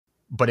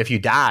But if you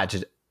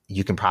dodge,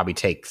 you can probably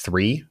take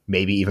 3,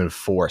 maybe even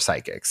 4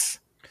 psychics.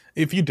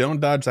 If you don't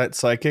dodge that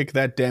psychic,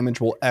 that damage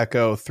will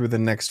echo through the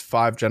next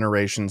 5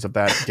 generations of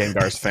that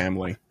Gengar's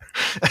family.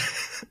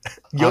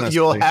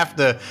 You'll have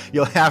to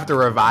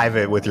revive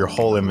it with your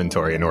whole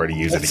inventory in order to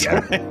use it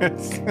again.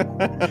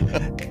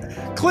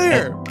 Right.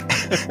 Clear.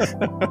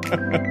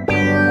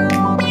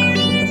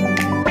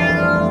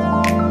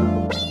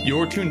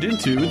 You're tuned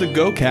into the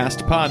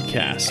GoCast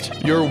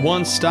podcast, your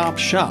one-stop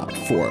shop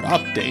for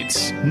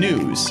updates,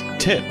 news,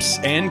 tips,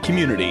 and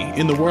community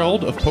in the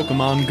world of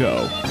Pokemon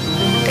Go.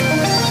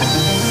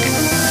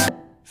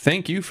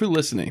 Thank you for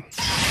listening.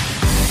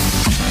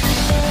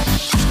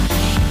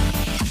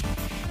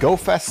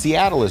 GoFest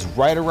Seattle is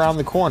right around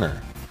the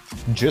corner,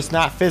 just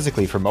not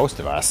physically for most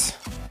of us.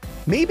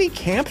 Maybe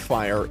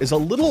Campfire is a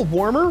little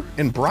warmer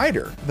and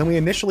brighter than we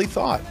initially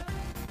thought.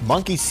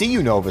 Monkey see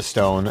you, Nova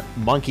Stone.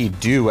 Monkey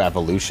do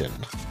evolution.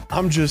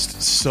 I'm just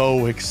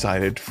so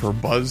excited for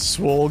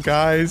Buzzswole,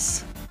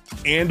 guys.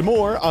 And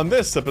more on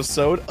this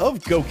episode of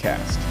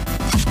GoCast.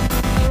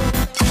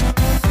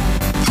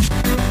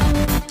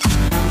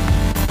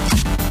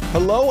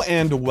 Hello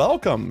and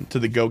welcome to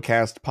the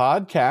GoCast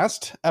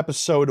podcast,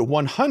 episode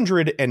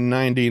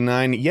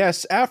 199.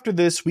 Yes, after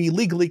this, we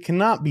legally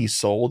cannot be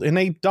sold in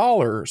a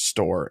dollar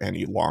store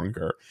any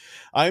longer.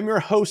 I'm your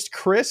host,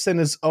 Chris, and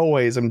as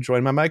always, I'm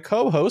joined by my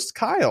co-host,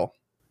 Kyle.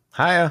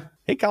 Hiya.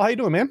 Hey, Kyle, how you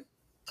doing, man?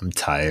 I'm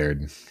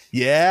tired.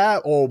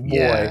 Yeah? Oh, boy.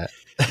 Yeah.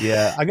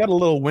 Yeah, I got a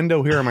little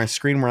window here on my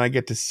screen where I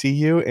get to see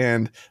you,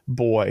 and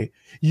boy,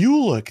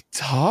 you look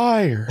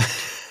tired.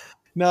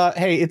 No,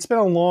 hey, it's been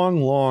a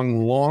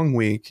long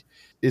week.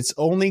 It's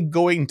only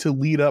going to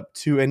lead up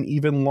to an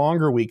even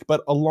longer week,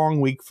 but a long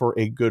week for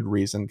a good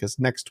reason, because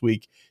next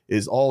week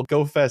is all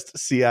GoFest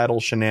Seattle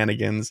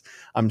shenanigans.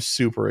 I'm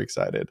super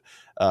excited,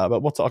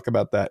 but we'll talk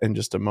about that in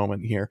just a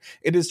moment here.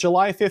 It is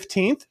July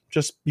 15th.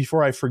 Just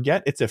before I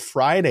forget, it's a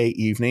Friday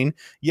evening.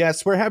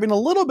 Yes, we're having a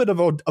little bit of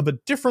a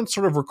different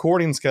sort of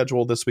recording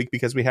schedule this week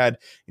because we had,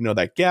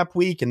 that gap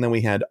week, and then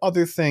we had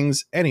other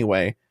things.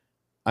 Anyway,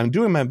 I'm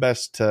doing my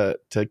best to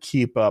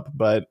keep up,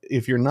 but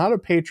if you're not a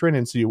patron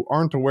and so you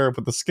aren't aware of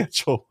what the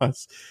schedule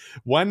was,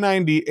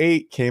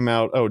 198 came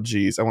out, I want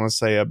to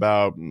say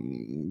about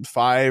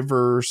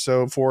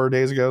 4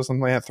 days ago,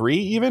 something like that, 3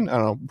 even? I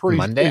don't know.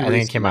 Monday? I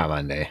think it came out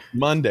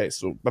Monday.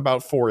 So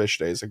about 4-ish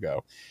days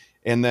ago.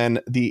 And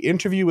then the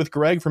interview with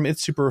Greg from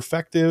It's Super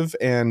Effective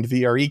and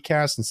VRE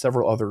Cast and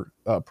several other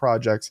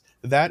projects,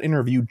 that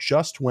interview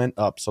just went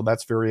up, so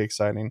that's very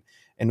exciting.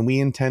 And we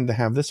intend to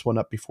have this one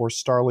up before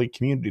Starlight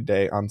Community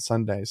Day on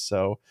Sunday.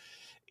 So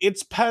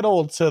it's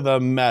pedal to the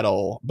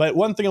metal. But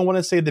one thing I want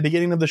to say at the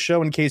beginning of the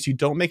show, in case you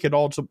don't make it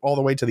all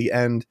the way to the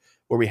end,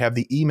 where we have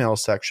the email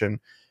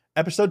section,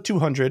 episode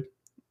 200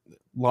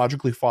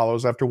 logically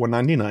follows after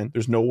 199.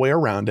 There's no way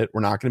around it. We're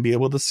not going to be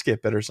able to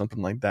skip it or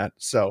something like that.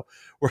 So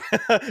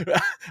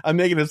I'm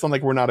making it sound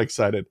like we're not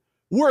excited.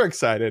 We're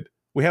excited.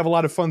 We have a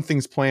lot of fun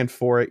things planned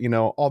for it,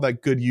 all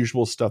that good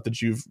usual stuff that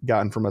you've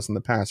gotten from us in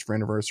the past for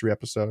anniversary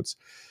episodes.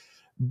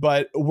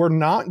 But we're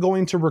not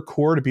going to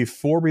record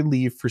before we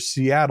leave for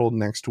Seattle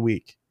next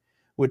week,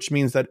 which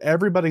means that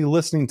everybody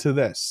listening to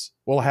this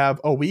will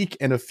have a week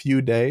and a few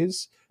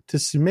days to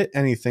submit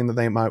anything that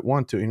they might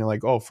want to. And you're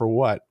like, oh, for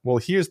what? Well,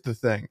 here's the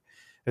thing.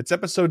 It's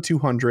episode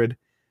 200.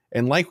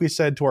 And like we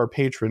said to our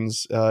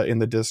patrons in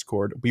the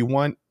Discord, we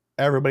want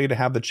everybody to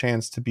have the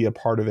chance to be a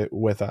part of it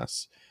with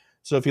us.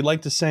 So if you'd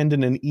like to send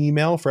in an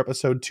email for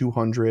episode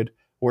 200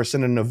 or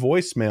send in a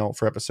voicemail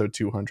for episode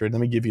 200,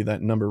 let me give you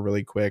that number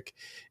really quick.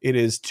 It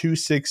is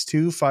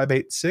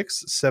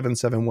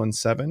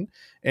 262-586-7717,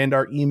 and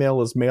our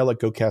email is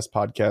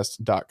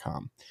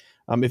mail@gocastpodcast.com.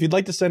 If you'd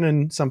like to send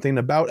in something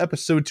about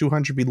episode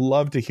 200, we'd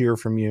love to hear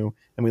from you,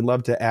 and we'd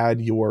love to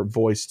add your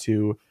voice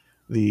to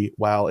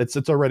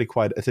it's already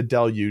it's a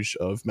deluge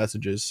of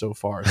messages so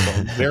far. So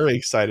I'm very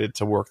excited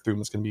to work through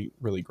them. It's going to be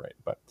really great,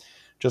 but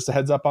just a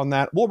heads up on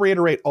that. We'll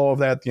reiterate all of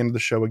that at the end of the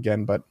show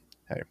again, but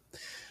hey.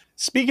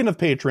 Speaking of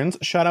patrons,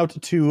 shout out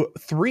to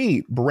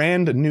 3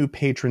 brand new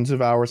patrons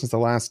of ours since the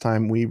last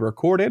time we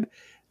recorded.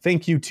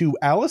 Thank you to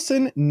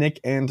Allison,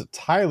 Nick, and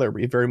Tyler.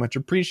 We very much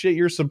appreciate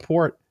your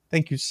support.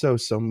 Thank you so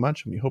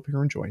much, and we hope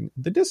you're enjoying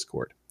the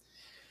Discord.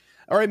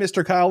 All right,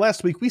 Mr. Kyle,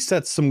 last week we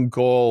set some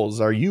goals.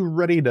 Are you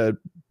ready to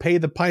pay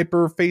the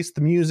piper, face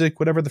the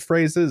music, whatever the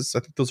phrase is? I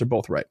think those are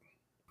both right.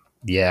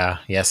 Yeah,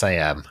 yes, I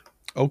am.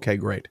 Okay,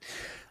 great.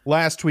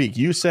 Last week,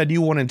 you said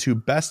you wanted to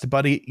best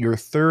buddy your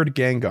 3rd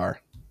Gengar.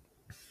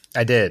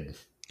 I did.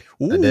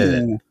 Ooh, I did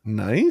it.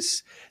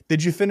 Nice.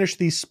 Did you finish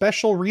the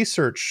special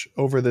research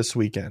over this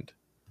weekend?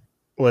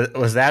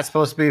 Was that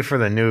supposed to be for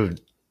the new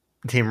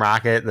Team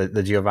Rocket,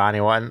 the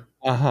Giovanni one?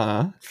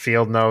 Uh-huh.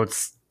 Field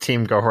Notes,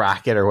 Team Go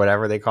Rocket, or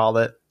whatever they called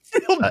it?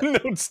 Field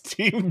Notes,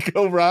 Team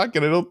Go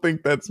Rocket. I don't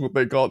think that's what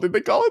they called it. Did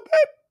they call it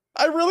that?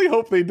 I really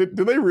hope they did.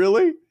 Did they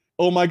really?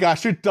 Oh my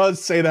gosh, it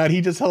does say that.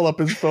 He just held up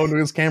his phone to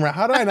his camera.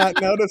 How did I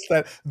not notice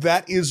that?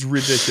 That is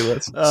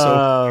ridiculous.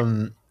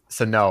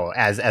 So no,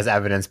 as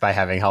evidenced by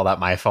having held up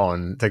my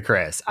phone to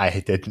Chris, I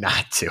did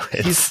not do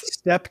it. He's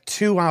step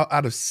 2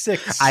 out of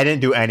 6. I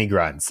didn't do any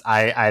grunts.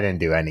 I didn't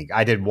do any.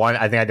 I did one.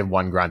 I think I did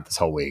one grunt this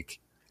whole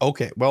week.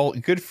 Okay, well,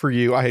 good for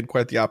you. I had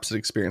quite the opposite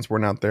experience. We're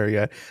not there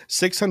yet.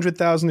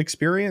 600,000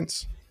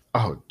 experience.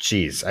 Oh,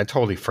 geez. I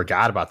totally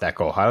forgot about that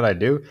goal. How did I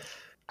do?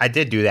 I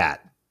did do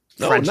that.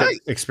 Friendship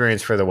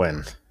experience for the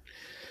win.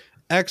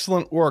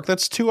 Excellent work.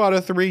 That's 2 out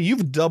of 3.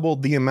 You've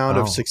doubled the amount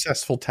of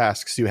successful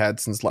tasks you had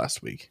since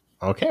last week.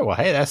 Okay, well,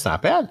 hey, that's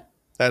not bad.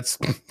 That's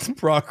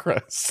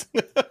progress.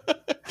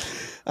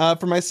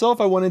 For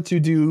myself, I wanted to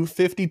do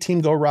 50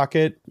 Team Go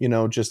Rocket,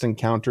 just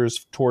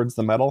encounters towards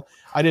the medal.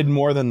 I did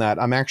more than that.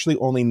 I'm actually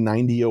only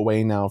 90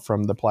 away now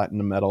from the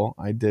platinum medal.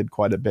 I did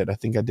quite a bit. I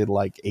think I did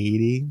like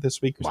 80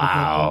 this week or something.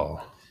 Wow.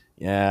 Like that.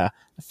 Yeah.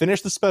 I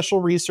finished the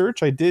special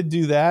research. I did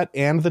do that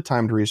and the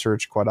timed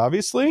research, quite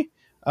obviously.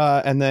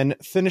 And then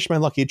finished my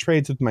lucky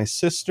trades with my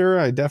sister.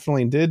 I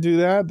definitely did do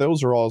that.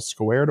 Those are all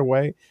squared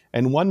away.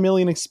 And 1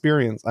 million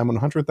experience. I'm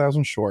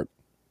 100,000 short.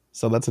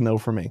 So that's a no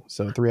for me.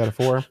 So 3 out of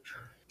 4.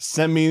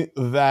 Send me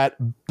that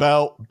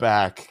belt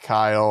back,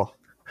 Kyle.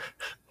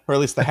 Or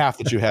at least the half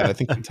that you had. I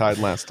think you tied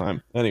last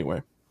time.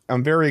 Anyway,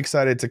 I'm very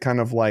excited to kind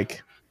of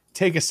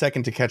take a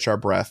second to catch our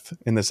breath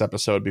in this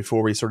episode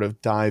before we sort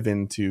of dive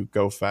into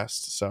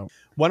GoFest. So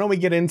why don't we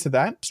get into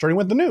that, starting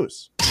with the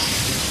news.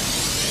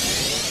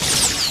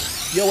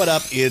 Yo, what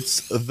up?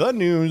 It's the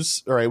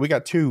news. All right, we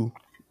got 2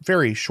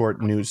 very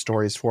short news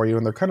stories for you,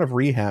 and they're kind of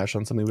rehash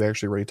on something we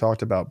actually already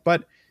talked about,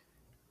 but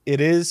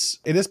it is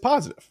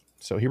positive.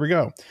 So here we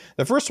go.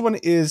 The first one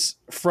is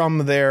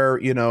from their,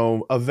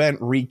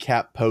 event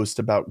recap post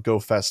about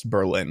GoFest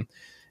Berlin.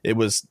 It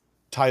was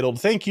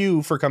titled, "Thank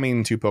you for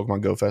coming to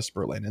Pokemon Go Fest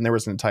Berlin." And there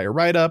was an entire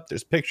write-up.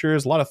 There's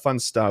pictures, a lot of fun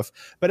stuff.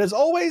 But as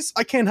always,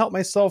 I can't help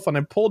myself, and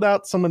I pulled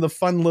out some of the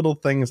fun little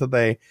things that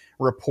they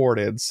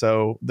reported.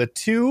 So the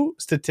 2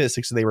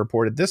 statistics they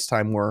reported this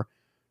time were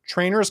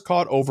trainers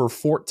caught over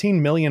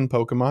 14 million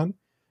Pokemon,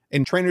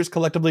 and trainers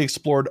collectively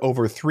explored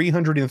over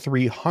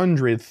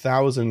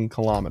 300,000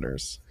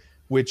 kilometers,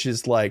 which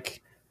is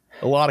like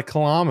a lot of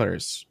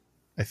kilometers,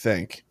 I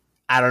think.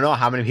 I don't know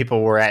how many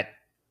people were at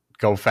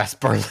GoFest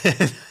Berlin.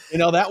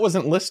 That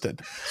wasn't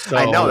listed. So,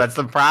 I know, that's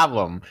the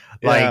problem.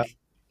 Yeah.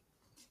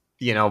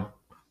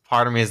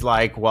 Part of me is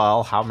like,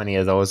 well, how many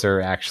of those are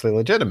actually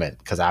legitimate?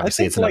 Because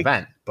obviously it's an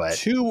event. But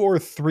 2,000 or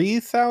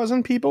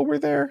 3,000 people were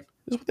there,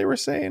 is what they were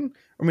saying.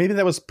 Or maybe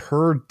that was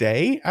per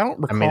day. I don't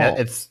recall.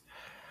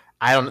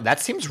 I mean, that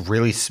seems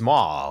really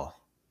small,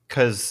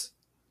 because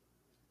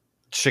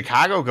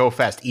Chicago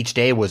GoFest each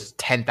day was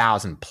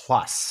 10,000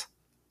 plus.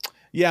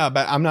 Yeah,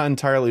 but I'm not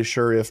entirely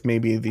sure if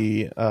maybe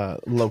the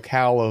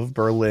locale of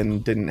Berlin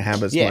didn't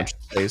have as much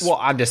space. Well,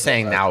 I'm just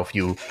saying now, if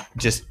you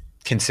just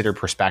consider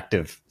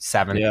perspective,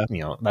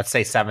 let's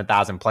say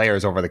 7,000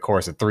 players over the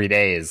course of 3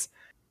 days,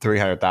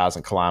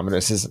 300,000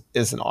 kilometers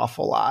is an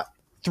awful lot.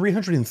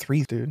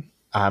 303, dude.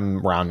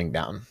 I'm rounding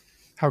down.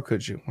 How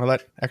could you? Well,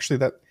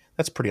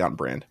 that's pretty on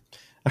brand.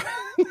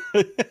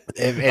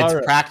 It's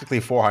right. Practically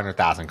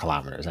 400,000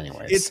 kilometers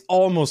anyways. It's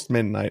almost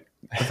midnight.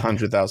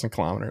 100,000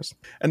 kilometers.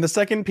 And the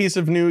second piece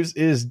of news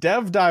is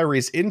Dev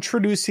Diaries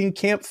introducing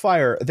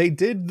Campfire. They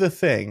did the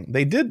thing.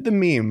 They did the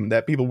meme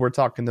that people were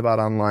talking about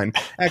online.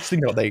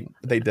 Actually, no,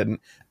 they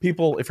didn't.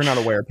 People, if you're not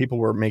aware, people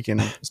were making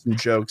some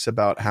jokes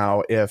about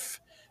how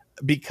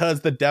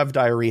because the Dev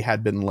Diary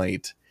had been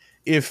late,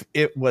 if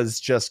it was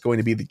just going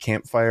to be the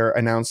Campfire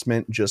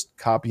announcement, just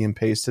copy and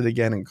paste it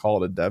again and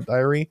call it a Dev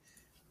Diary.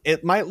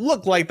 It might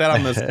look like that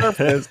on the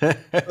surface, but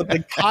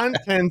the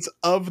contents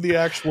of the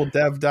actual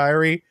Dev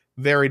Diary,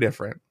 very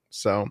different.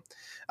 So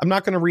I'm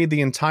not going to read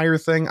the entire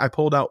thing. I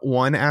pulled out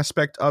one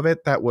aspect of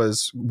it that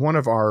was one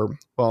of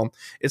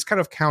it's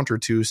kind of counter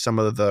to some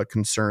of the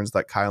concerns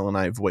that Kyle and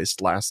I voiced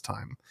last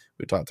time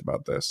we talked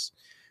about this.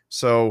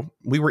 So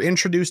we were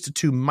introduced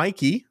to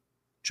Mikey,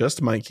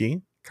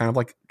 kind of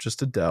like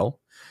just Adele,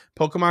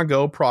 Pokemon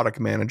Go product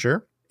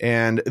manager.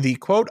 And the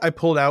quote I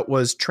pulled out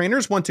was,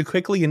 "Trainers want to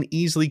quickly and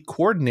easily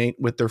coordinate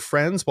with their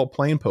friends while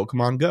playing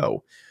Pokemon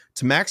Go.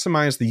 To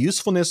maximize the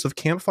usefulness of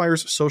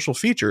Campfire's social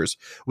features,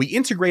 we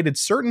integrated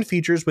certain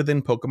features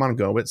within Pokemon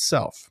Go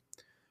itself.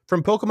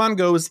 From Pokemon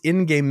Go's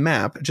in-game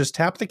map, just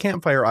tap the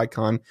Campfire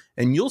icon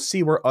and you'll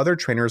see where other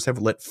trainers have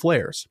lit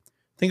flares.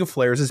 Think of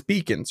flares as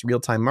beacons,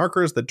 real-time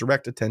markers that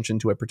direct attention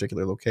to a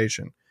particular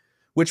location,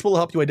 which will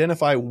help you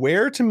identify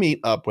where to meet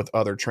up with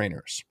other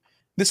trainers.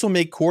 This will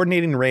make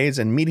coordinating raids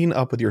and meeting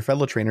up with your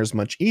fellow trainers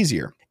much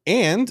easier.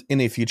 And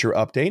in a future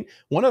update,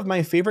 one of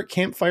my favorite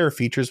Campfire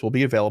features will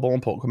be available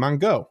in Pokemon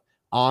Go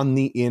on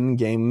the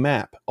in-game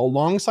map.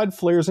 Alongside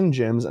flares and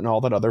gyms and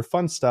all that other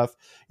fun stuff,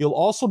 you'll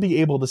also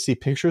be able to see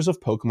pictures of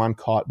Pokemon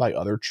caught by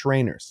other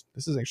trainers."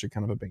 This is actually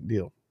kind of a big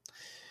deal.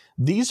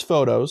 "These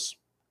photos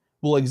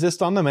will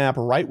exist on the map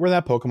right where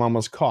that Pokemon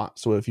was caught.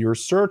 So if you're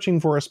searching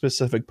for a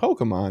specific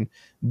Pokemon,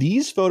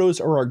 these photos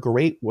are a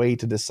great way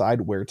to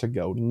decide where to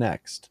go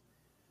next.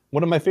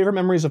 One of my favorite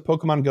memories of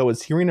Pokemon Go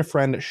is hearing a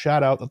friend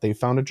shout out that they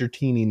found a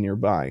Dratini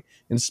nearby,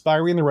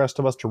 inspiring the rest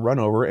of us to run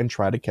over and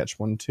try to catch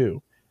one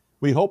too.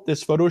 We hope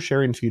this photo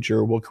sharing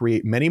feature will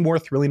create many more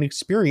thrilling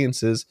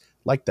experiences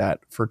like that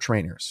for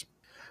trainers.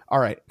 All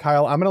right,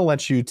 Kyle, I'm going to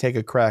let you take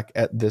a crack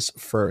at this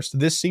first.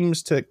 This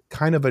seems to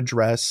kind of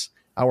address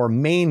our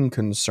main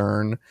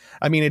concern.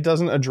 I mean, it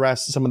doesn't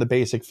address some of the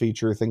basic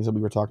feature things that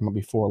we were talking about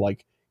before,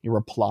 like your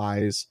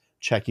replies,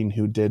 checking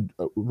who did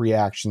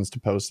reactions to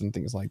posts and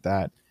things like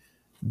that.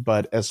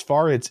 But as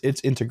far as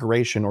its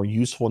integration or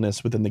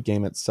usefulness within the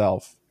game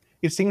itself,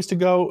 it seems to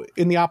go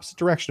in the opposite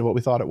direction of what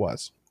we thought it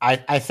was.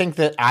 I think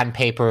that on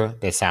paper,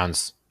 it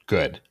sounds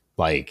good.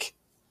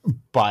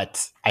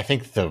 But I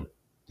think the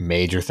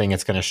major thing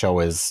it's going to show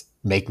is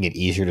making it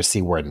easier to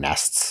see where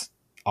nests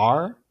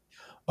are.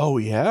 Oh,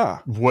 yeah.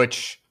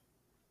 Which,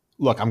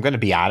 look, I'm going to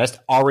be honest,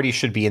 already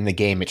should be in the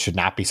game. It should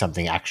not be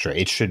something extra.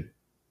 It should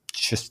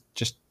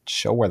just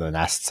show where the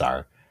nests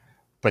are.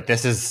 But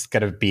this is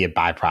going to be a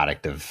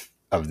byproduct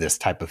of this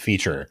type of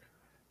feature.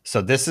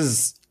 So this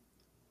is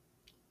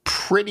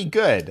pretty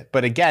good.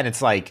 But again,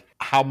 it's like,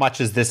 how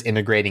much is this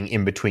integrating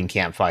in between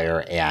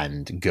Campfire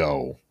and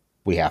Go?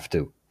 We have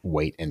to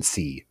wait and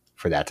see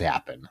for that to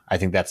happen. I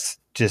think that's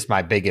just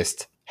my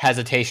biggest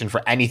hesitation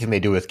for anything they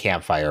do with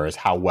Campfire, is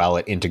how well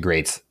it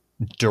integrates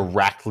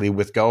directly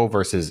with Go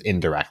versus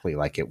indirectly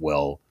like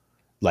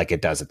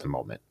it does at the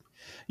moment.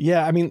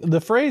 Yeah, I mean, the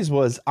phrase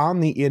was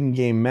on the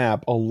in-game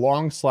map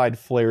alongside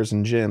flares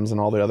and gyms and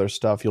all the other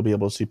stuff. You'll be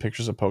able to see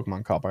pictures of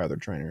Pokemon caught by other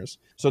trainers.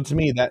 So to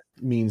me, that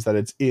means that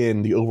it's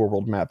in the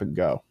overworld map and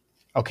Go.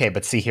 Okay,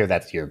 but see here,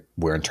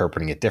 we're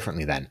interpreting it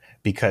differently then,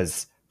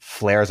 because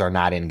flares are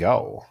not in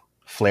Go.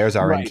 Flares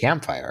are in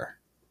Campfire.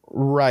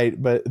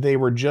 Right, but they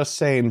were just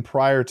saying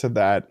prior to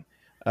that,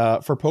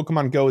 for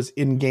Pokemon Go's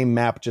in-game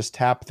map, just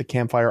tap the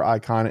Campfire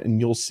icon and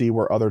you'll see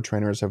where other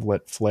trainers have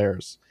lit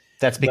flares.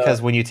 That's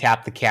because when you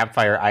tap the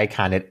Campfire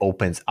icon, it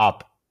opens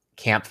up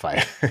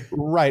Campfire.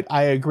 Right,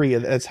 I agree.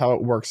 That's how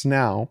it works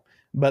now.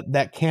 But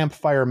that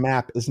Campfire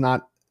map is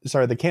not...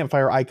 Sorry, the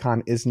Campfire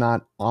icon is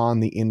not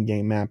on the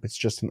in-game map. It's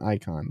just an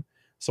icon.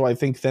 So I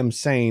think them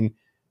saying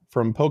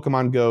from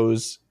Pokemon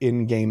Go's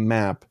in-game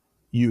map,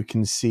 you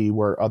can see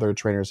where other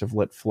trainers have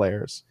lit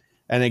flares.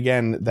 And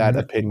again, that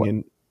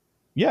opinion...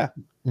 Yeah.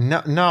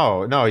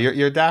 No,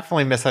 you're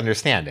definitely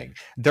misunderstanding.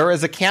 There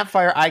is a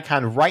Campfire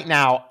icon right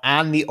now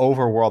on the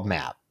overworld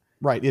map.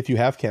 Right, if you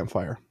have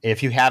Campfire.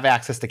 If you have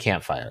access to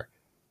Campfire.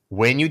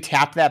 When you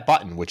tap that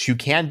button, which you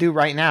can do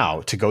right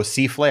now to go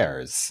see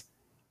flares,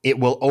 it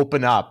will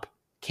open up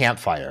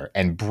Campfire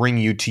and bring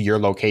you to your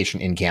location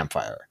in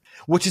Campfire,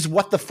 which is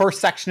what the first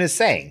section is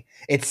saying.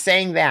 It's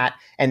saying that,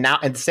 and now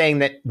it's saying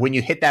that when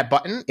you hit that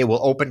button, it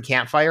will open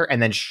Campfire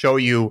and then show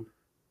you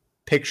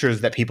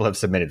pictures that people have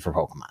submitted for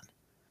Pokemon,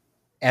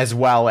 as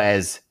well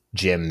as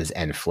gyms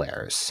and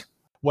flares.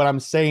 What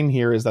I'm saying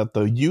here is that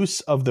the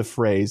use of the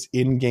phrase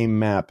in-game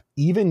map,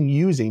 even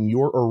using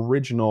your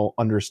original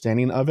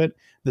understanding of it,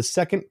 the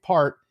second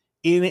part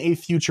in a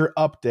future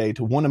update,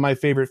 one of my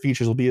favorite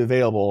features will be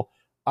available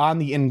on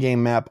the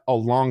in-game map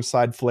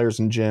alongside flares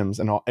and gyms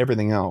and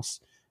everything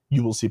else.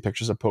 You will see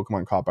pictures of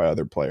Pokemon caught by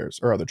other players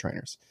or other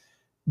trainers.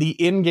 The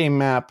in-game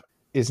map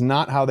is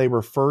not how they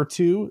refer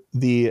to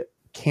the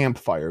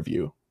Campfire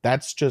view.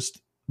 That's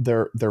just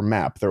their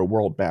map, their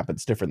world map.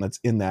 It's different. That's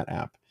in that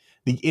app.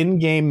 The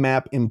in-game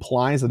map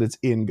implies that it's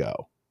in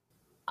Go.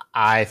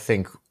 I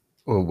think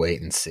we'll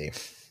wait and see.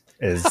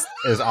 Is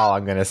all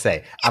I'm going to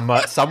say.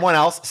 Someone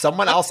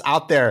else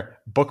out there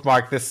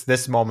bookmark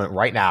this moment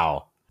right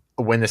now.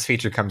 When this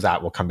feature comes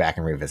out, we'll come back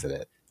and revisit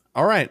it.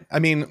 All right. I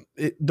mean,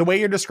 the way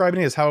you're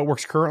describing it is how it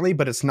works currently,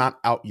 but it's not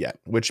out yet,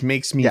 which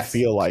makes me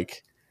feel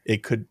like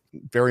it could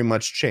very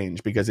much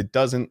change because it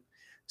doesn't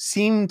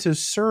seem to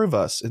serve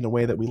us in the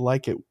way that we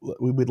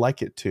would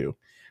like it to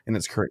in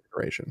its current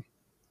iteration.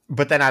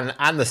 But then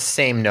on the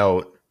same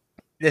note,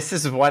 this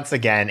is once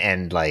again,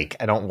 and like,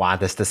 I don't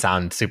want this to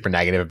sound super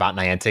negative about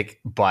Niantic,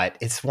 but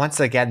it's once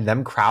again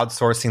them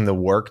crowdsourcing the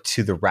work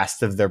to the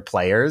rest of their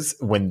players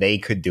when they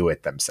could do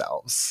it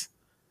themselves.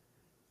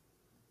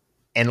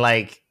 And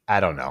like, I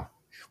don't know.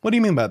 What do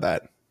you mean by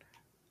that?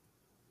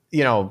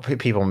 You know,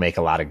 people make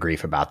a lot of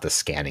grief about the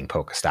scanning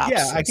Pokestops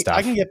and stuff.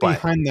 I can get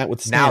behind that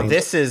with scanning. Now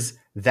this is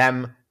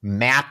them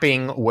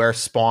mapping where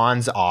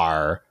spawns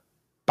are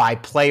by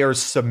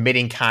players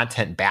submitting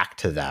content back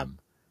to them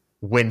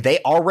when they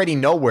already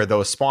know where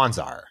those spawns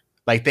are.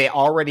 Like, they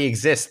already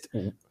exist.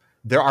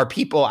 There are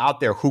people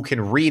out there who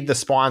can read the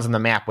spawns on the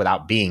map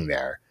without being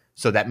there.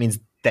 So that means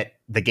that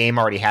the game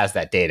already has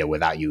that data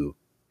without you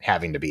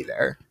having to be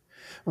there.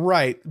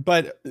 Right,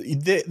 but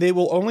they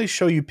will only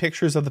show you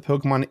pictures of the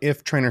Pokemon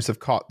if trainers have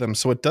caught them.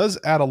 So it does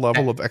add a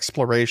level of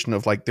exploration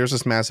of like, there's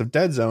this massive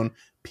dead zone.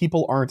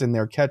 People aren't in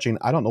there catching.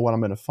 I don't know what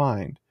I'm going to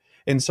find.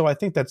 And so I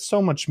think that's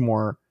so much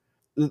more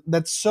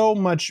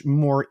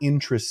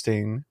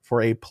interesting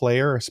for a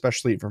player,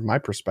 especially from my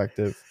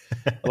perspective,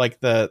 like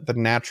the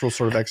natural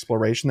sort of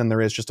exploration than there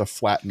is just a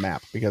flat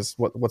map. Because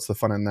what's the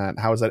fun in that?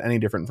 How is that any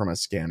different from a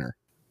scanner?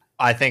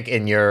 I think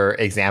in your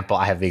example,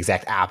 I have the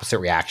exact opposite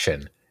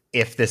reaction.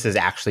 if this is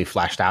actually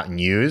fleshed out and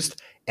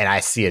used and I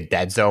see a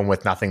dead zone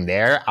with nothing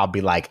there, I'll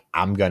be like,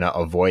 I'm going to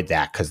avoid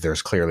that because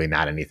there's clearly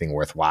not anything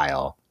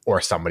worthwhile,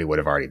 or somebody would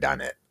have already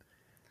done it.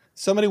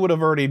 Somebody would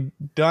have already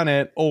done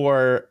it,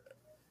 or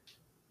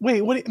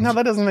wait, what? No,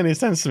 that doesn't make any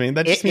sense to me.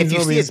 That just means if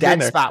you see a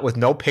dead spot with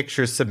no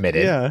pictures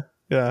submitted,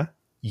 yeah.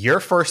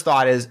 Your first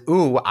thought is,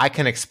 ooh, I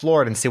can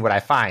explore it and see what I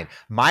find.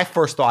 My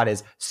first thought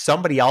is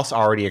somebody else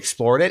already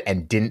explored it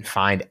and didn't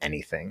find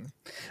anything.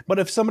 But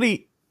if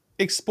somebody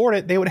explored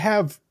it, they would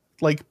have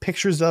like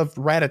pictures of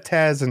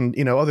rat-a-tats and,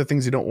 you know, other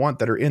things you don't want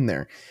that are in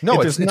there.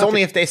 No, it's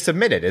only if they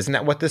submit it. Isn't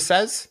that what this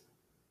says?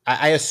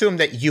 I assume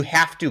that you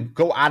have to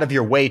go out of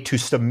your way to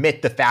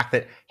submit the fact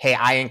that, hey,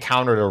 I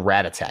encountered a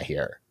rat-a-tat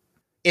here.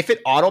 If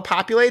it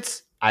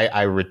auto-populates,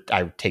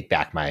 I take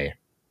back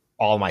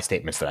all my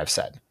statements that I've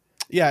said.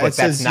 Yeah, but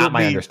that's not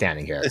my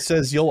understanding here. It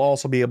says you'll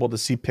also be able to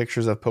see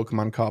pictures of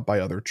Pokemon caught by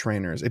other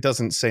trainers. It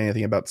doesn't say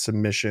anything about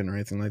submission or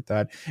anything like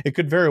that. It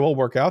could very well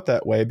work out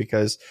that way,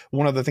 because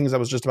one of the things I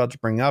was just about to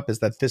bring up is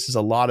that this is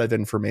a lot of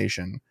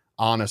information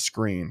on a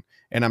screen,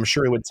 and I'm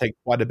sure it would take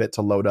quite a bit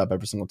to load up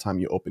every single time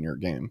you open your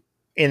game.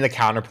 In the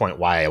counterpoint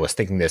why I was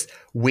thinking this,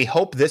 we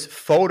hope this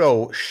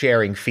photo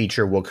sharing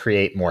feature will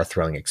create more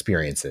thrilling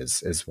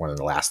experiences, is one of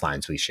the last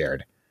lines we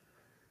shared.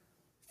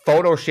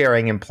 Photo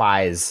sharing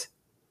implies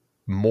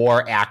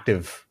more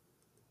active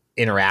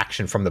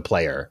interaction from the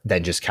player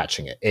than just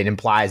catching it. It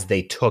implies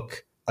they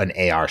took an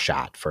AR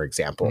shot, for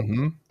example,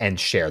 and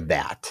shared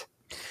that.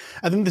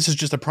 I think this is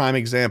just a prime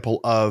example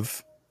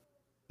of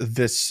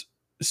this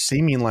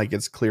seeming like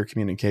it's clear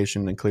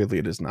communication, and clearly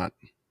it is not.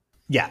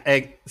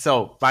 Yeah.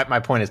 So my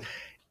point is,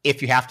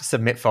 if you have to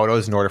submit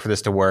photos in order for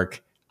this to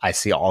work, I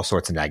see all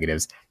sorts of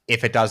negatives.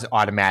 If it does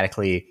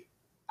automatically,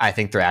 I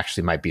think there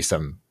actually might be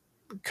some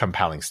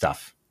compelling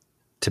stuff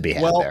to be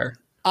had there.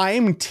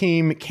 I'm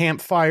team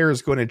Campfire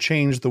is going to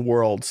change the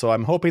world, so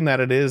I'm hoping that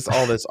it is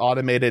all this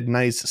automated,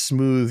 nice,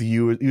 smooth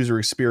user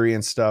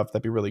experience stuff.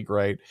 That'd be really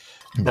great.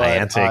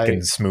 Niantic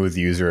and smooth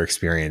user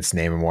experience.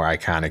 Name a more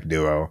iconic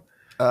duo.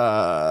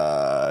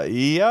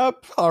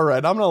 Yep. All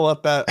right. I'm gonna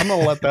let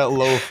that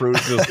low fruit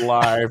just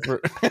lie.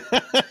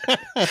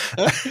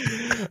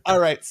 All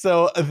right.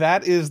 So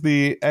that is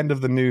the end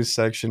of the news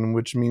section,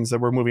 which means that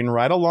we're moving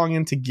right along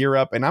into Gear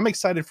Up, and I'm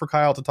excited for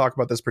Kyle to talk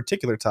about this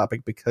particular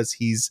topic because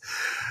he's,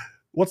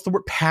 what's the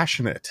word,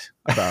 passionate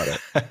about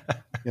it.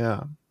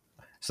 Yeah.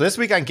 So this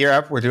week on Gear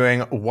Up, we're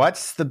doing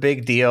what's the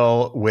big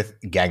deal with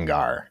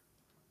Gengar.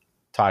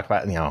 Talk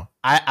about,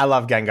 I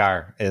love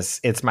Gengar.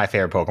 It's my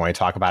favorite Pokemon. We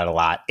talk about it a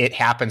lot. It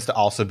happens to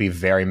also be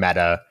very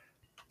meta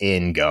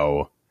in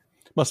Go.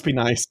 Must be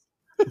nice.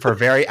 For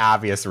very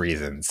obvious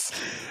reasons.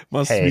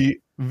 Must be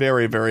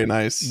very, very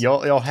nice.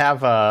 You'll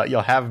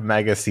have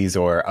Mega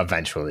Caesar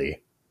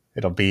eventually.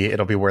 It'll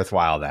be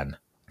worthwhile then.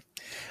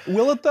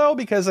 Will it though?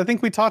 Because I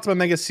think we talked about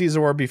Mega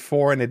Caesar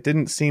before, and it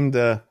didn't seem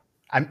to.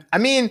 I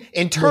mean,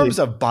 in terms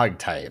of bug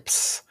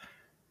types.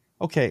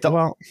 Okay.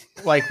 Well,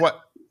 like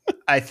what?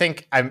 I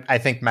think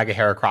Mega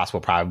Heracross will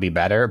probably be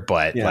better,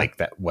 but like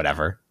that,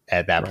 whatever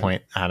at that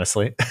point,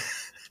 honestly.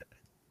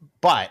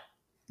 But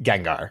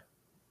Gengar,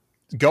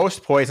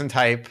 Ghost Poison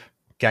type.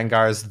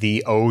 Gengar's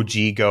the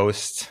OG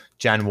Ghost,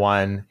 Gen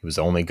 1. He was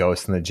the only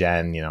Ghost in the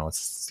Gen.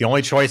 It's the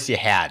only choice you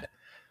had.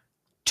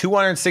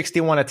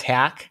 261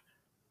 attack,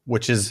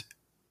 which is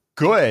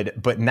good,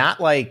 but not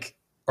like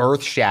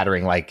earth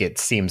shattering like it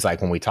seems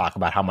like when we talk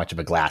about how much of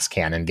a glass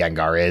cannon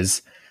Gengar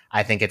is.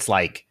 I think it's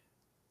like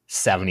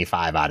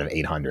 75 out of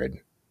 800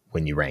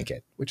 when you rank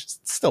it, which is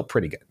still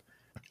pretty good.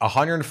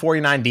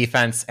 149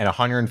 defense and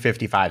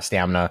 155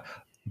 stamina.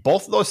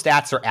 Both of those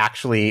stats are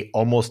actually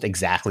almost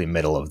exactly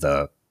middle of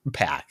the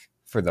pack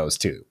for those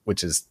two,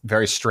 which is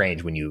very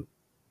strange when you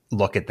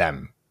look at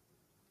them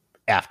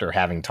after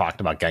having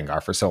talked about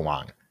Gengar for so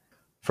long.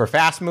 For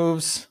fast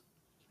moves,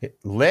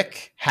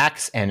 Lick,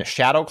 Hex, and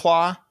Shadow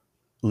Claw.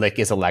 Lick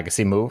is a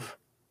legacy move.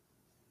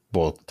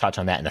 We'll touch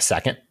on that in a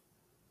second.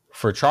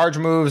 For charge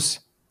moves,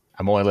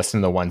 I'm only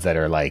listing the ones that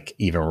are like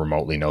even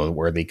remotely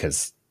noteworthy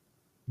because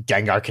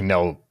Gengar can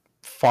know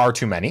far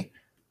too many.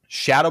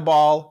 Shadow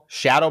Ball,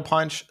 Shadow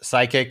Punch,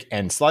 Psychic,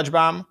 and Sludge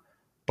Bomb.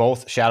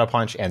 Both Shadow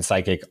Punch and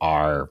Psychic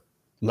are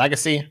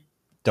legacy.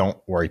 Don't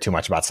worry too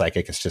much about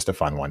Psychic. It's just a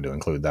fun one to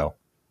include though.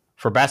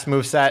 For best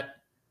moveset,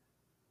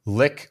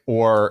 Lick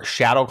or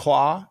Shadow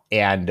Claw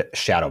and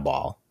Shadow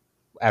Ball.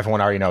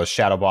 Everyone already knows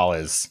Shadow Ball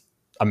is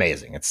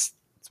amazing. It's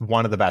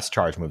one of the best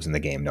charge moves in the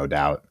game, no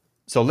doubt.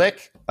 So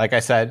Lick, like I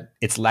said,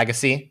 it's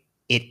legacy.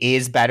 It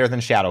is better than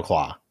Shadow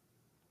Claw.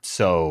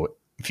 So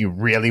if you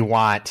really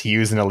want to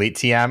use an Elite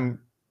TM,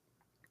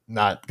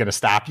 not going to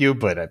stop you,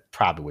 but it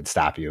probably would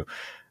stop you.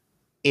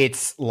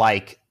 It's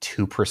like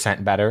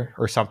 2% better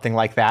or something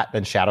like that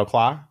than Shadow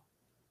Claw.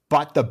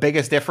 But the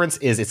biggest difference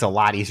is it's a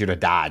lot easier to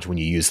dodge when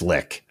you use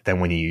Lick than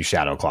when you use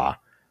Shadow Claw.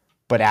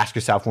 But ask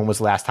yourself, when was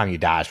the last time you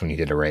dodged when you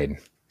did a raid?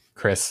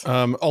 Chris?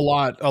 A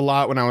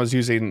lot when I was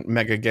using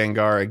Mega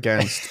Gengar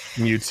against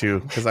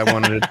Mewtwo because I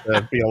wanted it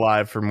to be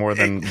alive for more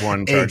than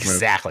one charge move.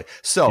 Exactly.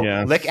 So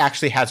Lick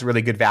actually has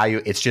really good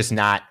value. It's just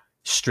not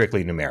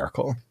strictly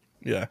numerical.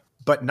 Yeah.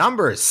 But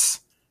numbers.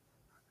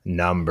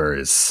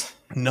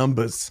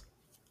 18.1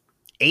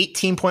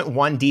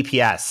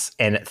 DPS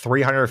and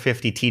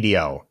 350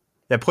 TDO.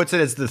 That puts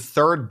it as the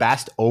third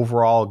best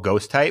overall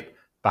ghost type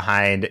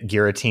behind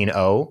Guillotine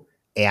O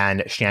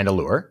and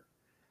Chandelure.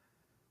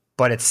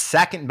 But it's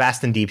second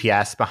best in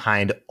DPS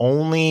behind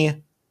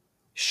only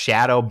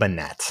Shadow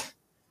Banette.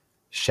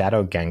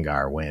 Shadow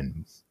Gengar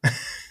win.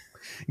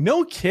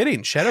 No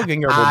kidding. Shadow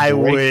Gengar I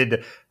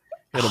would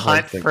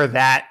hunt for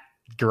that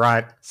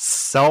grunt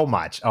so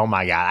much. Oh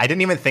my God. I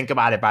didn't even think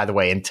about it, by the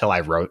way, until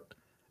I wrote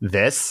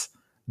this,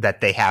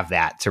 that they have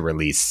that to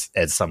release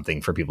as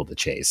something for people to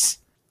chase.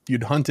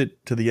 You'd hunt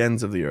it to the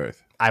ends of the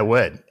earth. I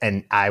would.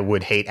 And I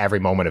would hate every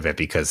moment of it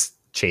because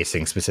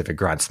chasing specific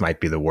grunts might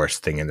be the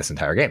worst thing in this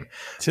entire game.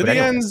 To the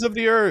ends of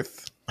the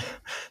earth.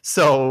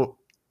 So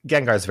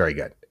Gengar is very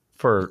good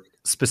for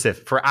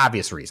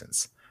obvious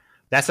reasons.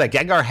 That's why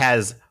Gengar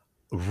has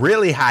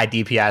really high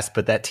DPS,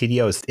 but that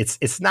TDO is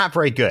it's not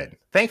very good.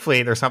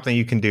 Thankfully, there's something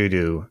you can do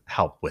to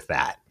help with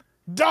that.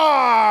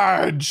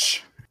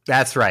 Dodge!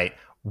 That's right.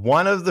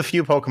 One of the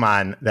few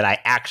Pokemon that I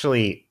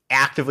actually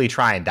actively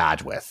try and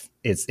dodge with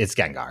is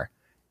Gengar.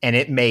 And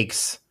it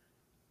makes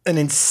an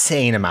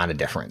insane amount of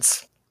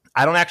difference.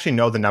 I don't actually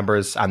know the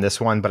numbers on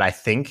this one, but I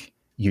think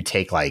you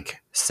take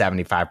like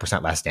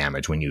 75% less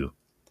damage when you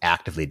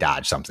actively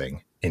dodge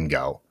something in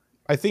Go.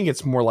 I think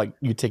it's more like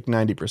you take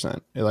 90%.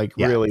 Like,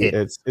 yeah, really,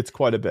 it's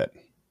quite a bit.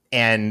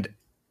 And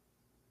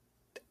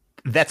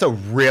that's a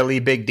really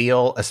big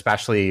deal,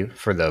 especially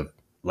for the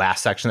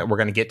last section that we're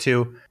going to get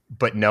to.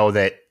 But know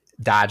that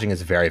dodging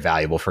is very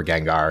valuable for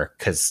Gengar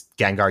because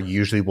Gengar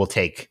usually will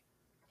take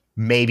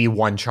maybe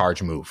one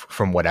charge move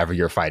from whatever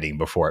you're fighting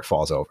before it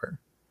falls over.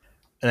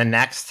 And then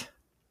next,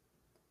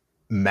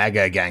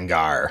 Mega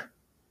Gengar.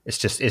 It's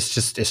just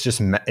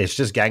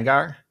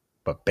Gengar,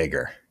 but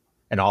bigger.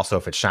 And also,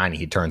 if it's shiny,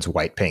 he turns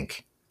white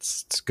pink.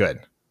 It's good.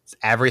 It's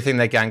everything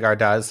that Gengar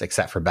does,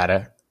 except for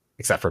better.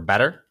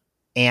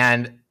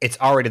 And it's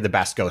already the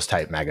best ghost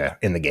type Mega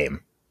in the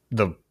game.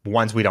 The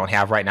ones we don't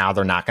have right now,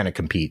 they're not going to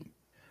compete.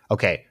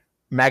 Okay,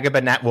 Mega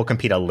Banette will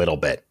compete a little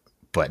bit,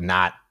 but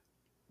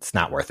it's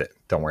not worth it.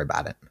 Don't worry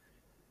about it.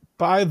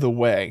 By the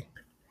way,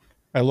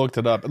 I looked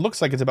it up. It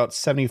looks like it's about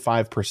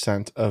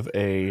 75% of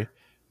a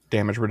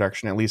damage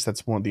reduction. At least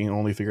that's one of the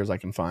only figures I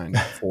can find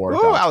for.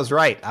 Oh, I was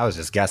right. I was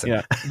just guessing.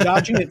 Yeah,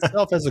 dodging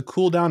itself has a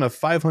cooldown of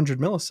 500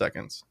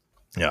 milliseconds.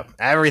 Yep,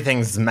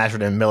 everything's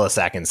measured in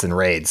milliseconds in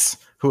raids.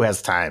 Who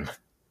has time?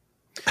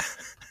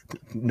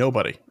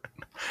 Nobody.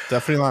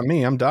 Definitely not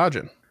me. I'm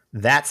dodging.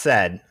 That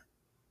said,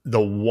 the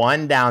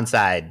one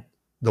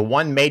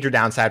major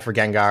downside for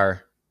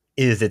Gengar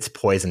is its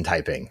poison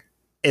typing.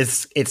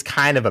 It's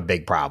kind of a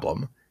big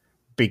problem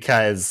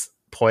because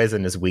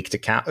poison is weak to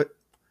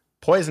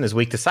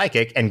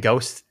psychic, and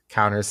ghost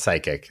counters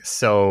psychic.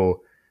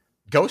 So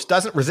ghost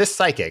doesn't resist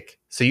psychic,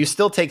 so you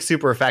still take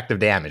super effective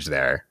damage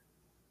there.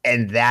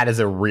 And that is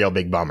a real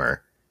big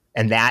bummer.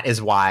 And that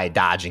is why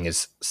dodging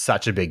is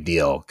such a big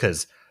deal,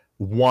 because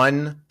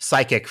one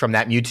psychic from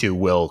that Mewtwo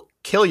will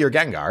kill your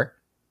Gengar,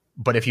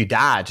 but if you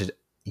dodge,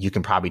 you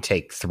can probably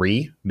take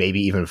 3, maybe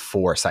even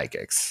 4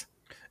 psychics.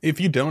 If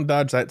you don't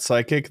dodge that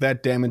psychic,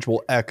 that damage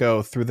will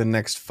echo through the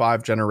next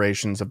 5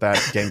 generations of that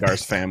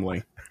Gengar's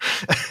family.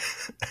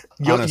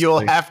 You'll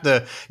have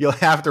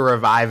to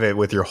revive it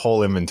with your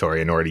whole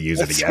inventory in order to use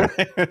it again.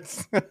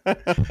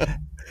 Right.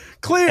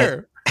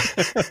 Clear.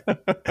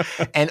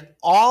 And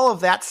all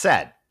of that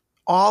said,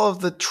 all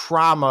of the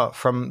trauma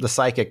from the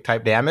psychic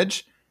type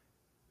damage,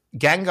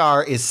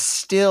 Gengar is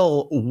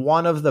still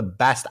one of the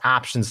best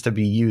options to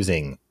be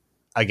using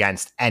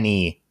against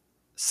any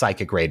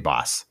psychic raid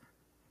boss.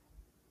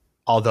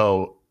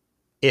 Although,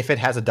 if it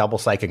has a double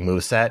psychic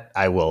moveset,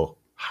 I will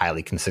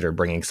highly consider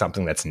bringing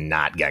something that's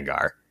not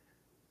Gengar,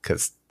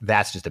 because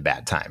that's just a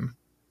bad time.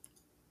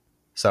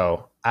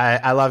 So,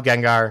 I love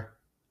Gengar.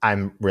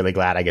 I'm really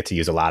glad I get to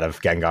use a lot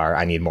of Gengar.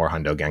 I need more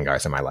Hundo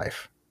Gengars in my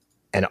life.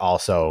 And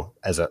also,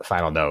 as a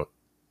final note,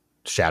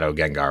 Shadow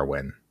Gengar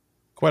win.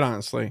 Quite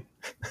honestly,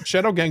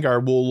 Shadow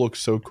Gengar will look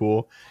so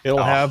cool.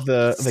 It'll have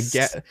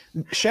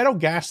Shadow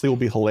Ghastly will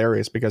be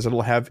hilarious because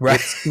it'll have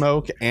its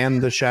smoke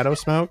and the shadow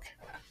smoke.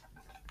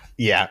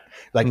 Yeah.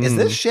 Like, is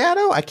this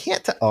Shadow? I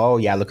can't tell. Oh,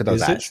 yeah. Look at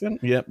those eyes.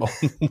 Yep.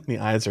 The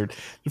eyes are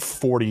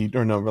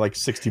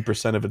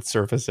 60% of its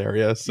surface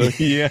area. So,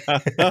 yeah.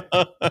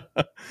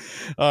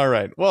 All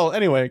right. Well,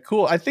 anyway,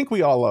 cool. I think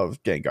we all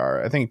love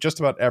Gengar. I think just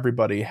about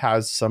everybody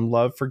has some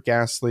love for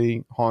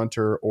Ghastly,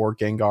 Haunter, or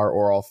Gengar,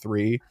 or all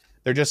three.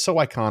 They're just so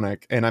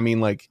iconic. And I mean,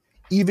 like,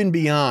 even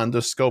beyond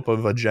the scope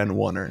of a Gen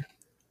 1er,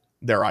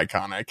 they're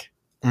iconic.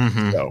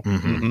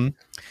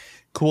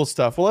 Cool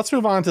stuff. Well, let's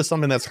move on to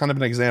something that's kind of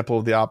an example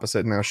of the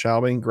opposite now,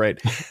 shall we?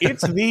 Great.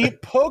 It's the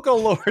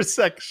Pokelore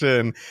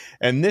section.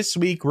 And this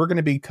week we're going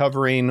to be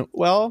covering,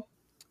 well,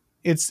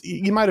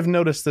 you might have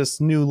noticed this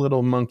new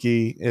little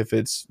monkey, if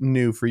it's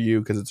new for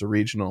you because it's a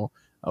regional,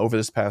 over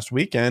this past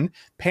weekend.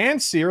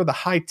 Pansear, the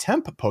high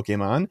temp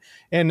Pokemon,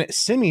 and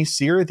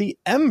Simisear, the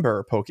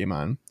Ember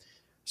Pokemon.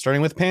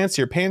 Starting with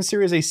Pansear.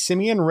 Pansear is a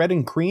simian red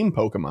and cream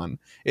Pokemon.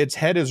 Its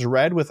head is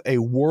red with a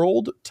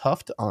whorled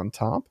tuft on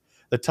top.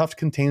 The tuft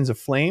contains a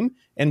flame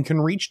and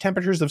can reach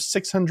temperatures of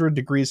 600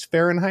 degrees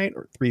Fahrenheit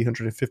or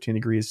 315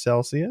 degrees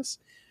Celsius.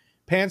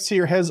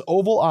 Pansear has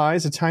oval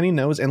eyes, a tiny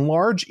nose, and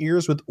large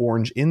ears with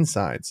orange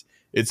insides.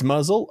 Its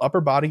muzzle,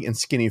 upper body, and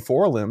skinny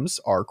forelimbs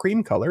are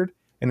cream-colored,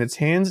 and its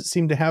hands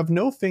seem to have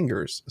no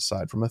fingers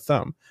aside from a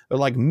thumb. They're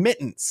like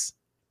mittens.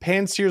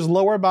 Pansear's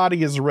lower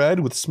body is red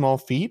with small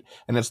feet,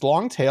 and its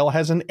long tail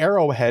has an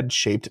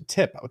arrowhead-shaped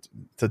tip. Oh,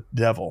 it's a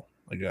devil,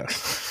 I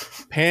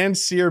guess.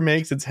 Pansear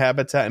makes its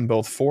habitat in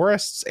both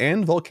forests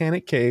and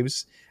volcanic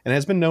caves, and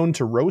has been known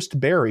to roast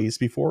berries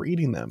before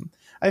eating them.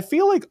 I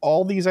feel like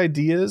all these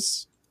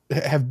ideas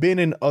have been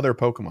in other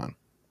Pokemon.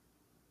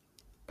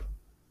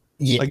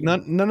 Yeah. Like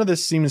none of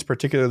this seems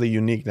particularly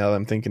unique now that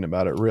I'm thinking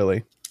about it,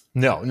 really.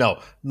 No.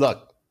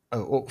 Look,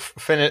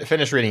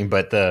 finish reading,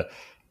 but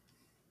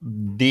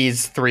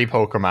these three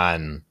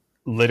Pokemon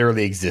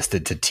literally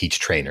existed to teach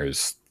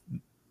trainers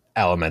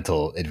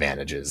elemental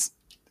advantages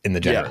in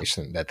the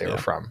generation that they were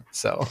from.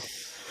 So,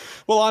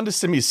 well, on to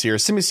Simisear.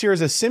 Simisear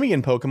is a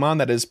simian Pokemon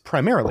that is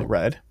primarily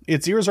red.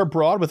 Its ears are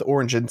broad with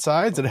orange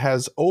insides. It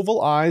has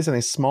oval eyes and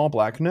a small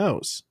black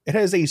nose. It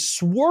has a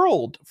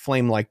swirled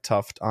flame-like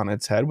tuft on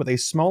its head with a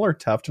smaller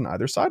tuft on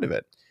either side of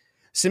it.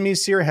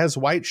 Simisear has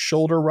white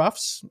shoulder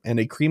ruffs and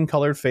a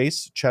cream-colored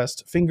face,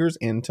 chest, fingers,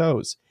 and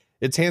toes.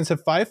 Its hands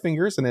have 5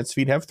 fingers and its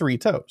feet have 3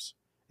 toes.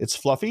 Its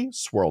fluffy,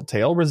 swirled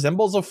tail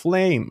resembles a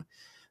flame.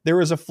 There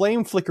is a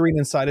flame flickering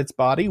inside its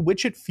body,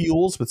 which it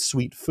fuels with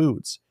sweet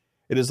foods.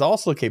 It is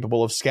also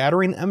capable of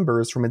scattering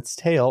embers from its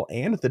tail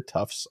and the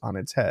tufts on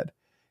its head.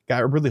 I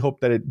really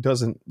hope that it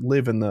doesn't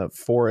live in the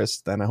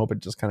forest. Then I hope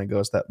it just kind of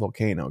goes to that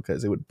volcano,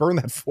 because it would burn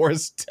that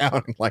forest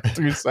down in like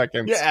 3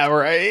 seconds. Yeah,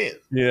 right?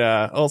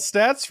 Yeah. Well,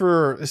 stats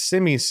for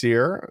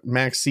Simisear.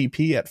 Max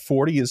CP at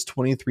 40 is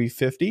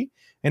 2350,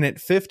 and at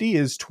 50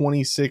 is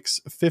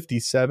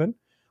 2657.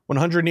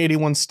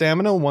 181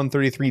 stamina,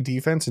 133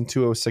 defense, and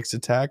 206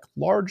 attack.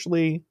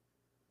 Largely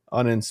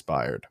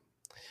uninspired.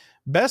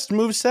 Best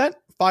moveset,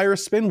 Fire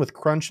Spin with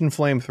Crunch and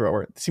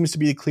Flamethrower. It seems to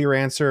be a clear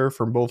answer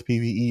from both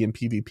PvE and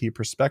PvP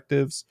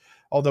perspectives.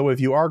 Although if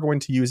you are going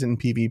to use it in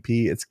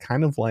PvP, it's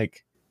kind of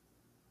like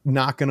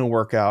not going to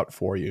work out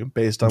for you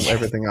based on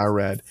everything I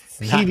read.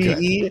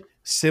 PvE,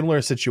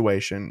 similar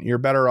situation. You're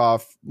better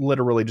off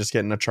literally just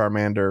getting a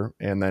Charmander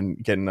and then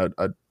getting a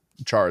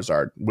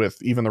Charizard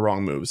with even the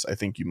wrong moves. I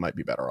think you might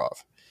be better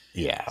off.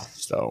 Yeah.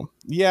 So,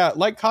 yeah,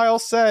 like Kyle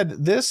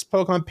said, this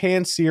Pokemon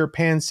Pansear,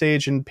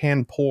 Pansage, and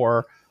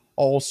Panpour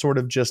all sort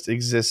of just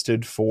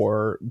existed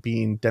for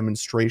being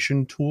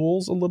demonstration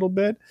tools a little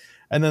bit.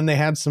 And then they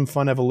had some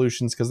fun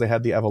evolutions because they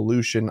had the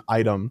evolution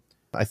item.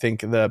 I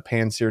think the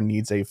Pansear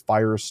needs a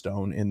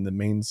Firestone in the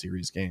main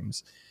series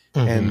games.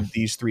 Mm-hmm. And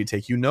these 3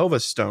 take Unova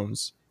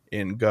Stones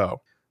in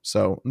Go.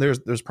 So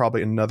there's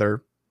probably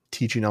another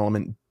teaching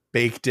element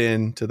baked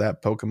into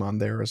that Pokemon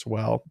there as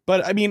well.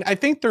 But I mean, I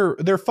think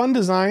they're fun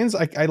designs.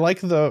 I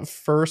like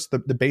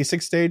the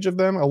basic stage of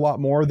them a lot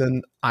more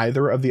than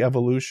either of the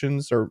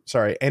evolutions, or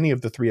sorry, any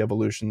of the 3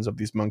 evolutions of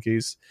these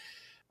monkeys.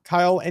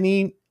 Kyle,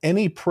 any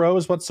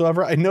pros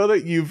whatsoever? I know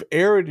that you've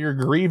aired your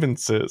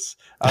grievances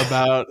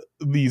about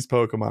these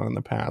Pokemon in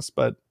the past,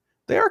 but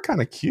they are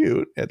kind of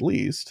cute, at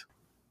least.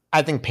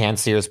 I think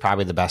Pansear is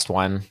probably the best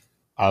one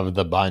of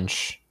the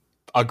bunch.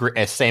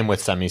 Same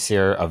with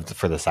Simisear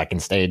for the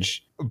second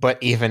stage, but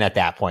even at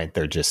that point,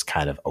 they're just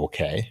kind of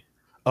okay.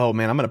 Oh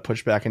man, I'm gonna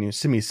push back on you.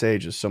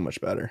 Simisage is so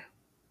much better.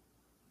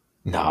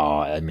 No,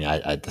 I mean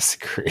I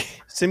disagree.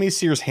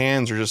 Simisear's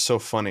hands are just so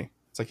funny.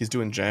 It's like he's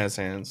doing jazz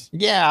hands.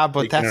 Yeah,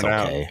 but that's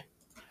okay.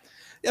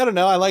 Yeah, I don't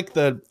know. I like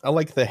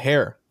the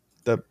hair,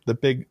 the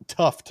big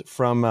tuft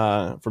from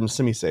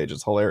Simisage.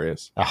 It's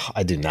hilarious. Oh,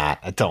 I do not.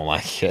 I don't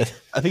like it.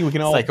 I think we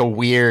can all like a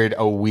weird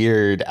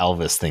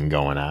Elvis thing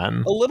going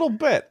on. A little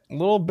bit.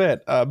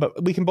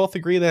 But we can both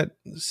agree that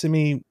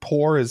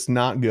Simipour is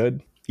not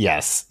good.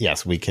 Yes,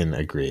 we can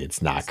agree.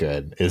 It's not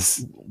good.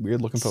 It's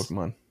weird looking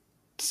Pokemon.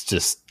 It's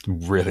just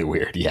really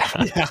weird. Yeah.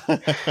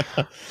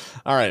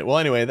 All right. Well,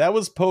 anyway, that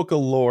was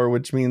Pokalore,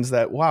 which means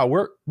that, wow,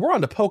 we're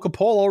on to Pokapole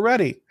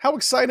already. How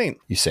exciting.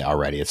 You say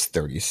already. It's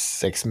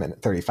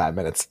 35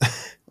 minutes.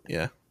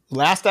 Yeah.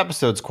 Last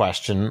episode's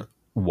question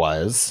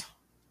was,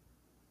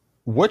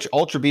 which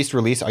Ultra Beast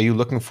release are you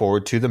looking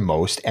forward to the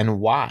most and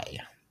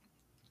why?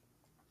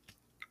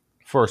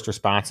 First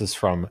response is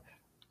from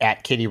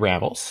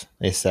 @KittyRambles.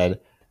 They said,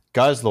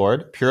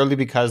 Guzzlord, purely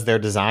because their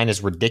design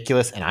is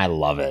ridiculous and I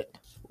love it.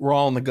 We're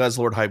all on the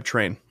Guzzlord hype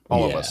train.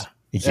 All of us.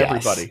 Yes.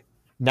 Everybody.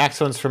 Next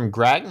one's from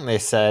Greg, and they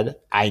said,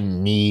 I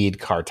need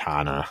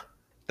Kartana.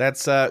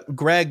 That's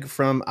Greg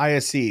from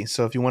ISE.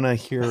 So if you want to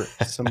hear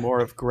some more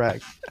of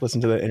Greg, listen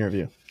to the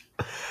interview.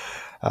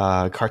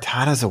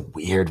 Kartana's a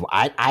weird one.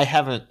 I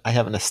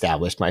haven't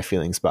established my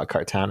feelings about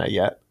Kartana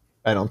yet.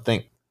 I don't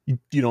think.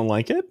 You don't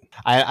like it?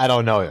 I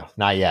don't know.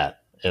 Not yet,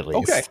 at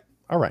least. Okay.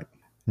 All right.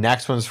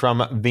 Next one's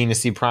from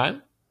Venus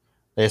Prime.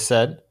 They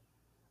said,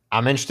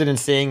 I'm interested in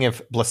seeing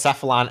if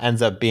Blacephalon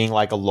ends up being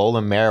like a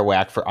Lola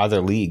Marowak for other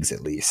leagues,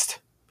 at least.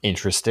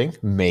 Interesting.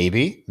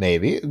 Maybe.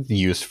 The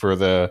use for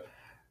the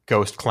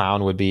Ghost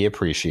Clown would be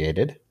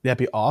appreciated. That'd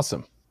be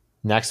awesome.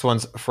 Next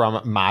one's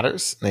from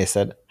Modders. They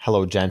said,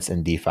 hello, gents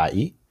and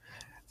DeFi.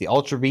 The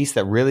Ultra Beast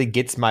that really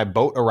gets my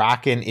boat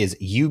a-rockin' is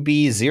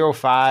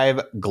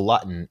UB05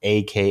 Glutton,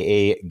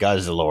 a.k.a.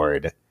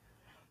 Guzzlord.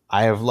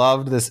 I have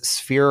loved this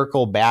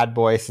spherical bad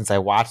boy since I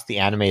watched the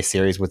anime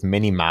series with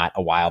Minimot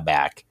a while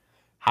back.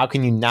 How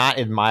can you not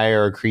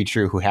admire a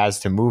creature who has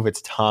to move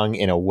its tongue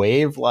in a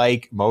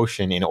wave-like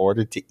motion in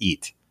order to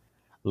eat?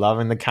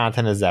 Loving the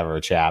content as ever,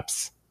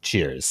 chaps.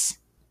 Cheers.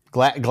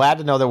 Glad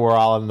to know that we're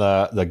all on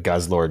the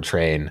Guzzlord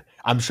train.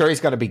 I'm sure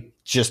he's going to be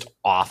just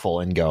awful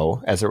in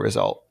Go as a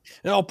result.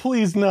 No,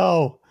 please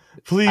no.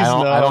 Please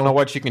no. I don't know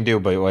what you can do,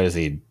 but what is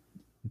he?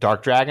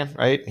 Dark Dragon,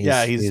 right?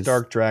 He's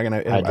Dark Dragon,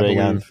 I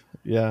believe.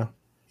 Yeah.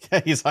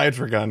 Yeah, he's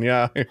Hydreigon,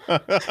 yeah.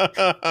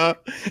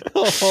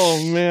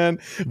 Oh, man.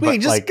 We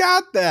just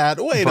got that.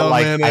 Wait a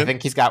minute. I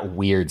think he's got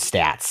weird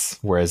stats,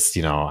 whereas,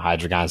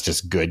 Hydreigon's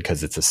just good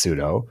because it's a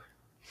pseudo.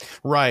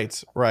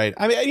 Right.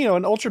 I mean,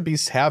 and Ultra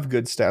Beasts have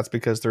good stats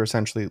because they're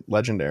essentially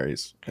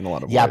legendaries in a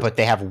lot of ways. Yeah, but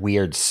they have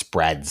weird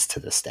spreads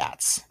to the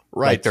stats.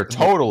 Right. Like their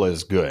total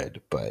is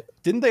good, but...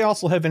 Didn't they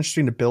also have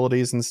interesting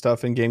abilities and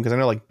stuff in game? Because I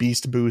know like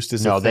Beast Boost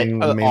is a thing in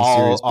the main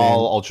series.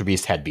 All Ultra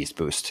Beasts had Beast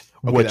Boost,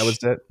 which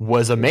that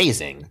was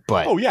amazing,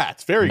 but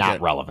it's very not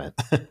good. relevant.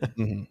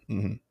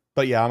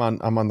 But yeah,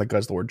 I'm on the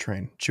Guzzlord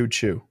train. Choo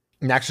choo.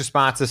 Next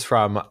response is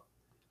from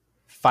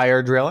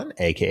Fire Drillin',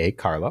 aka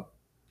Carlo.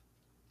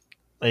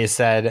 They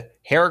said,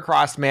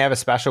 Heracross may have a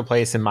special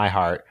place in my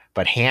heart,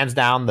 but hands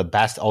down the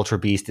best Ultra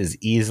Beast is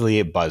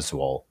easily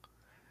Buzzwole.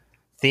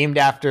 Themed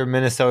after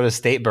Minnesota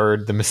state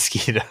bird, the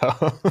mosquito.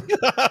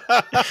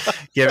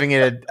 Giving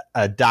it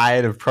a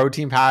diet of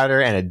protein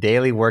powder and a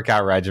daily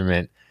workout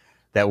regimen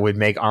that would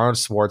make Arnold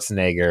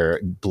Schwarzenegger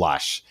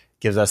blush.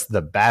 Gives us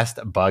the best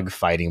bug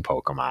fighting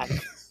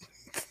Pokemon.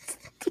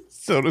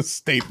 Minnesota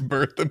state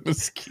bird, the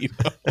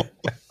mosquito.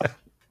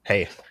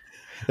 Hey,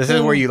 this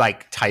is where you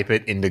type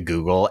it into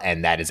Google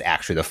and that is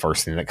actually the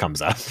first thing that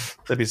comes up.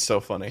 That'd be so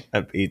funny.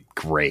 That'd be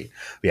great.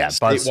 Yeah,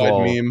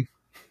 Statewide meme.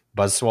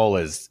 Buzzwole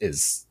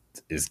is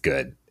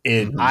good.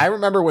 I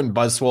remember when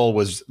Buzzwole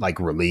was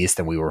released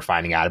and we were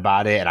finding out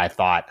about it, and I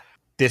thought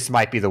this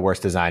might be the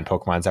worst design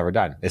Pokemon's ever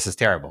done. This is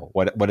terrible.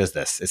 What is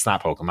this? It's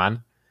not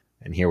Pokemon.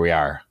 And here we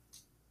are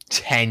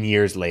 10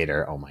 years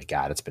later. Oh my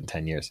God, it's been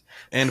 10 years.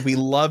 And we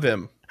love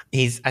him.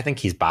 I think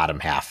he's bottom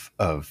half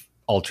of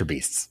Ultra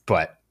Beasts,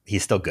 but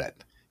he's still good.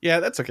 Yeah,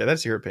 that's okay.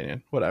 That's your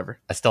opinion. Whatever.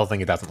 I still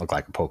think it doesn't look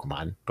like a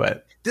Pokemon,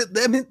 but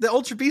the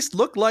Ultra Beasts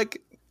look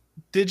like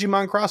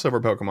Digimon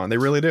crossover Pokemon. They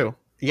really do.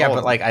 Yeah,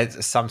 but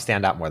some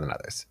stand out more than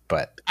others.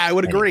 But I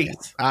would agree.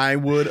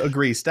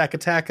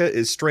 Stakataka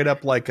is straight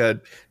up like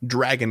a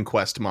Dragon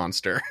Quest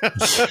monster.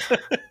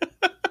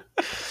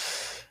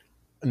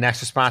 Next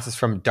response is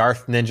from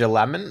Darth Ninja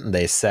Lemon.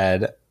 They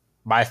said,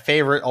 my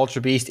favorite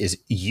Ultra Beast is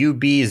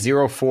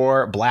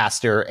UB04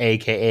 Blaster,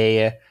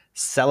 aka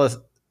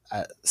Celesteela?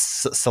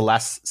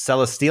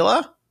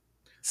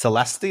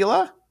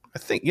 I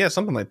think, yeah,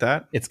 something like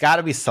that. It's got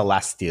to be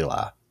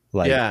Celesteela.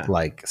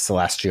 Like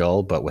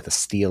celestial, but with a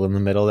steel in the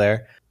middle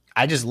there.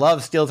 I just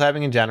love steel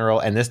typing in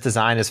general, and this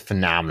design is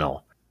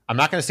phenomenal. I'm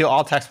not going to steal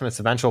all text from its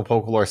eventual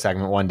Pokelore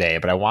segment one day,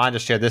 but I wanted to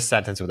share this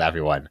sentence with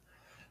everyone.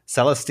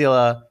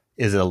 Celesteela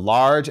is a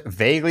large,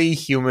 vaguely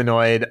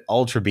humanoid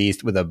Ultra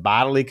Beast with a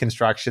bodily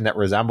construction that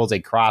resembles a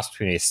cross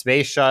between a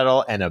space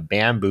shuttle and a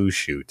bamboo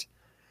shoot.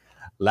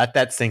 Let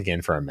that sink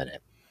in for a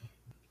minute.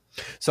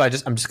 So I'm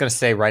just going to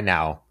say right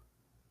now,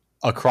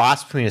 a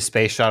cross between a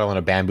space shuttle and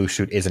a bamboo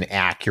shoot is an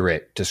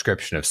accurate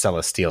description of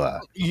Celesteela.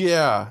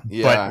 Yeah.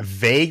 But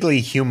vaguely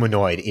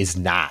humanoid is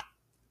not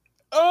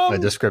a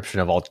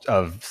description of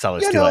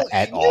Celesteela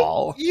at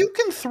all. You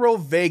can throw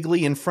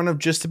vaguely in front of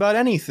just about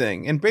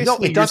anything. And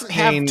basically, it doesn't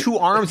have two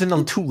arms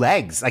and 2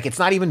 legs. It's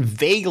not even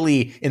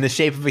vaguely in the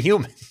shape of a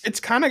human. It's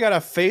kind of got a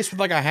face with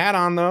a hat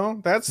on,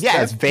 though. That's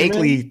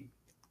vaguely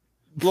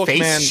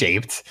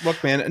face-shaped.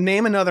 Look, man,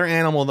 name another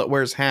animal that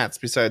wears hats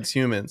besides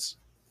humans.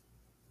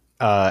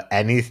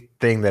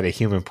 Anything that a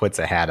human puts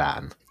a hat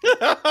on.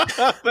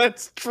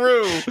 That's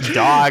true.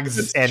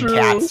 Dogs and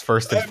cats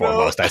first and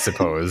foremost, I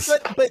suppose.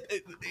 But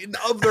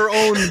of their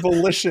own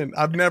volition.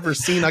 I've never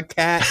seen a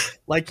cat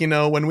when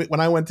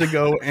I went to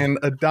go and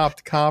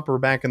adopt Copper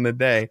back in the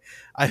day.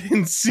 I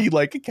didn't see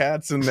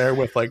cats in there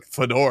with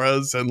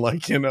fedoras and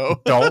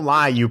Don't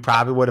lie, you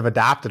probably would have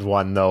adopted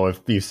one though if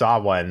you saw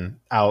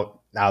one out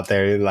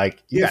there. You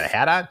got a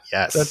hat on?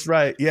 Yes, that's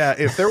right. Yeah,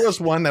 if there was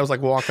one that was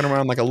walking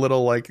around a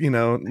little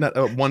not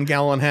a 1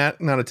 gallon hat,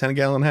 not a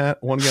 10-gallon hat,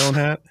 1 gallon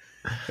hat,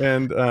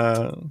 and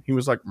he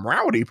was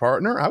rowdy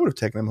partner, I would have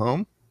taken him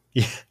home.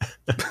 Yeah.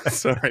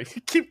 Sorry,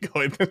 keep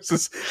going. This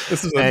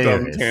is a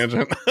dumb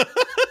tangent.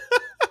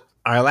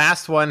 Our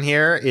last one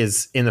here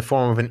is in the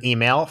form of an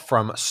email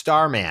from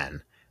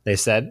Starman. They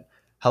said,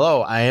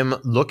 hello, I am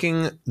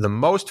looking the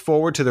most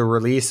forward to the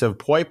release of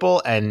Poiple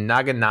and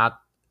Naganadel.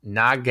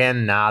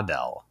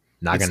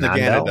 It's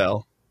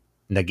Naganadel?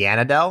 Naganadel.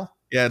 Naganadel?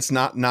 Yeah, it's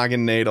not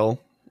Naganadel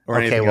or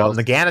Okay, anything well, else.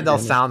 Naganadel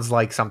sounds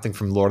like something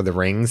from Lord of the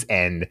Rings,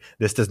 and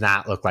this does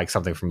not look like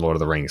something from Lord of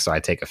the Rings, so I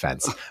take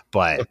offense.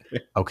 But,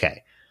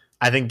 okay.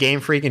 I think Game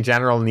Freak in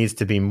general needs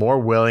to be more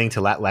willing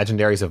to let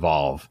legendaries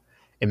evolve.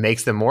 It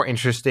makes them more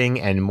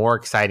interesting and more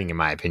exciting, in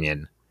my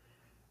opinion.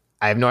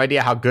 I have no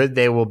idea how good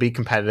they will be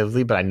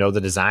competitively, but I know the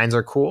designs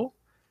are cool.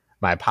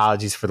 My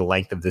apologies for the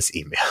length of this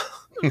email.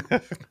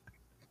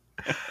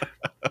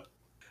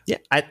 Yeah,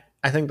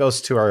 I think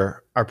those two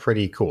are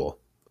pretty cool.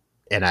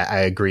 And I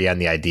agree on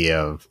the idea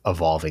of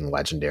evolving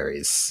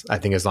legendaries. I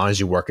think as long as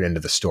you work it into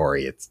the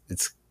story,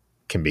 it's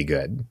can be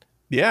good.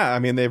 Yeah, I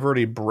mean, they've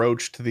already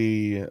broached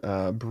the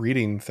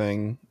breeding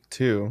thing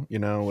too,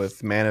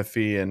 with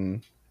Manaphy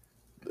and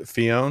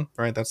Fion,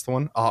 right? That's the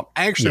one. I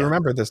actually Yeah.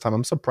 remember it this time.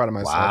 I'm so proud of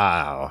myself.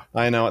 Wow.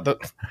 I know.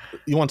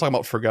 You want to talk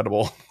about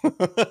forgettable?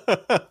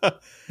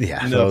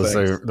 Yeah, No those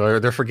thanks.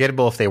 they're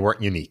forgettable if they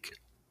weren't unique.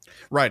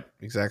 Right.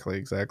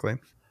 Exactly.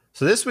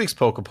 So this week's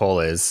Poke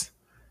Poll is,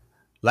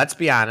 let's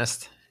be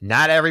honest,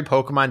 not every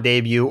Pokemon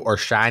debut or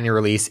shiny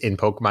release in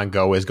Pokemon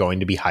Go is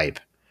going to be hype.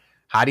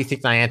 How do you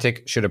think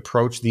Niantic should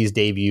approach these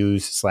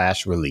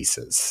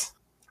debuts/releases?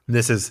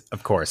 This is,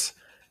 of course,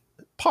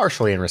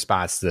 partially in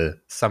response to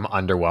some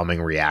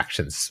underwhelming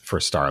reactions for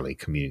Starly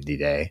Community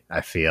Day, I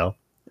feel.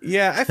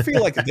 Yeah, I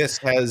feel like this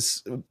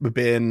has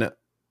been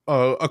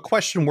a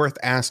question worth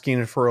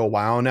asking for a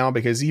while now,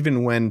 because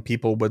even when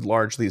people would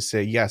largely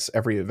say, yes,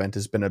 every event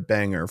has been a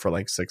banger for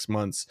like 6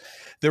 months,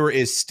 there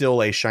is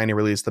still a shiny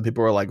release that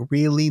people are like,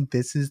 really?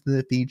 This is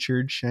the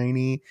featured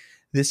shiny?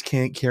 This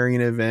can't carry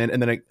an event.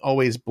 And then it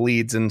always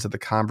bleeds into the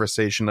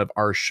conversation of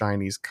our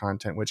shinies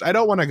content, which I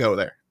don't want to go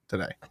there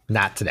today.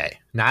 Not today.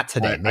 Not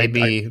today. I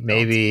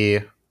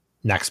Maybe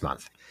next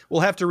month.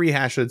 We'll have to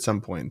rehash it at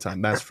some point in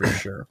time, that's for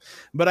sure.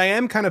 But I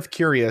am kind of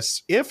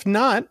curious, if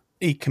not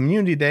a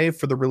community day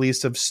for the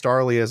release of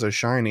Starly as a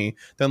shiny,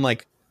 then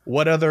like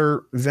what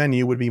other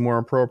venue would be more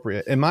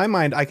appropriate? In my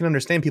mind, I can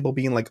understand people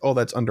being like, oh,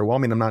 that's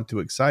underwhelming, I'm not too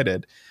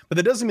excited. But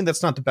that doesn't mean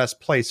that's not the best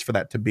place for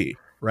that to be,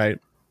 right?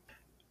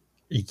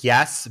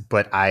 Yes,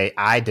 but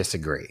I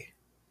disagree.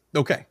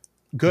 Okay,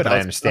 good. But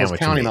I understand was what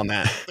counting you on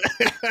mean.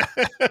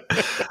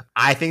 that.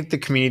 I think the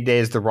community day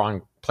is the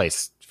wrong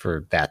place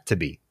for that to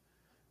be.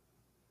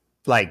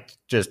 Like,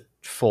 just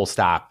full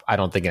stop. I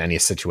don't think in any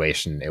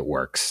situation it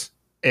works.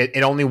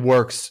 It only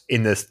works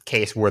in this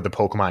case where the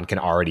Pokemon can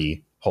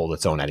already hold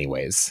its own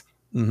anyways.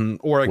 Mm-hmm.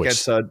 Or it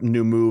gets a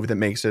new move that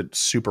makes it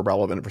super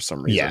relevant for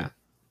some reason. Yeah.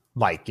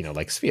 Like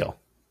Spheal.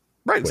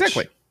 Right,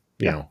 exactly.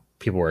 You know,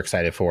 people were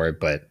excited for it,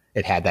 but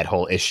it had that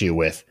whole issue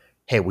with,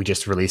 hey, we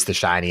just released the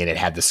shiny and it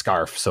had the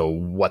scarf. So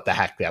what the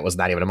heck? That was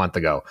not even a month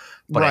ago.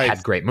 But it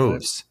had great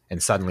moves.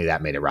 And suddenly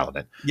that made it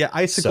relevant. Yeah,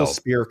 Icicle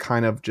Spear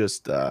kind of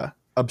just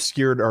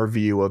obscured our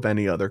view of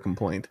any other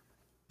complaint.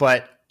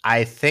 But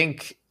I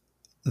think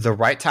the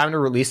right time to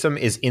release them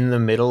is in the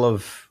middle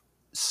of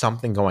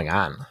something going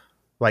on.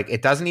 Like,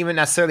 it doesn't even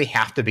necessarily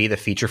have to be the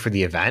feature for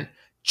the event.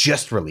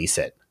 Just release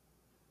it.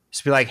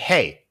 Just be like,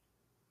 hey,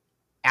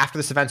 after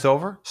this event's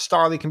over,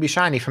 Starly can be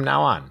shiny from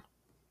now on.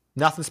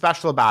 Nothing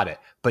special about it,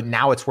 but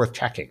now it's worth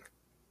checking.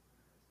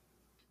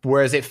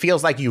 Whereas it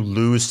feels like you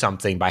lose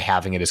something by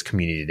having it as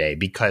Community Day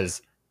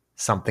because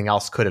something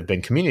else could have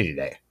been Community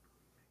Day.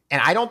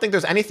 And I don't think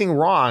there's anything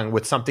wrong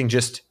with something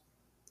just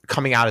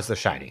coming out as the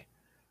shiny.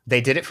 They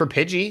did it for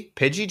Pidgey.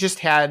 Pidgey just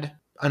had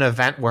an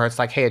event where it's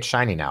like, hey, it's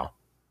shiny now.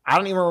 I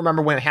don't even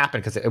remember when it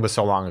happened because it was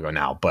so long ago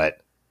now,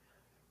 but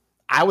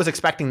I was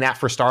expecting that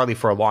for Starly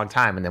for a long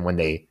time. And then when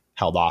they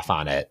held off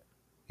on it,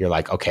 you're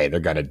like, okay, they're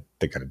gonna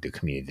do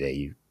Community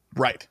Day.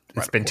 Right.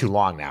 It's been too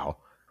long now.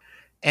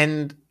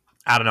 And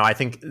I don't know. I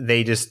think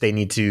they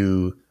need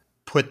to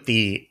put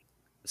the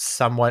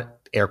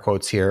somewhat, air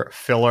quotes here,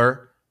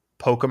 filler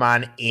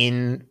Pokemon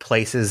in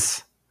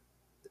places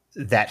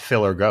that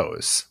filler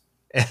goes.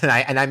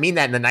 And I mean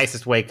that in the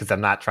nicest way, because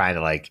I'm not trying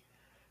to like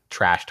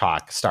trash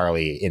talk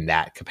Starly in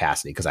that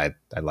capacity, because I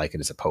like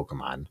it as a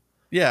Pokemon.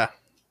 Yeah.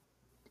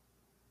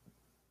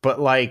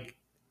 But like,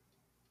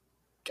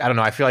 I don't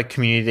know. I feel like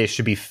Community Day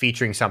should be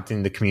featuring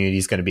something the community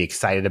is going to be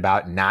excited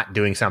about, not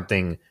doing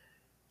something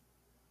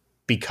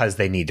because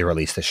they need to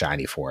release the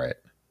shiny for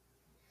it.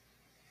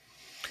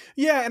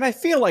 Yeah, and I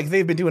feel like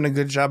they've been doing a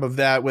good job of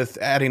that with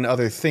adding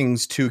other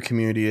things to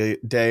Community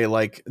Day.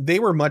 Like, they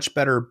were much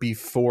better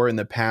before in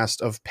the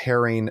past of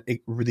pairing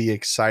the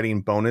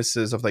exciting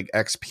bonuses of like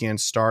XP and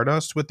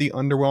Stardust with the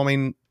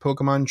underwhelming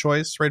Pokemon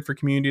choice, right, for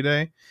Community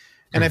Day.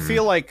 And I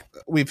feel like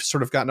we've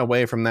sort of gotten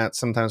away from that.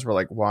 Sometimes we're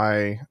like,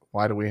 why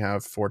do we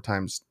have 4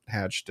 times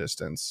hatch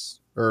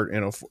distance, or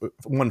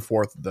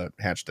 1/4 the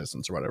hatch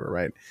distance or whatever,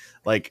 right?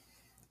 Like,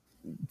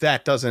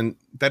 that doesn't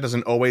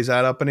always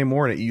add up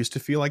anymore, and it used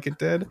to feel like it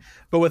did.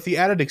 But with the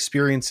added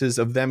experiences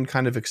of them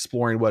kind of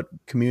exploring what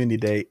Community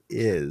Day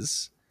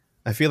is,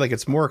 I feel like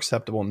it's more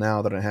acceptable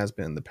now than it has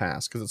been in the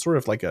past, because it's sort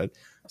of like a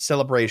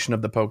celebration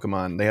of the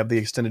Pokemon. They have the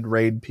extended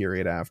raid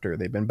period after.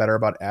 They've been better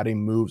about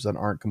adding moves that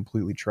aren't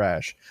completely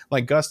trash.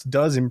 Like, Gust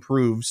does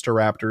improve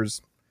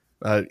Staraptor's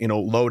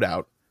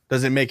loadout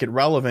Does it make it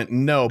relevant?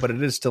 No, but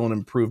it is still an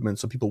improvement,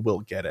 so people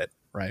will get it,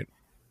 right?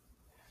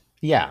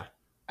 Yeah.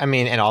 I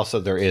mean, and also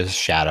there is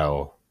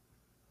Shadow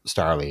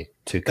Starly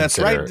to That's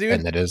consider, right, dude.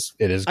 and it is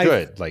I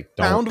good. Like,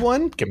 don't found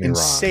one get me and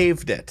wrong.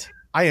 saved it.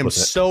 I am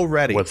so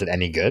ready. Was it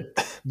any good?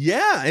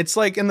 Yeah, it's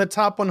like in the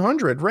top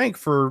 100 rank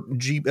for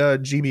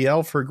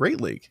GBL for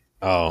Great League.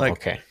 Oh, Like,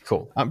 okay,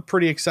 cool. I'm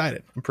pretty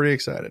excited.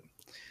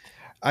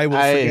 I will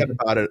forget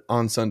about it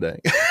on Sunday.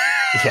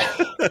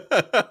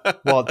 Yeah.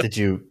 Well, did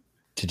you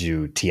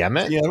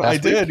TM it? Yeah, I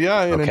last week? did.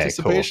 Yeah, in Okay,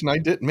 anticipation, cool. I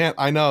did. Man,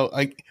 I know.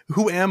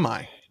 Who am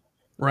I?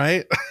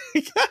 Right?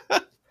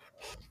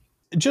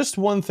 Just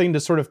one thing to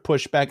sort of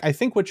push back. I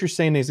think what you're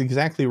saying is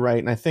exactly right.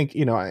 And I think,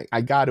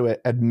 I got to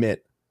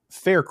admit,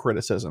 fair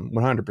criticism,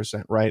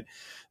 100%, right?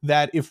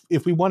 That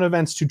if we want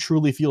events to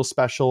truly feel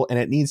special, and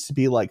it needs to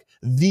be like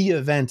the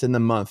event in the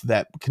month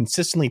that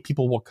consistently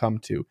people will come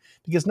to,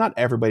 because not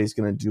everybody's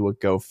going to do a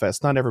Go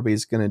Fest. Not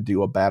everybody's going to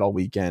do a battle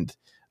weekend.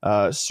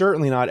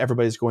 Certainly not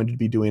everybody's going to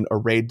be doing a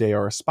raid day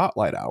or a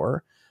spotlight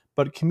hour.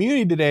 But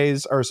community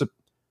days are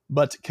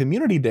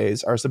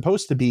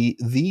supposed to be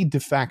the de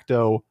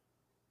facto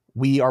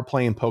we are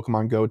playing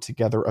Pokemon Go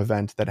together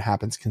event that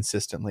happens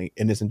consistently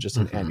and isn't just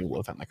an annual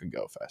event like a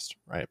Go Fest,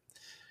 right?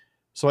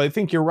 So I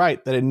think you're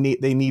right that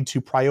they need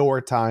to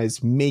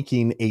prioritize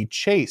making a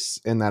chase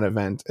in that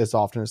event as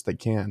often as they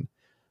can.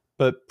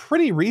 But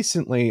pretty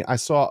recently, I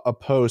saw a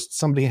post.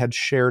 Somebody had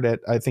shared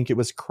it. I think it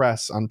was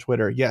Cress on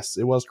Twitter. Yes,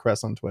 it was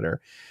Cress on Twitter.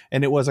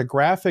 And it was a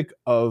graphic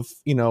of,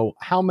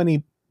 how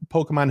many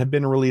Pokemon have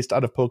been released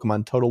out of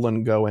Pokemon Total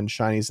and Go and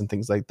Shinies and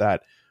things like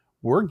that.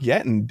 We're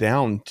getting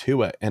down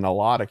to it in a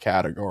lot of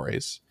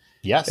categories.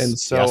 Yes. And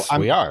so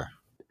we are.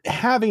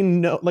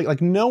 Having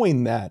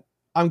knowing that,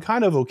 I'm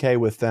kind of okay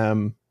with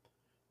them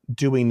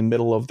doing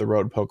middle of the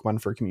road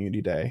Pokemon for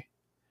Community Day,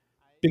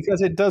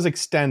 because it does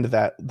extend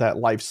that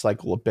life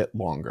cycle a bit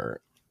longer.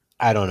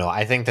 I don't know.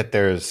 I think that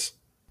there's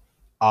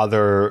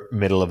other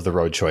middle of the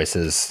road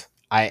choices.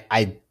 I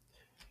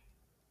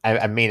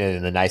mean it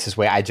in the nicest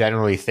way. I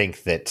generally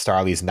think that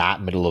Starly's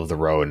not middle of the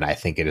road, and I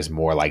think it is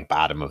more like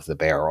bottom of the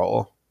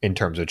barrel in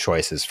terms of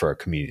choices for a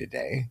Community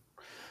Day.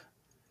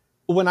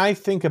 When I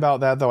think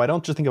about that, though, I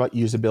don't just think about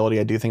usability.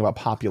 I do think about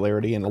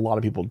popularity, and a lot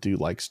of people do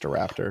like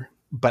Staraptor.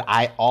 But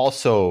I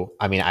also,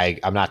 I'm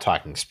not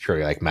talking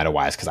purely like meta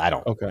wise, because I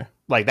don't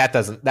like that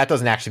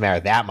doesn't actually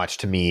matter that much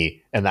to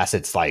me unless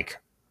it's like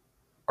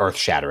earth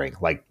shattering.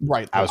 Like,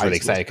 right, I was really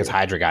excited because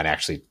Hydreigon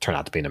actually turned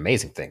out to be an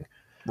amazing thing.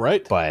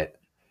 Right, but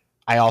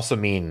I also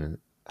mean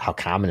how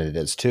common it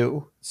is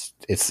too.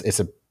 It's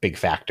a big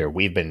factor.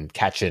 We've been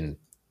catching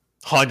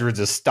hundreds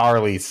of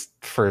Starlys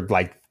for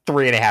like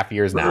 3.5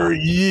 years now.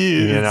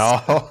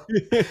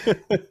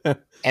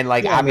 And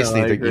like,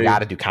 obviously you got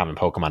to do common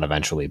Pokemon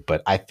eventually,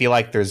 but I feel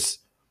like there's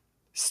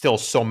still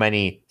so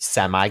many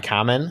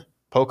semi-common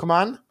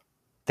Pokemon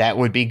that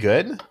would be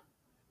good.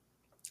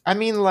 I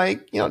mean,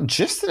 like,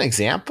 just an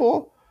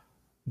example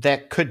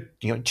that could,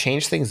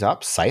 change things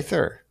up.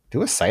 Scyther.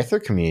 Do a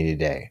Scyther Community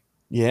Day.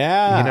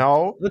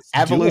 Yeah.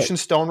 Evolution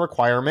Stone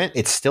requirement.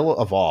 It still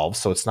evolves,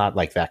 so it's not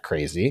like that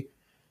crazy.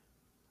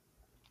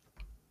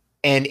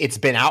 And it's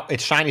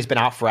Shiny's been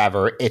out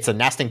forever. It's a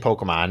nesting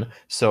Pokemon,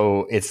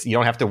 so you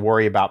don't have to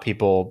worry about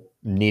people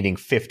needing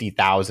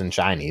 50,000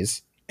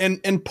 Shinies.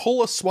 And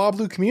pull a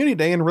Swablu Community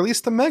Day and release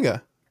the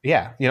Mega.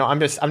 Yeah, I'm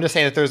just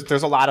saying that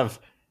there's a lot of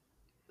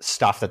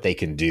stuff that they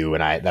can do,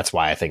 and that's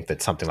why I think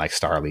that something like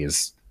Starly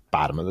is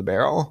bottom of the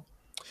barrel.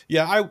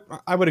 Yeah,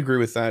 I would agree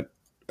with that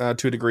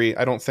to a degree.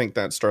 I don't think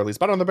that Starly's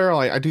bottom of the barrel.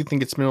 I do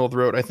think it's middle of the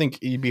road. I think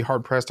you'd be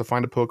hard pressed to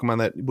find a Pokemon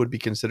that would be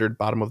considered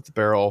bottom of the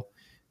barrel,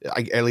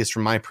 at least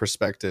from my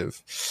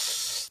perspective.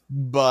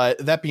 But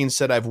that being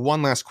said, I have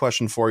one last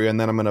question for you, and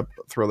then I'm going to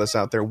throw this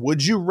out there.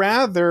 Would you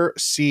rather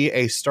see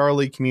a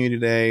Starly Community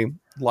Day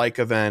like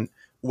event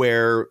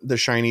where the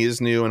shiny is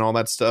new and all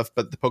that stuff,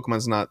 but the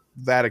Pokemon's not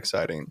that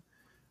exciting?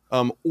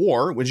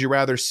 Or would you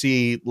rather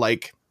see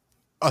like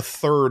a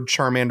third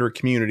Charmander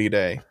Community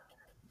Day?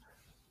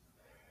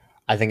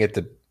 I think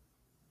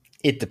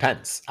it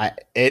depends.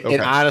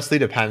 It honestly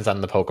depends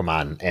on the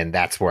Pokemon, and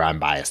that's where I'm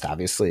biased,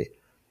 obviously.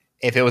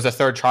 If it was a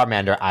third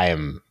Charmander, I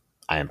am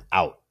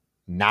out.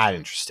 Not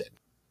interested.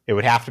 It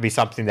would have to be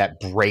something that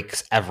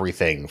breaks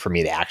everything for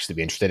me to actually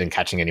be interested in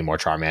catching any more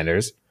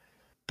Charmanders.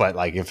 But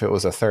like, if it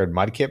was a third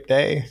Mudkip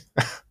Day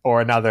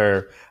or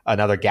another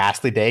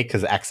Ghastly Day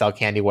because XL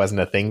Candy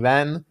wasn't a thing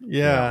then,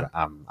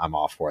 I'm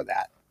all for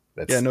that.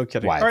 No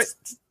kidding.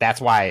 That's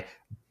why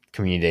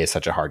Community Day is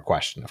such a hard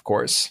question, of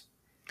course.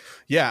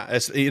 Yeah,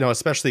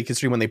 especially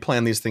considering when they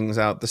plan these things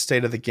out, the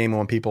state of the game and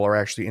when people are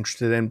actually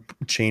interested in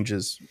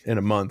changes in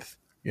a month.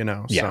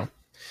 Yeah. So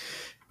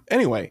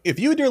anyway, if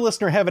you, dear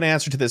listener, have an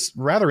answer to this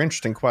rather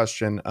interesting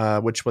question,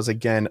 which was,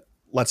 again,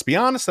 let's be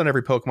honest, not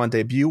every Pokemon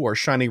debut or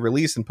shiny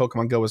release in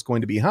Pokemon Go is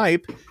going to be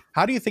hype.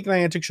 How do you think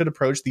Niantic should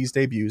approach these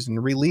debuts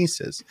and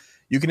releases?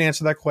 You can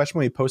answer that question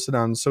when we post it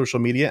on social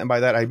media. And by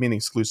that, I mean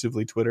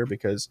exclusively Twitter,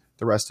 because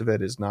the rest of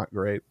it is not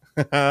great.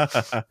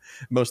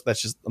 Most of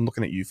that's just, I'm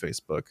looking at you,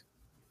 Facebook.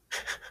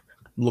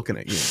 I'm looking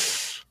at you.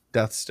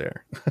 Death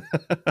stare.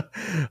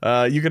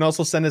 You can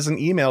also send us an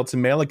email to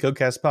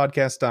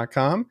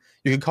mail@gocastpodcast.com.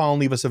 You can call and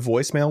leave us a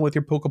voicemail with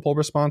your Pokeball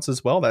response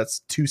as well.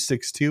 That's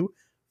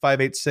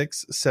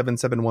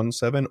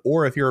 262-586-7717.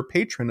 Or if you're a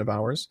patron of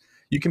ours,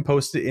 you can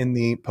post it in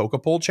the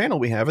Pokeball channel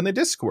we have in the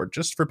Discord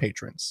just for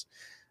patrons.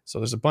 So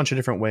there's a bunch of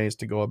different ways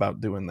to go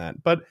about doing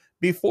that. But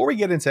before we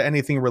get into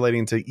anything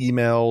relating to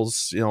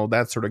emails,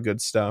 that sort of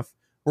good stuff,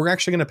 we're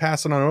actually going to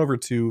pass it on over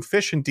to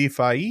Fish and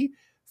DeFi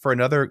for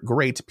another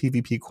great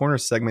PvP Corner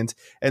segment.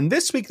 And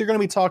this week, they're going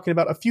to be talking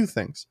about a few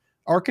things.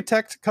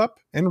 Architect Cup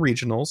and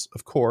Regionals,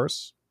 of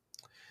course.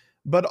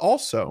 But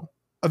also,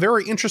 a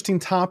very interesting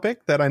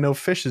topic that I know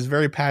Fish is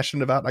very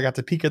passionate about. I got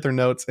to peek at their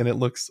notes, and it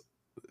looks...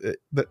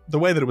 The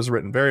way that it was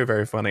written, very,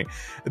 very funny.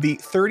 The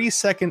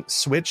 30-second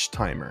switch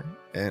timer,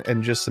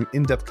 and just some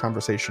in-depth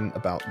conversation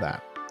about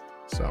that.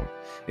 So,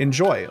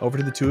 enjoy. Over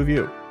to the two of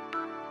you.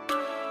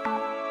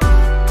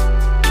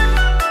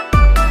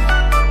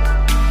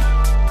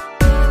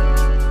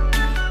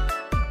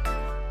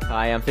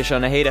 Hi, I'm Fish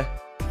on a Heater.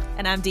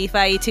 And I'm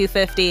DeFi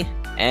 250.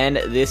 And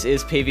this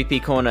is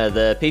PvP Corner,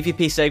 the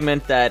PvP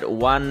segment that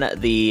won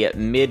the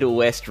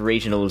Midwest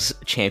Regionals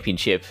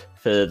Championship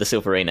for the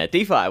Silverina.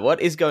 DeFi,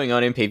 what is going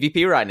on in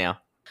PvP right now?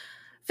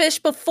 Fish,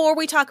 before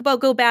we talk about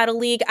Go Battle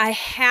League, I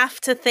have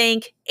to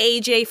thank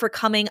AJ for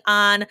coming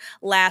on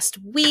last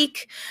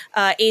week.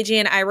 AJ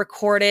and I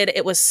recorded.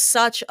 It was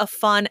such a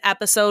fun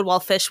episode while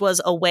Fish was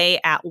away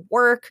at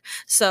work.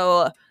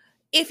 So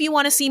if you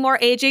want to see more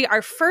AJ,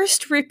 our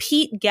first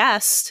repeat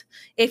guest,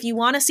 if you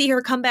want to see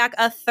her come back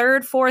a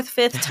third, fourth,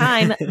 fifth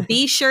time,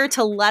 be sure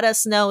to let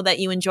us know that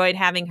you enjoyed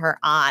having her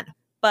on.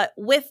 But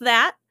with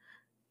that,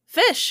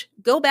 Fish,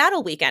 Go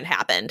Battle Weekend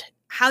happened.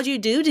 How'd you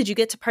do? Did you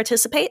get to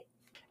participate?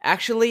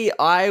 Actually,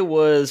 I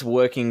was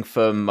working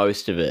for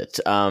most of it.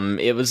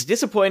 It was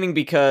disappointing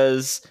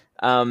because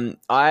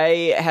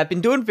I have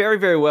been doing very,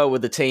 very well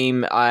with the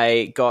team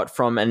I got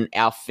from an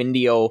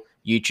Alfindio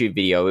YouTube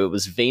video. It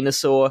was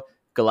Venusaur,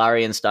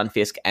 Galarian,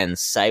 Stunfisk, and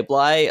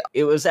Sableye.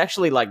 It was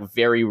actually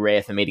very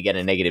rare for me to get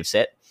a negative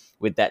set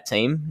with that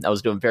team. I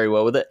was doing very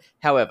well with it.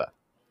 However,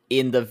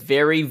 in the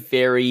very,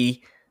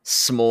 very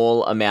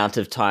small amount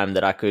of time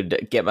that I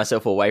could get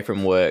myself away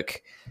from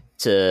work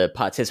to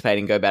participate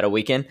in Go Battle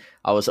Weekend,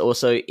 I was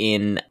also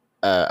in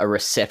a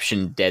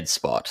reception dead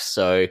spot.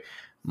 So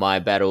my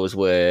battles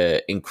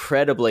were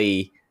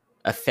incredibly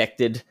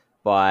affected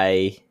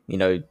by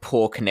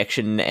poor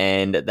connection,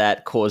 and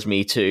that caused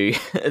me to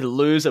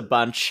lose a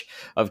bunch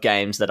of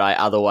games that I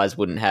otherwise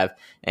wouldn't have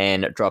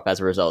and drop as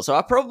a result. So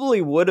I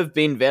probably would have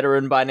been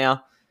veteran by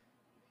now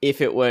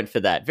if it weren't for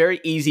that. Very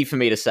easy for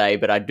me to say,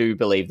 but I do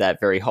believe that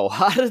very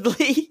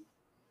wholeheartedly.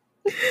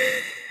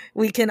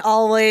 We can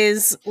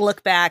always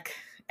look back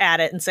at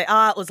it and say,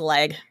 it was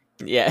lag.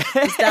 Yeah.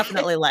 It's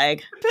definitely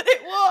lag. But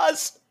it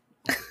was.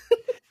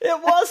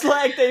 It was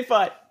lag,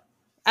 DeFi.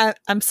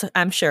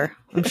 I'm sure.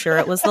 I'm sure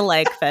it was the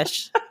leg,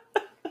 Fish.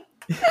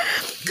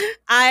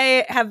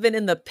 I have been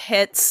in the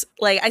pits.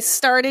 I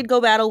started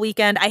Go Battle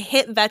Weekend. I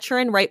hit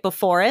veteran right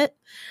before it.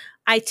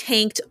 I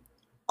tanked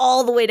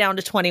all the way down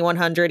to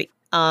 2100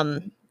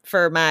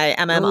 for my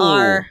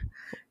MMR. Ooh.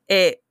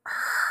 It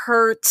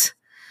hurt.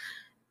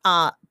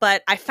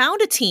 But I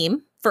found a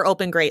team for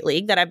Open Great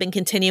League that I've been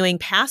continuing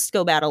past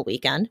Go Battle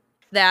Weekend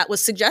that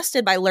was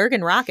suggested by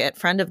Lurgan Rocket,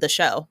 friend of the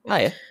show. Oh,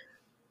 yeah.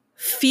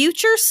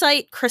 Future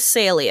Sight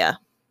Cresselia,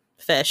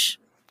 Fish.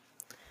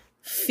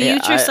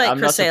 Future Sight Cresselia. I'm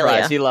not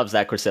surprised. He loves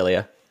that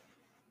Cresselia.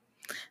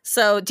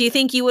 So, do you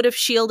think you would have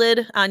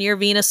shielded on your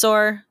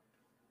Venusaur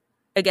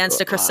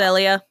against a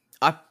Cresselia?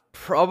 I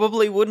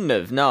probably wouldn't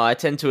have. No, I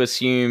tend to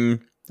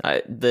assume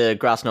the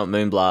Grass Knot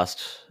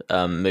Moonblast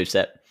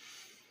moveset.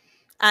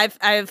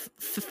 I've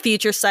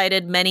future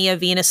sighted many a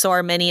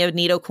Venusaur, many a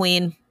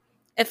Nidoqueen.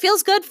 It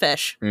feels good,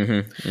 Fish.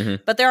 Mm-hmm, mm-hmm.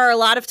 But there are a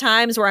lot of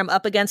times where I'm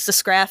up against a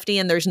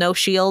Scrafty and there's no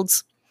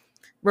shields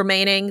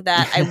remaining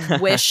that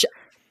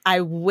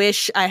I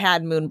wish I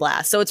had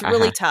Moonblast. So it's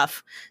really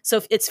tough.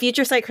 So it's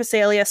Future Sight,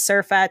 Cresselia,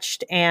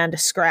 Surfetched, and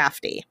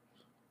Scrafty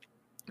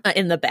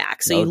in the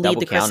back. So you lead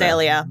the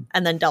Cresselia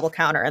and then double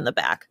counter in the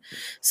back.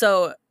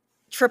 So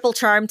triple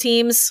charm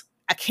teams,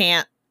 I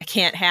can't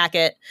hack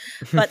it.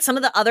 But some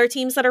of the other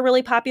teams that are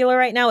really popular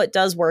right now, it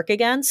does work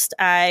against.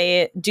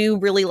 I do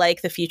really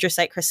like the Future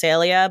Sight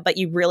Cresselia, but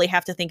you really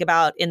have to think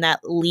about in that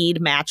lead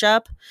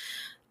matchup.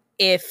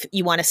 If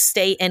you want to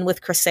stay in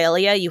with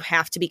Cresselia, you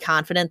have to be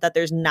confident that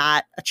there's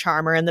not a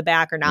Charmer in the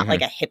back or not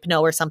like a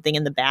Hypno or something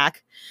in the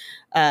back.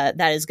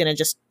 That is going to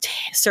just...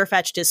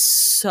 Surfetched is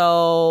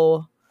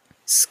so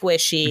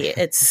squishy.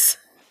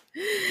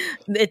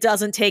 It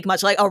doesn't take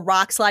much. Like a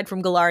Rock Slide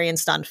from Galarian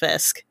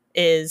Stunfisk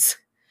is...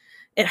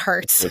 It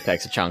hurts. It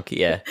takes a chunk,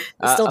 yeah.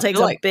 It still takes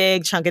a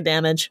big chunk of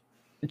damage.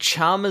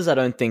 Charmers, I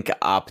don't think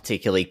are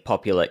particularly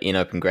popular in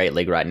Open Great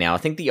League right now. I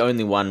think the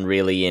only one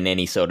really in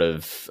any sort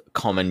of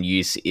common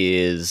use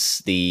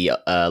is the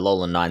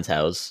Alolan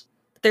Ninetales.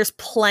 There's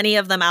plenty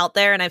of them out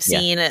there, and I've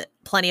seen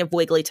plenty of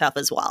Wigglytuff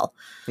as well.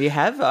 You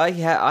have? I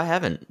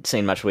haven't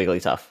seen much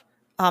Wigglytuff.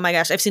 Oh my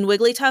gosh, I've seen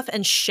Wigglytuff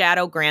and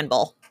Shadow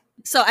Granbull.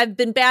 So I've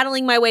been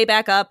battling my way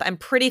back up. I'm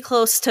pretty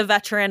close to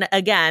veteran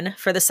again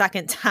for the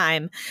second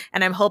time.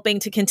 And I'm hoping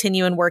to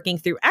continue and working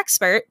through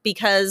expert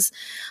because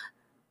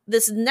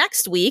this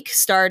next week,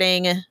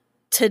 starting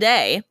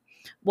today,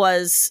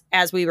 was,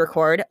 as we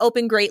record,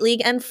 Open Great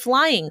League and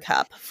Flying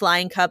Cup.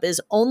 Flying Cup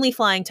is only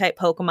flying type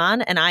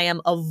Pokemon, and I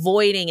am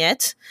avoiding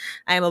it.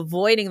 I am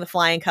avoiding the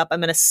Flying Cup. I'm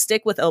going to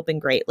stick with Open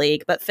Great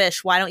League. But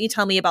Fish, why don't you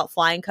tell me about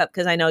Flying Cup?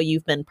 Because I know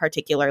you've been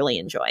particularly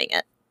enjoying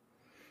it.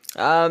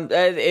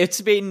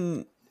 It's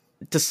been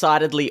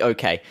decidedly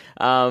okay.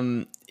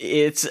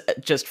 It's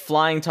just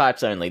flying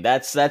types only.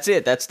 That's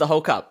it. That's the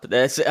whole cup.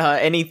 That's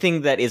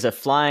anything that is a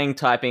flying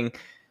typing,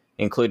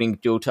 including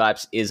dual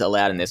types, is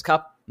allowed in this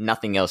cup.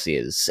 Nothing else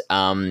is.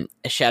 Shadow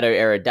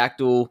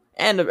Aerodactyl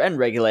and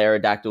regular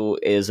Aerodactyl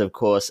is, of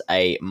course,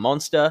 a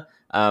monster.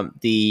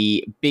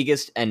 The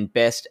biggest and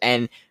best,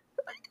 and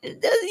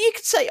you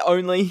could say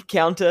only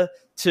counter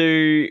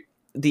to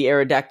the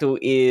Aerodactyl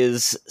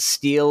is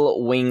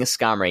Steel Wing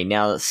Skarmory.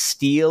 Now,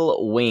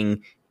 Steel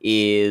Wing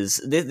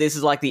is... This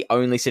is like the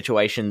only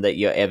situation that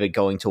you're ever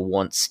going to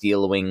want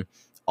Steel Wing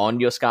on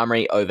your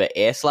Skarmory over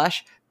Air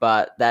Slash,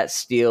 but that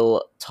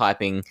Steel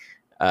typing,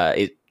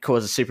 it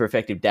causes super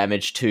effective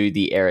damage to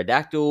the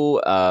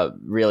Aerodactyl,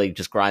 really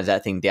just grinds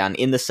that thing down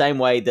in the same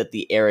way that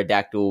the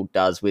Aerodactyl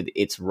does with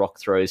its rock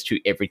throws to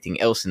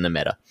everything else in the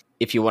meta.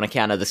 If you want to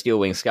counter the Steel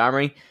Wing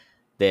Skarmory,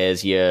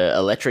 there's your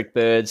Electric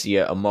Birds,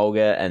 your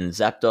Emolga, and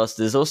Zapdos.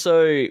 There's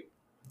also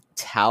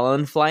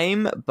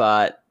Talonflame,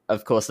 but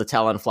of course the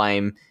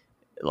Talonflame,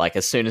 like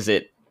as soon as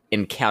it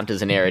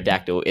encounters an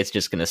Aerodactyl, it's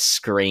just going to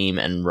scream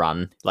and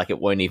run. Like it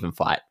won't even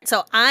fight.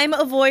 So I'm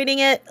avoiding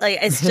it. Like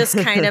it's just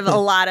kind of a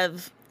lot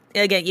of...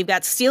 Again, you've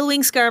got Steel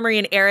Wing Skarmory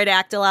and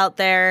Aerodactyl out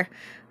there.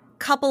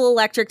 Couple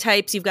electric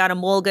types. You've got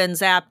Emolga and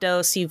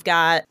Zapdos. You've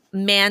got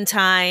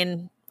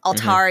Mantine,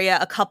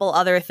 Altaria, a couple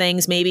other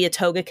things, maybe a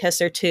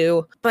Togekiss or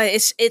two. But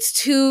it's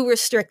too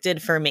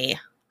restricted for me.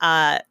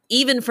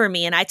 Even for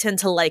me, and I tend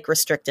to like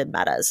restricted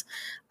metas.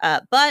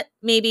 But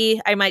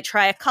maybe I might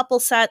try a couple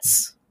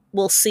sets.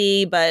 We'll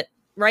see. But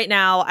right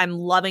now, I'm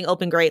loving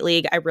Open Great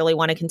League. I really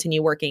want to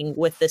continue working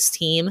with this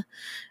team.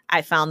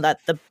 I found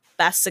that the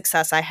best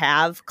success I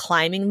have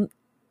climbing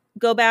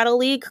Go Battle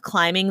League,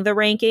 climbing the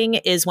ranking,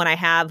 is when I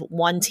have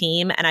one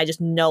team and I just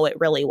know it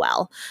really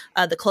well.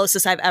 The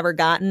closest I've ever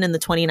gotten in the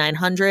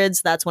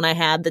 2900s, that's when I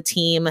had the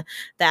team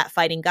that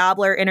Fighting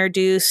Gobbler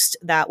introduced.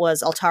 That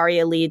was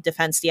Altaria lead,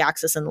 Defense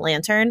Deoxys, and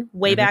Lantern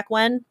way back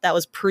when. That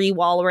was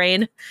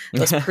pre-Walrein. It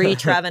was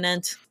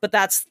pre-Trevenant. But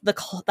that's the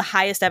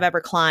highest I've ever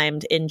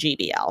climbed in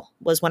GBL,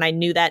 was when I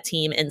knew that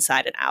team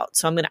inside and out.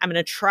 So I'm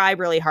gonna try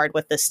really hard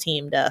with this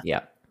team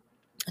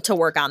to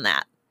work on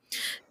that.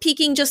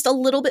 Peeking just a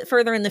little bit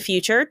further in the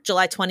future,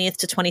 July 20th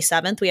to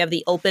 27th, we have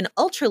the Open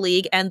Ultra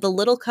League and the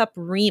Little Cup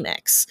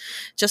Remix.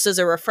 Just as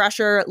a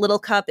refresher, Little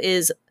Cup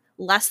is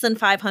less than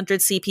 500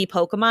 CP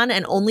Pokemon,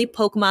 and only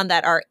Pokemon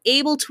that are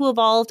able to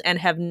evolve and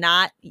have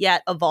not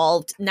yet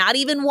evolved, not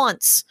even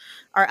once,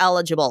 are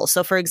eligible.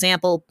 So for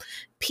example,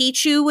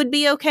 Pichu would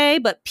be okay,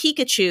 but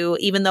Pikachu,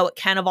 even though it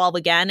can evolve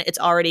again, it's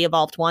already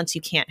evolved once. You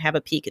can't have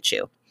a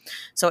Pikachu.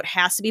 So it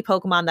has to be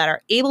Pokemon that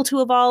are able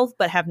to evolve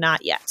but have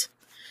not yet.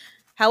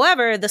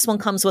 However, this one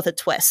comes with a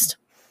twist.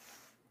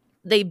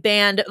 They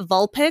banned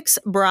Vulpix,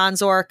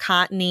 Bronzor,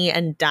 Cottony,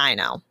 and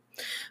Dino,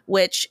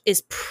 which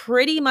is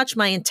pretty much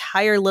my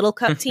entire Little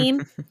Cup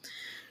team.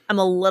 I'm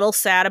a little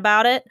sad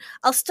about it.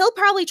 I'll still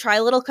probably try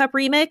Little Cup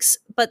Remix,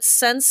 but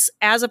since,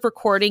 as of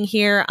recording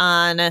here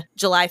on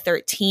July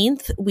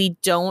 13th, we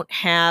don't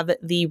have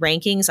the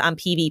rankings on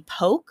PV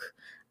Poke,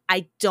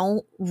 I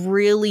don't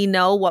really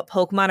know what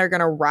Pokemon are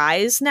going to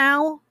rise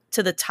now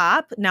to the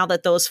top now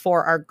that those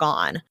four are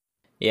gone.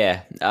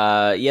 Yeah.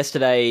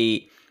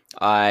 Yesterday,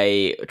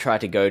 I tried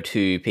to go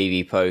to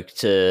PV Poke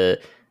to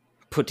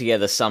put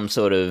together some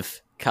sort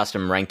of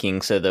custom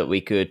ranking so that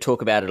we could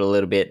talk about it a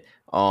little bit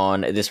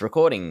on this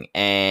recording,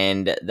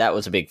 and that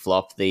was a big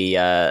flop. The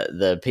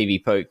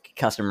PV Poke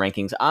custom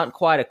rankings aren't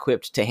quite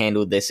equipped to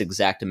handle this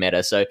exact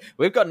meta, so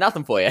we've got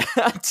nothing for you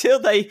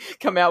until they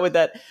come out with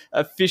that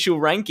official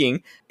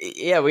ranking.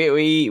 Yeah,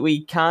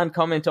 we can't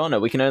comment on it.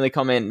 We can only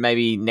comment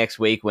maybe next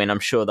week when I'm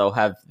sure they'll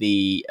have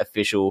the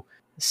official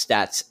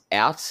stats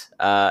out.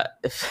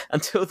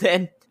 Until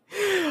then,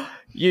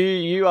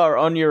 you are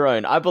on your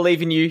own. I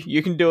believe in you.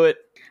 You can do it.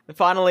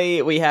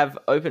 Finally, we have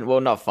open...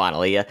 Well, not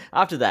finally.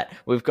 After that,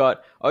 we've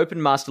got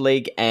Open Master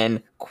League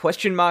and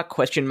question mark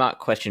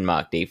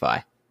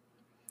DeFi.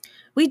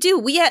 We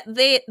do.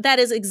 That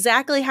is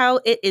exactly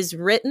how it is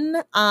written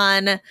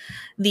on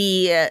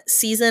the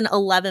Season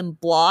 11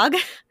 blog.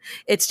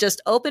 It's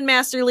just Open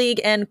Master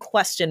League and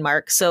question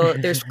mark. So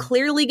there's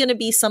clearly going to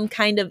be some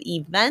kind of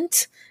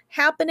event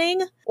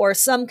happening or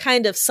some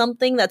kind of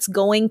something that's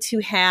going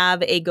to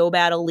have a Go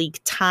Battle League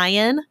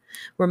tie-in.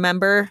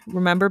 Remember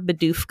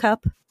Bidoof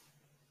Cup?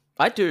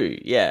 I do,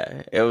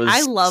 yeah. It was.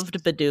 I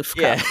loved Bidoof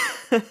Cup.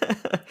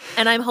 Yeah.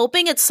 And I'm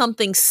hoping it's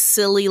something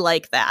silly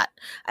like that.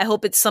 I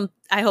hope it's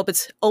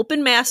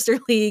Open Master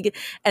League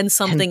and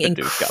something And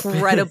Bidoof Cup.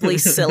 incredibly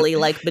silly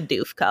like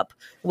Bidoof Cup,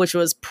 which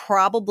was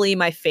probably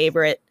my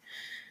favorite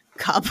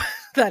cup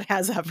that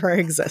has ever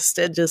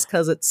existed, just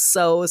because it's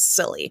so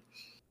silly.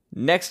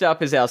 Next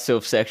up is our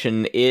Sylph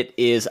section. It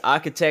is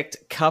Architect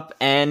Cup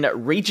and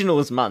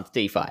Regionals Month,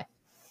 DeFi.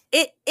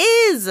 It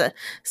is.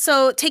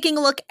 So taking a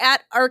look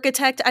at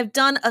Architect, I've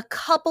done a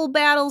couple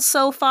battles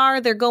so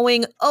far. They're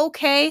going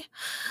okay,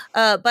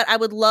 but I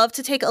would love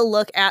to take a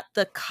look at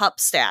the cup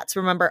stats.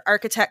 Remember,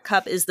 Architect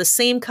Cup is the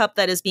same cup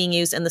that is being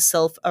used in the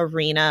Sylph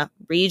Arena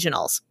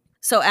Regionals.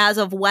 So as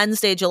of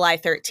Wednesday, July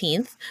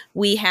 13th,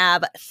 we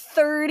have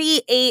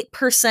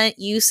 38%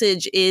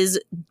 usage is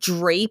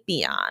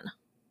Drapion.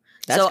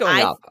 That's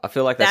going up. I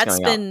feel like that's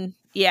going up.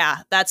 Yeah,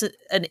 that's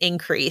an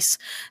increase.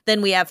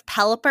 Then we have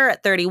Pelipper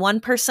at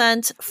 31%,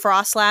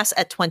 Frostlass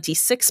at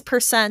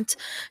 26%,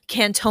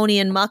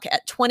 Cantonian Muck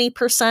at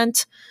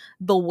 20%,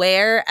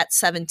 Beware at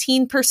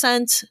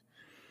 17%,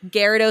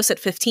 Gyarados at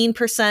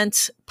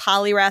 15%,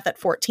 Poliwrath at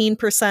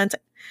 14%,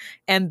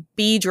 and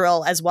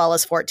Beedrill as well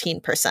as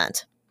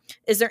 14%.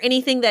 Is there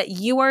anything that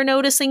you are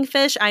noticing,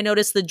 Fish? I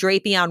noticed the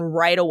Drapion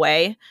right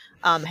away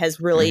has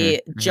really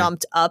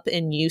jumped up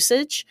in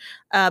usage.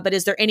 But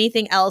is there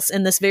anything else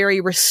in this very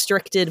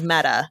restricted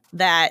meta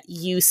that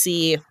you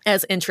see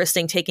as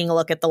interesting taking a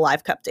look at the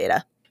Live Cup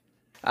data?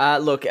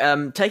 Look,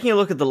 taking a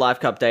look at the Live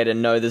Cup data,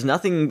 no, there's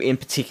nothing in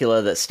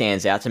particular that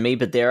stands out to me,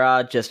 but there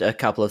are just a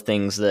couple of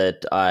things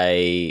that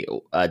I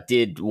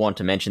did want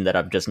to mention that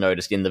I've just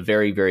noticed in the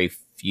very, very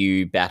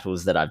few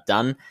battles that I've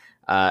done.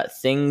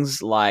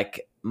 Things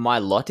like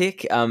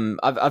Milotic.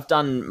 I've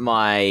done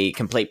my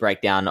complete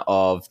breakdown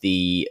of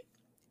the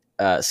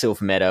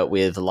Sylph meta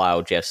with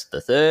Lyle Jeffs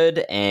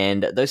III,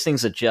 and those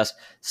things are just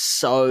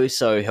so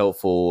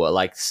helpful.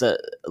 Like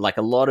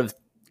a lot of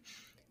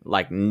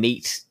like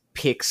neat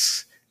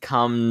picks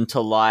come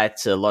to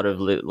light, a lot of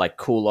like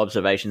cool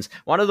observations.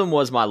 One of them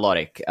was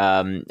Milotic,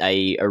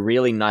 a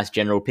really nice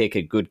general pick,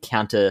 a good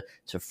counter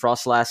to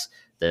Frostlass,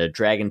 the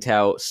Dragon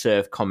Tail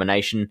Surf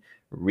combination,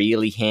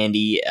 really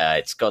handy.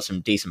 It's got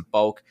some decent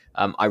bulk.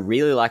 I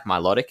really like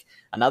Milotic.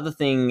 Another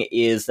thing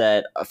is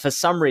that for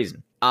some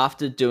reason,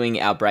 after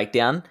doing our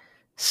breakdown,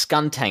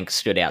 Skuntank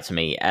stood out to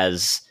me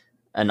as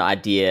an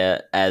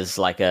idea, as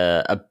like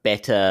a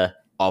better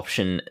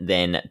option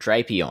than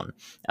Drapion.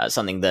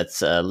 Something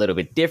that's a little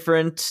bit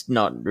different,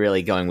 not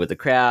really going with the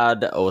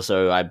crowd.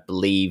 Also, I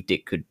believed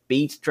it could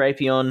beat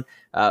Drapion,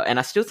 and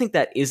I still think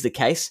that is the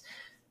case.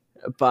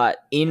 But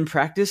in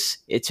practice,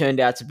 it turned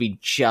out to be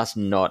just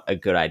not a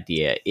good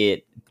idea.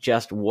 It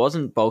just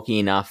wasn't bulky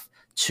enough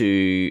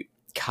to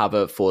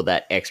cover for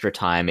that extra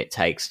time it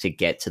takes to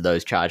get to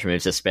those charge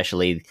moves,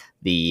 especially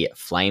the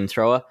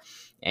flamethrower.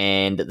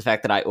 And the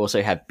fact that I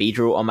also have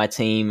Beedrill on my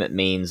team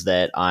means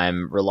that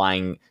I'm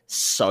relying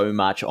so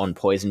much on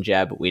Poison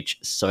Jab, which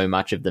so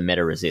much of the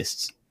meta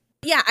resists.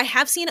 Yeah, I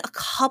have seen a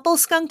couple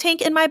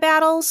Skuntank in my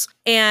battles,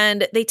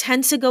 and they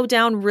tend to go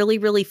down really,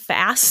 really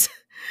fast.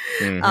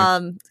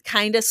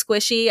 Kind of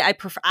squishy.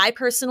 I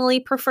personally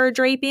prefer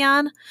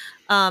Drapion.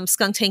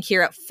 Skuntank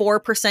here at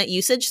 4%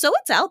 usage, so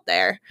it's out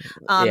there.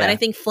 And I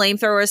think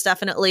Flamethrower is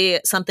definitely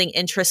something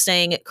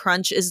interesting.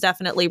 Crunch is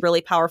definitely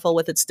really powerful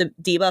with its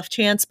debuff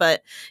chance,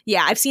 but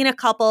yeah, I've seen a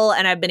couple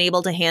and I've been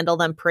able to handle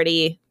them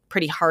pretty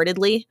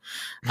heartedly.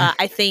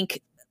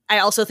 I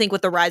also think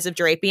with the rise of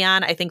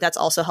Drapion, I think that's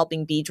also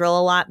helping Beedrill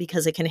a lot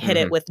because it can hit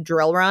it with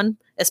Drill Run,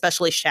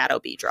 especially Shadow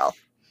Beedrill.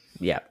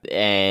 Yeah,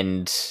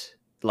 and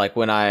like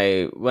when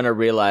I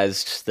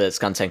realized that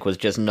Skuntank was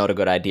just not a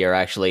good idea,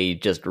 I actually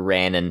just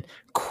ran and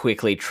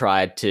quickly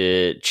tried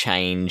to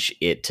change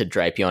it to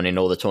Drapion in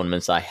all the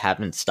tournaments I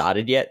haven't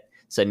started yet.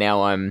 So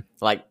now I'm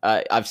like,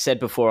 I've said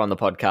before on the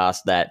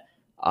podcast that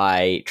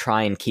I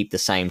try and keep the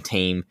same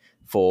team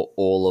for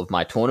all of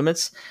my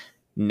tournaments.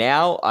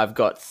 Now I've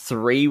got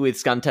 3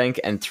 with Skuntank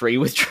and 3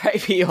 with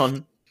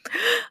Drapion.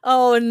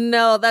 Oh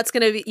no, that's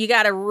going to be, you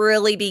got to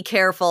really be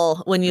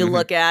careful when you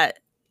look at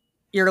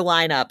your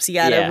lineups. You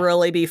got to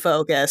really be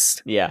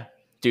focused. Yeah.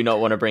 Do not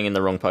want to bring in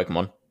the wrong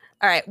Pokemon.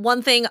 All right.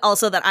 One thing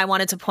also that I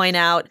wanted to point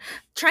out,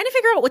 trying to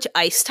figure out which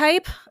ice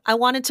type I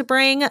wanted to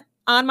bring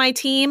on my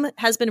team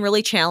has been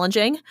really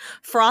challenging.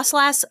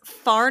 Frostlass,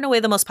 far and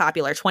away the most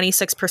popular,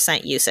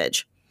 26%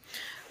 usage.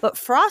 But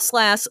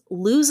Frostlass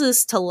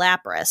loses to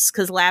Lapras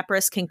because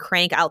Lapras can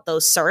crank out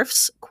those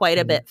surfs quite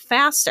a bit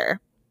faster.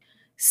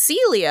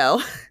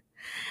 Celio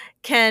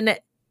can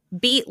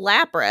beat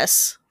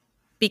Lapras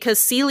because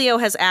Celio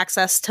has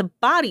access to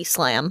Body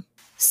Slam.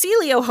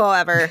 Celio,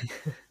 however,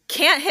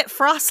 can't hit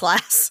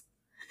Frostlass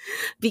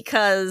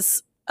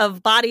because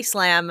of Body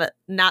Slam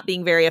not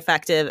being very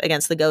effective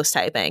against the ghost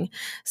typing.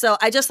 So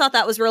I just thought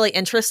that was really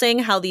interesting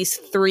how these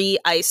 3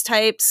 ice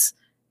types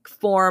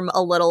form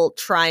a little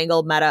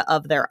triangle meta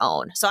of their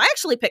own. So I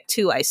actually picked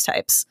 2 ice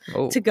types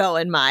to go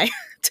on my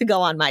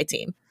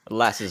team.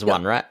 Lass is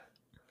one, right?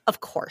 Of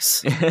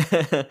course.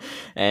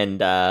 And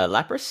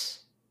Lapras?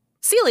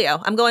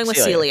 Celio. I'm going with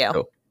Celio.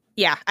 Cool.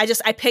 Yeah,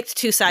 I picked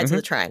two sides of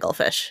the triangle,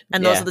 Fish,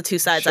 and those are the two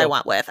sides I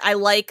went with. I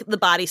like the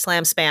body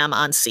slam spam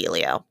on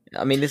Celio.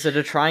 I mean, is it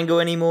a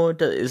triangle anymore?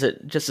 Is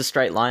it just a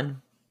straight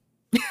line?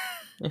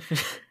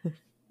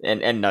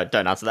 and no,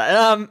 don't answer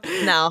that.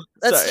 No,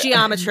 that's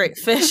geometry,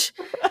 Fish.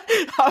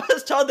 I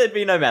was told there'd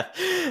be no math.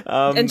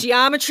 And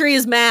geometry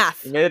is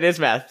math. It is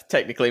math,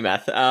 technically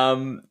math.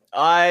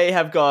 I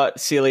have got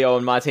Celio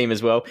on my team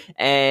as well,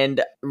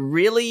 and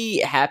really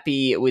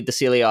happy with the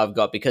Celio I've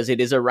got because it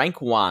is a rank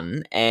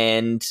 1,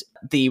 and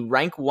the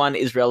rank 1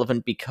 is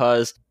relevant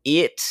because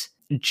it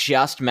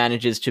just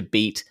manages to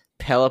beat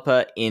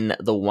Pelipper in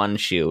the 1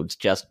 shields,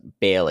 just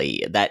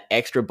barely. That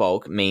extra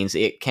bulk means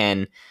it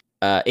can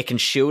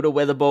shield a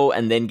weather ball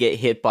and then get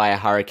hit by a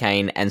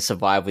hurricane and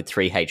survive with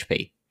 3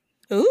 HP.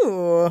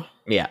 Ooh.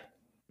 Yeah.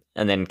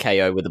 And then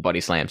KO with the body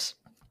slams.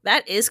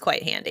 That is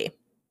quite handy.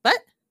 But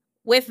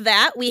with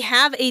that, we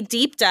have a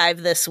deep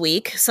dive this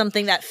week,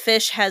 something that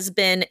Fish has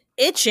been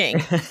itching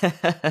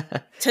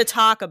to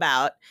talk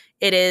about.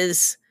 It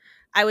is,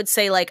 I would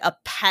say, like a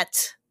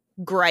pet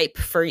gripe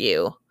for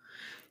you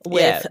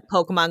with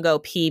Pokemon Go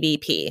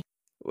PvP.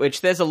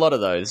 Which there's a lot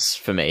of those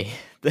for me.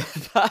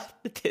 But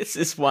this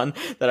is one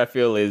that I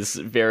feel is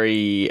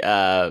very,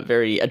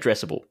 very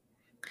addressable.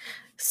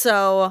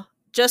 So,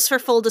 just for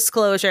full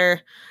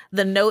disclosure,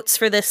 the notes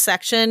for this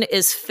section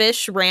is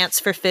Fish rants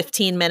for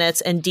 15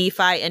 minutes and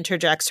DeFi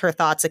interjects her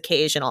thoughts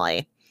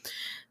occasionally.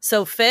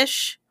 So,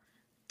 Fish,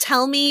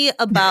 tell me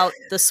about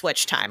the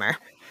Switch timer.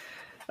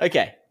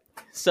 Okay,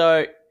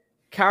 so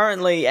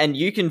currently, and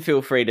you can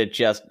feel free to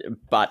just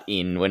butt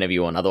in whenever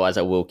you want, otherwise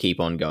I will keep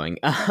on going.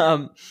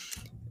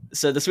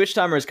 So the Switch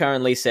timer is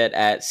currently set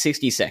at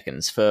 60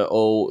 seconds for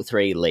all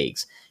 3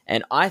 leagues,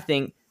 and I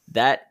think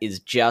that is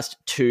just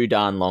too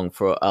darn long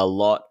for a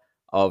lot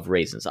of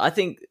reasons. I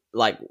think,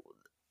 like,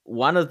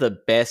 one of the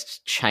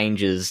best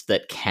changes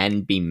that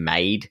can be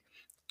made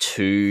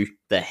to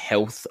the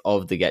health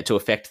of the game, to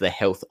affect the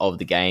health of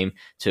the game,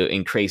 to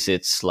increase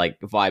its, like,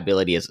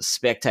 viability as a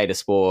spectator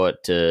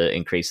sport, to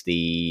increase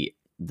the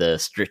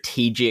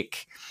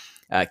strategic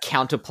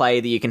counterplay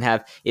that you can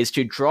have, is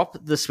to drop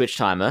the Switch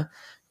timer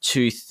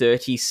to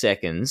 30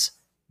 seconds,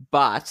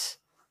 but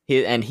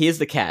here's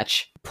the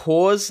catch: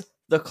 pause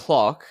the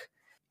clock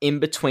in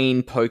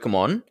between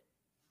Pokemon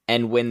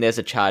and when there's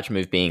a charge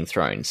move being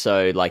thrown.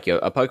 So, like,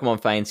 a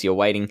Pokemon faints, you're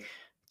waiting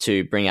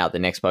to bring out the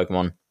next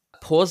Pokemon.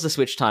 Pause the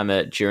Switch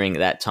timer during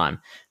that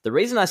time. The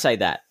reason I say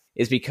that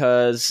is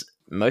because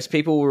many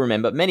people will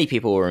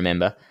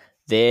remember,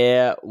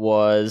 there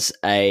was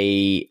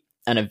an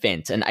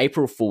event, an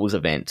April Fool's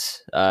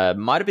event,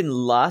 might have been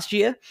last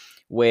year,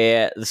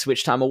 where the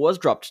Switch timer was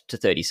dropped to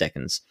 30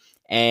 seconds,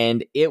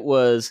 and it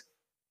was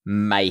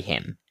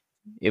mayhem.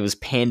 It was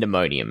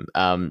pandemonium.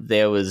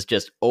 There was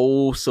just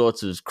all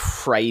sorts of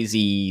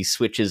crazy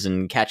switches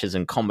and catches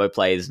and combo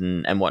plays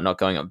and whatnot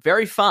going on.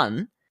 Very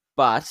fun,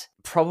 but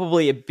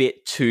probably a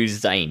bit too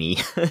zany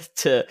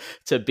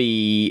to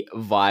be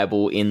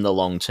viable in the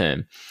long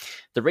term.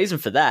 The reason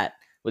for that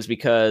was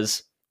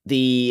because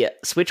the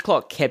Switch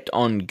clock kept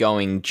on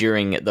going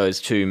during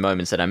those 2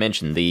 moments that I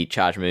mentioned, the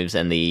charge moves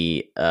and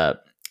the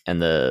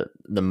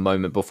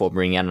moment before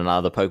bringing out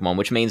another Pokemon,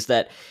 which means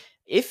that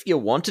if you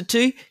wanted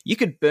to, you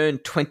could burn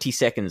 20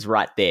 seconds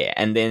right there,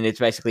 and then it's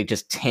basically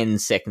just 10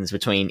 seconds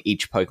between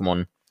each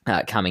Pokemon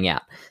coming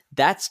out.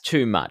 That's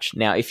too much.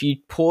 Now, if you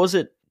pause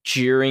it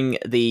during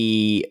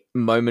the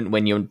moment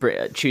when you're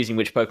choosing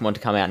which Pokemon to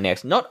come out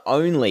next, not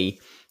only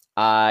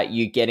are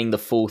you getting the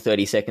full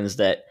 30 seconds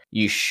that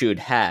you should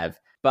have,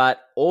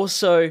 but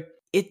also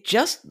it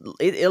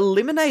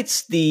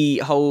eliminates the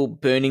whole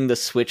burning the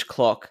Switch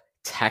clock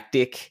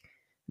tactic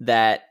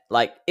that,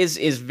 like,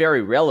 is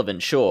very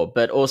relevant, sure,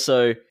 but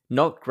also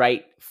not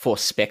great for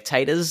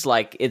spectators.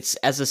 Like, it's,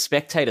 as a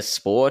spectator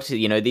sport,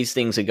 these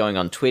things are going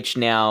on Twitch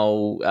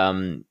now,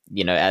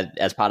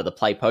 as part of the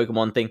Play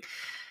Pokemon thing.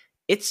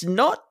 It's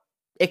not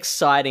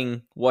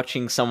exciting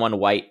watching someone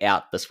wait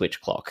out the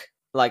Switch clock.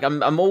 Like,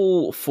 I'm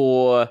all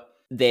for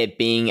there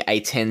being a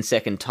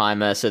 10-second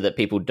timer so that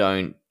people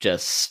don't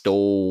just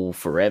stall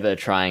forever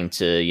trying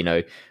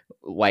to,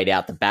 wait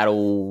out the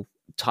battle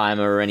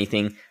timer or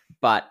anything.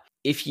 But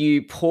if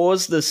you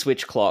pause the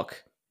Switch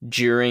clock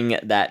during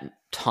that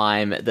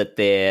time that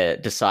they're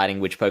deciding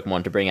which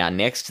Pokemon to bring out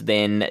next,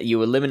 then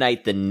you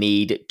eliminate the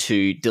need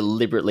to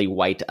deliberately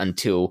wait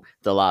until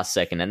the last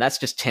second. And that's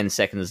just 10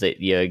 seconds that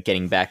you're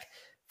getting back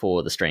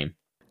for the stream.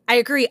 I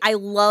agree. I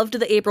loved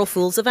the April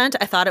Fool's event.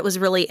 I thought it was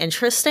really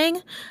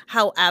interesting.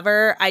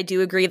 However, I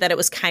do agree that it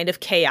was kind of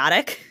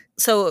chaotic.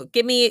 So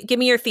give me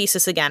your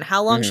thesis again.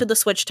 How long should the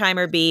Switch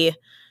timer be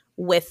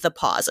with the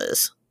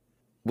pauses?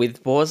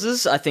 With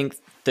pauses, I think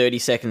 30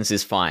 seconds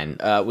is fine.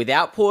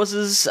 Without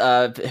pauses,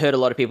 I've heard a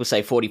lot of people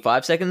say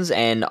 45 seconds,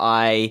 and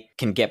I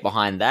can get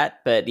behind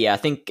that. But yeah, I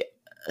think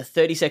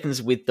 30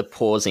 seconds with the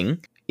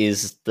pausing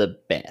is the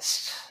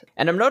best.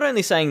 And I'm not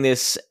only saying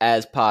this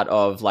as part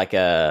of, like,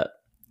 a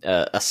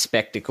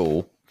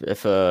spectacle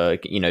for,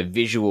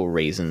 visual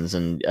reasons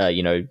and,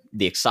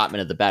 the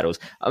excitement of the battles.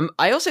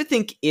 I also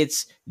think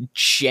it's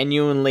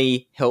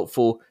genuinely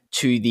helpful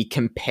to the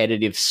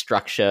competitive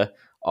structure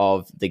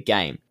of the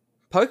game.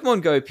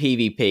 Pokemon Go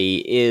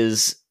PvP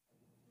is,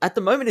 at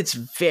the moment, it's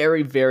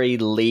very, very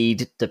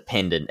lead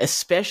dependent,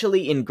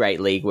 especially in Great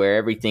League where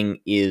everything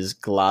is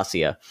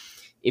Glacier.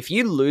 If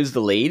you lose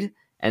the lead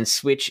and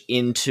switch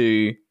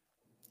into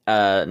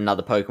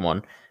another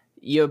Pokemon,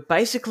 you're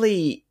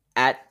basically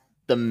at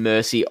the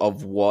mercy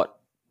of what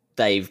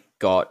they've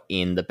got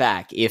in the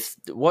back. If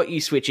what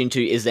you switch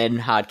into is then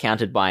hard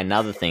countered by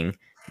another thing,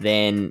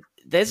 then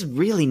there's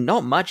really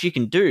not much you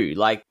can do.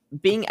 Like,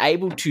 being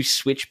able to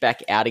switch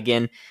back out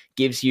again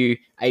gives you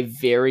a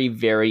very,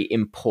 very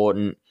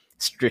important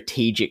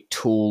strategic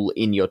tool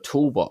in your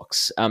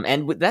toolbox.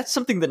 And that's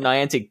something that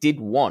Niantic did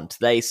want.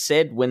 They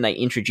said when they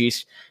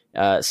introduced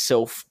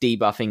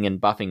self-debuffing and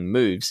buffing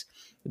moves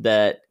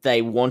that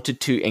they wanted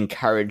to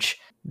encourage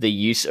the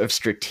use of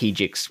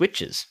strategic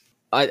switches.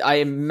 I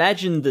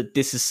imagine that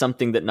this is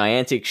something that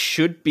Niantic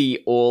should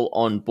be all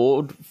on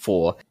board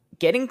for.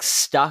 Getting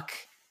stuck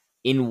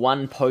in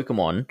one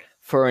Pokemon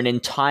for an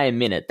entire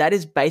minute, that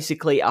is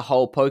basically a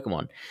whole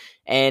Pokemon.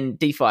 And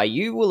DeFi,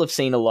 you will have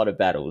seen a lot of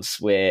battles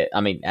where, I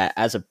mean,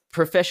 as a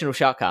professional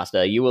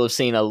shoutcaster, you will have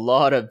seen a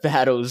lot of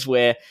battles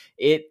where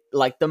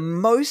the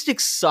most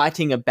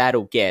exciting a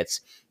battle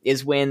gets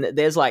is when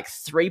there's like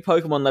 3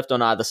 Pokemon left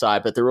on either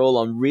side, but they're all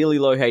on really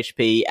low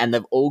HP and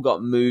they've all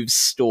got moves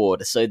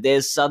stored. So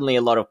there's suddenly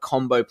a lot of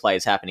combo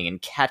plays happening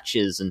and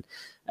catches and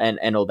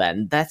all that.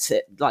 And that's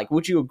it. Like,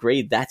 would you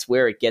agree that's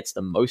where it gets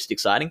the most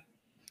exciting?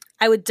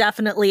 I would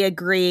definitely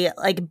agree.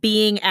 Like,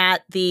 being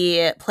at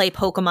the Play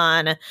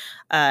Pokemon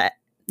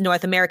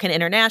North American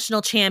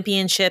International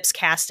Championships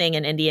casting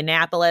in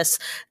Indianapolis,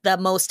 the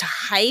most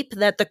hype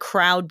that the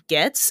crowd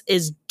gets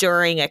is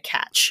during a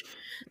catch.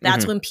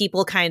 That's when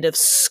people kind of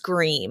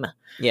scream.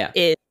 Yeah.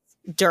 Is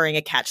during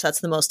a catch.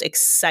 That's the most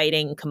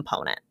exciting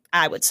component,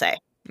 I would say.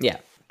 Yeah.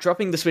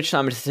 Dropping the switch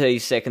timer to 30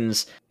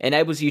 seconds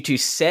enables you to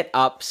set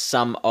up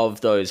some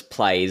of those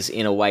plays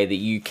in a way that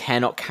you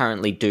cannot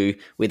currently do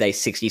with a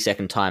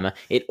 60-second timer.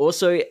 It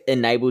also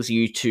enables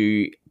you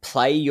to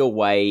play your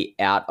way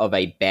out of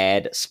a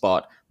bad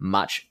spot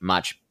much,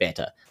 much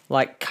better.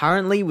 Like,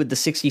 currently with the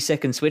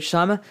 60-second switch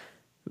timer,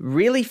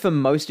 really for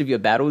most of your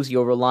battles,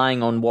 you're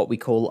relying on what we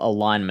call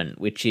alignment,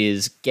 which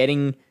is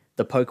getting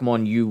the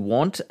Pokemon you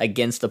want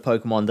against the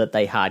Pokemon that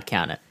they hard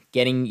counter.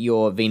 Getting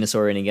your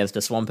Venusaur in against a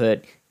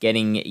Swampert,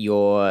 getting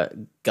your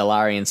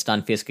Galarian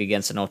Stunfisk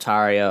against an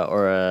Altaria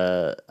or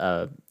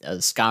a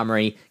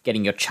Skarmory,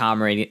 getting your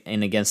Charmer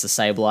in against a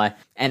Sableye.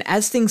 And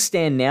as things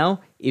stand now,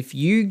 if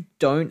you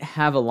don't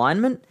have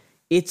alignment,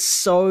 it's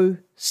so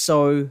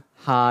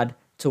hard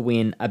to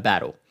win a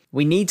battle.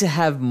 We need to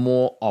have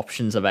more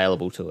options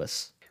available to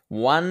us.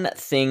 One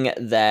thing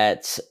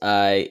that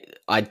I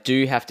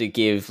do have to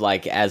give,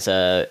 like, as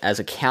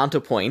a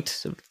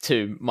counterpoint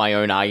to my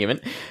own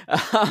argument,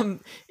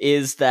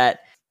 is that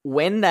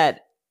when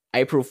that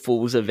April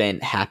Fool's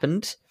event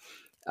happened,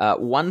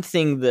 one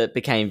thing that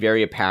became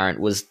very apparent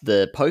was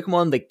the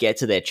Pokemon that get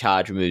to their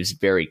charge moves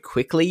very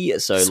quickly,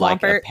 so Swampert.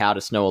 like a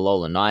Powder Snow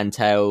Alola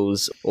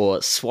Ninetales or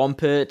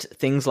Swampert,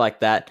 things like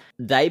that,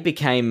 they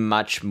became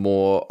much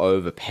more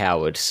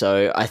overpowered.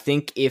 So I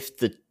think if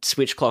the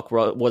switch clock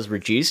was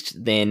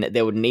reduced, then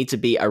there would need to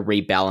be a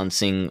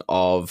rebalancing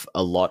of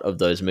a lot of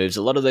those moves.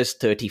 A lot of those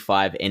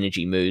 35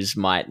 energy moves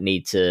might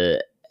need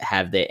to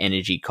have their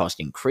energy cost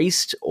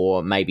increased,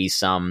 or maybe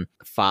some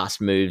fast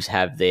moves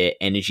have their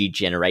energy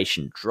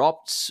generation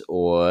dropped,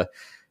 or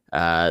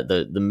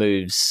the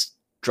moves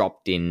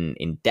dropped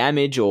in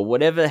damage, or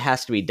whatever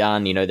has to be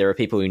done. You know, there are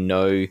people who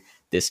know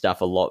this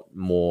stuff a lot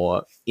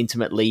more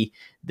intimately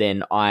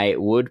than I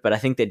would, but I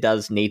think there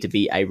does need to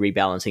be a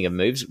rebalancing of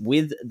moves.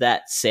 With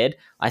that said,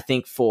 I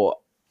think for,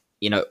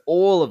 you know,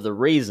 all of the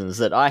reasons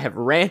that I have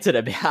ranted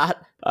about,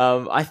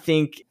 I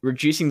think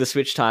reducing the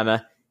switch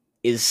timer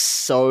is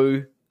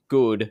so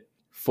good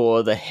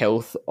for the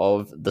health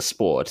of the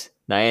sport.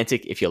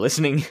 Niantic, if you're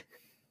listening,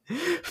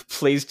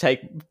 please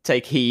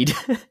take heed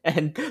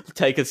and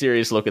take a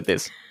serious look at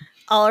this.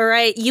 All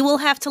right. You will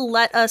have to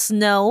let us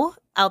know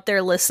out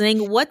there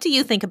listening. What do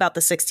you think about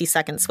the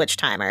 60-second switch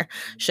timer?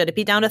 Should it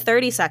be down to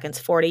 30 seconds,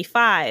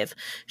 45?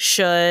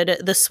 Should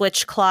the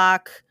switch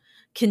clock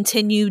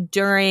continue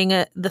during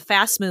the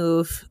fast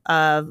move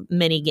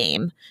mini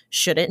game?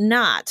 Should it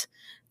not?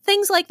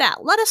 Things like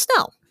that. Let us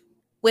know.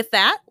 With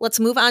that, let's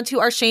move on to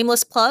our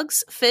shameless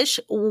plugs. Fish,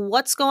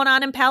 what's going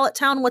on in Pallet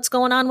Town? What's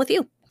going on with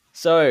you?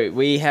 So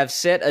we have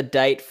set a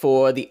date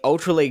for the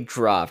Ultra League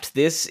draft.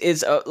 This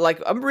is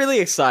I'm really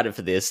excited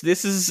for this.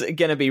 This is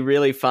going to be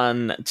really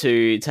fun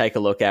to take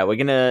a look at. We're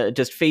going to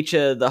just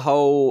feature the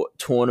whole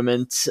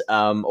tournament,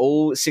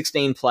 all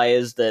 16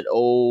 players that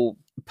all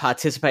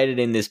participated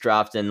in this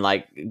draft, and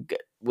like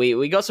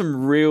we got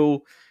some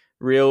real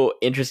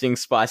interesting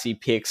spicy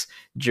picks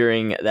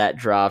during that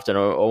draft, and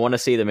I want to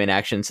see them in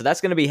action. So that's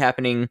going to be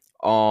happening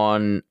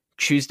on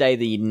Tuesday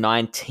the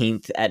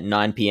 19th at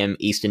 9 p.m.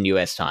 Eastern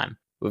US time.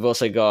 We've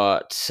also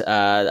got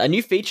a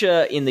new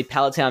feature in the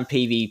Pallet Town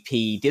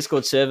PvP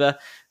Discord server.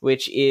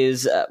 which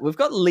is we've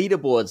got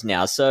leaderboards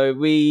now. So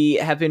we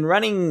have been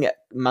running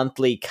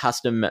monthly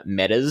custom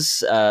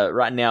metas.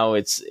 Right now,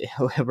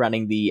 we're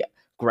running the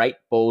Great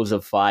Balls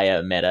of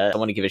Fire meta. I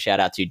want to give a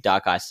shout out to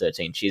Dark Ice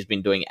 13. She's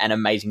been doing an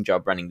amazing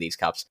job running these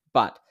cups.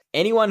 But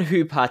anyone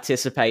who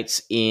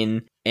participates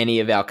in any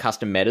of our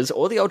custom metas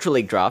or the Ultra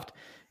League draft,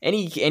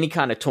 any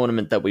kind of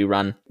tournament that we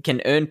run,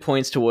 can earn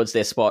points towards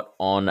their spot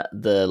on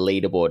the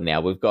leaderboard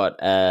now. We've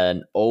got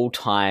an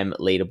all-time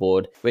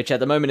leaderboard, which at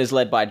the moment is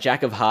led by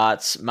Jack of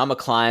Hearts. Mama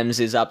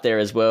Climbs is up there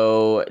as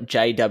well.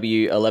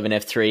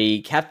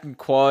 JW11F3, Captain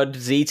Quad,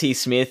 ZT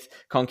Smith,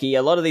 Conky.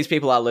 A lot of these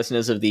people are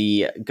listeners of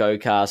the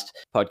GoCast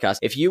podcast.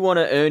 If you want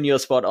to earn your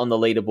spot on the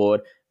leaderboard,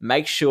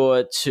 make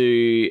sure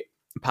to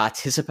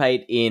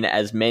participate in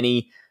as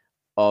many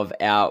of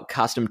our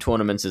custom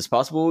tournaments as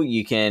possible.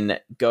 You can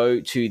go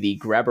to the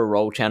Grab a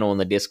Roll channel on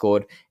the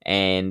Discord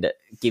and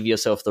give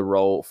yourself the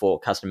role for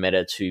custom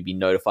meta to be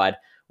notified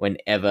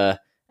whenever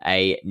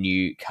a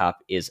new cup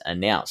is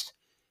announced.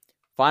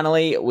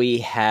 Finally, we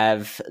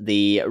have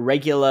the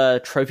regular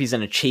trophies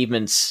and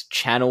achievements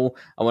channel.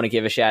 I want to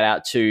give a shout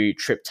out to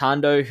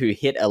Triptando, who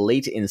hit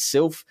Elite in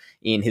Sylph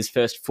in his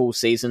first full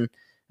season.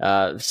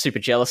 Super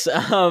jealous.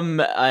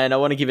 And I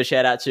want to give a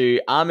shout out to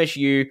Amish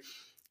U,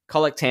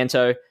 Colic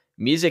Tanto,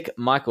 Music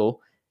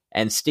Michael,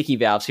 and Sticky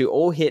Valves, who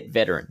all hit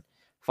Veteran.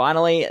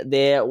 Finally,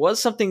 there was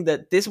something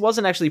that this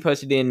wasn't actually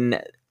posted in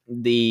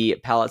the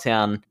Pallet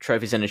Town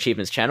Trophies and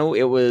Achievements channel.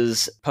 It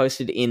was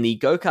posted in the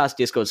GoCast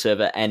Discord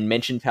server and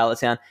mentioned Pallet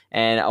Town,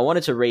 and I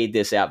wanted to read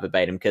this out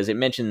verbatim because it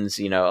mentions,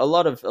 a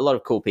lot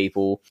of cool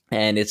people,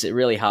 and it's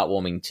really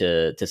heartwarming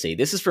to see.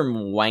 This is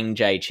from Wang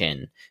J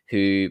Chen,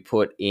 who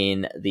put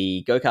in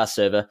the GoCast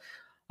server,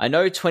 "I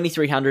know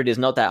 2300 is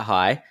not that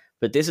high,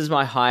 but this is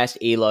my highest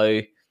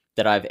elo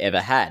that I've ever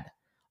had.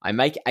 I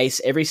make ace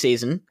every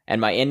season,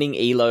 and my ending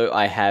elo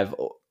I have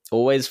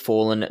always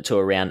fallen to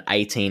around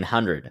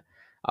 1800.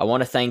 I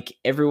want to thank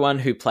everyone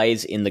who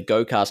plays in the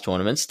GoCast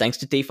tournaments. Thanks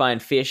to DeFi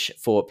and Fish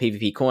for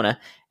PvP Corner,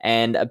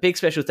 and a big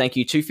special thank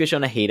you to Fish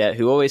on a Heater,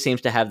 who always seems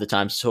to have the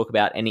time to talk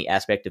about any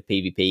aspect of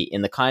PvP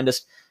in the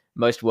kindest,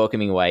 most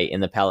welcoming way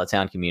in the Pallet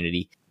Town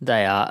community.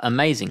 They are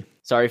amazing."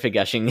 Sorry for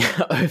gushing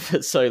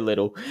over so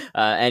little.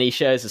 And he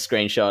shows a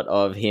screenshot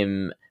of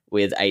him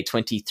with a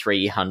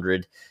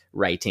 2300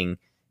 rating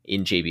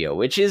in GBL,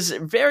 which is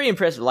very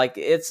impressive. Like,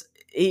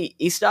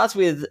 he starts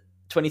with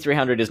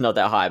 2300 is not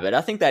that high, but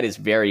I think that is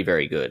very,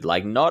 very good.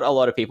 Like, not a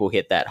lot of people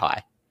hit that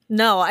high.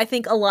 No, I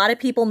think a lot of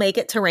people make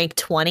it to rank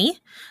 20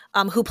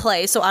 who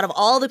play. So out of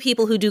all the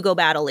people who do go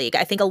Battle League,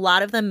 I think a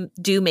lot of them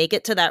do make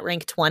it to that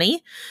rank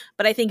 20.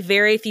 But I think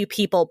very few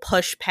people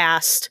push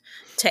past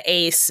to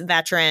Ace,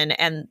 Veteran,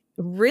 and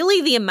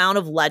really the amount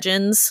of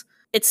Legends.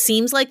 It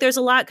seems like there's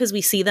a lot because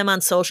we see them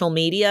on social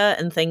media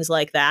and things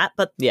like that.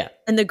 But yeah,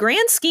 in the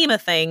grand scheme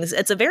of things,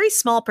 it's a very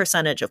small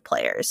percentage of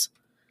players.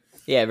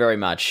 Yeah, very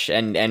much.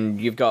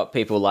 And you've got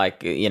people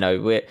like,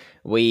 we're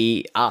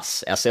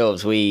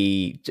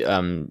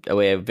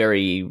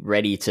very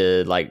ready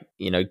to,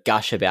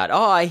 gush about,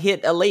 I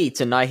hit Elite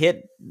and I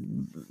hit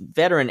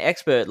Veteran,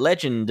 Expert,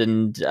 Legend.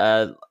 And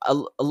a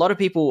lot of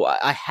people,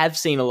 I have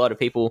seen a lot of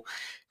people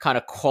kind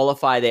of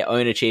qualify their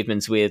own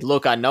achievements with,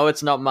 look, I know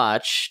it's not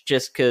much,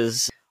 just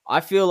because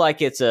I feel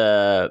like it's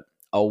a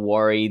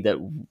worry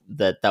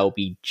that they'll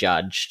be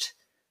judged,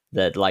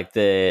 that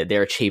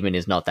their achievement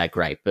is not that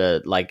great.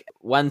 But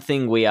one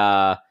thing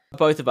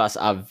both of us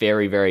are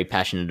very, very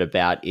passionate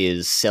about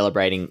is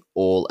celebrating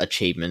all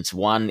achievements.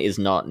 One is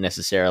not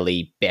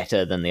necessarily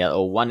better than the other,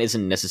 or one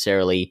isn't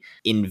necessarily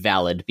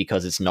invalid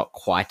because it's not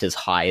quite as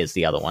high as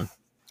the other one.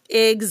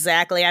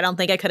 Exactly. I don't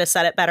think I could have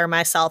said it better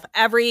myself.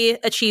 Every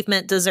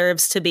achievement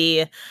deserves to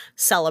be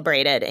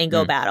celebrated in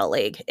Go Battle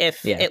League.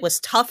 If it was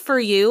tough for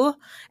you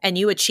and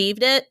you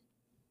achieved it,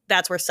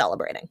 that's worth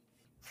celebrating.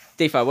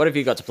 DeFi, what have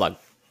you got to plug?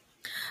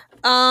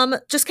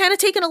 Just kind of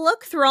taking a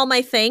look through all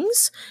my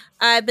things.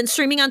 I've been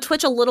streaming on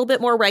Twitch a little bit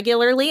more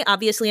regularly.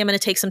 Obviously, I'm going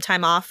to take some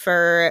time off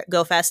for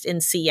GoFest in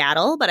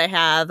Seattle, but I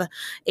have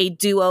a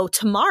duo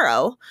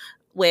tomorrow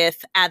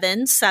with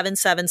Evan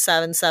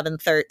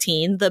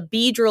 777713, the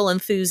Beedrill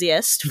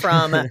enthusiast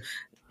from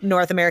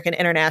North American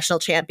International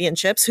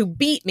Championships, who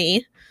beat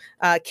me,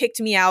 kicked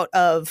me out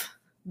of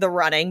the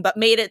running, but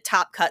made it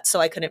top cut, so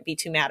I couldn't be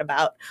too mad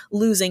about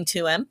losing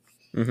to him.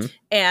 Mm-hmm.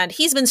 And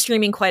he's been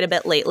streaming quite a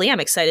bit lately. I'm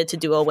excited to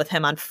duo with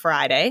him on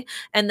Friday.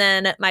 And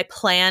then my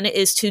plan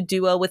is to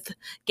duo with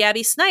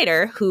Gabby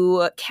Snyder,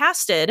 who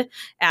casted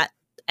at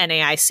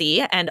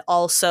NAIC and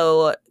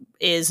also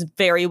is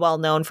very well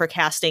known for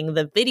casting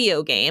the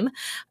video game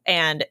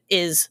and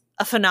is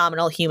a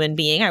phenomenal human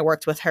being. I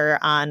worked with her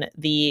on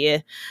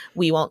the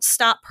We Won't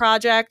Stop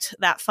project,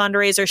 that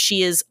fundraiser.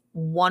 She is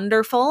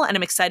wonderful, and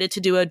I'm excited to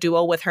do a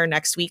duo with her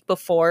next week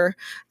before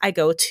I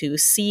go to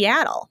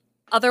Seattle.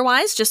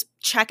 Otherwise, just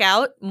check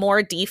out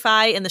more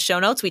DeFi in the show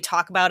notes. We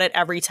talk about it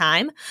every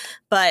time,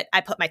 but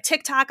I put my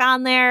TikTok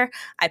on there.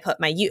 I put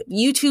my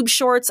YouTube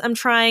shorts. I'm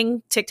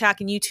trying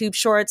TikTok and YouTube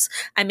shorts.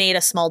 I made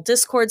a small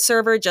Discord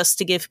server just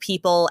to give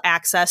people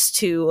access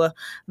to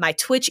my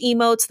Twitch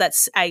emotes that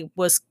I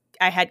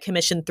I had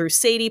commissioned through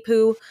Sadie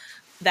Poo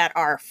that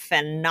are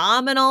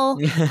phenomenal.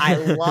 I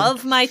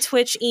love my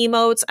Twitch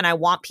emotes and I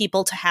want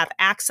people to have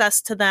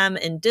access to them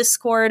in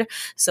Discord.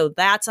 So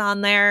that's on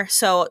there.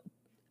 So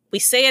we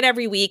say it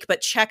every week,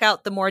 but check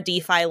out the More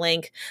DeFi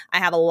link. I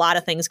have a lot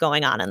of things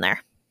going on in there.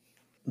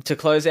 To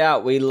close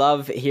out, we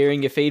love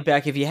hearing your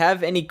feedback. If you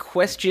have any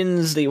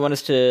questions that you want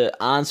us to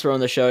answer on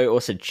the show or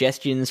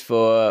suggestions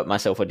for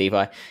myself or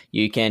DeFi,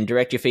 you can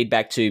direct your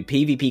feedback to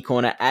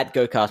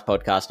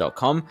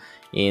pvpcorner@gocastpodcast.com.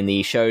 In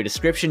the show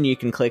description, you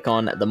can click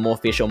on the More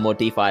Fish or More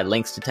DeFi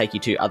links to take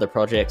you to other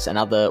projects and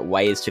other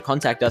ways to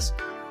contact us.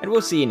 And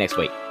we'll see you next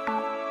week.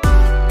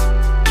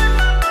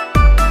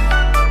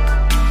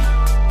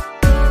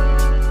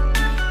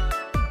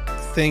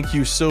 Thank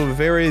you so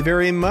very,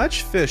 very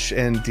much, Fish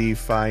and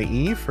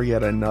DeFi, for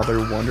yet another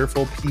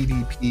wonderful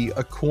PvP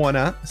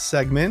Aquana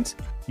segment.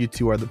 You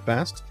two are the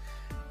best.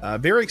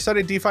 Very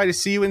excited, DeFi, to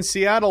see you in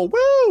Seattle.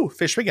 Woo!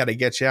 Fish, we got to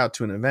get you out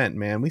to an event,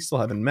 man. We still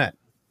haven't met.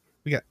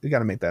 We got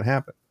to make that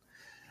happen.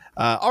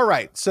 All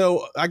right.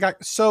 So I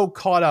got so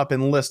caught up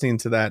in listening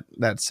to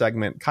that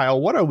segment. Kyle,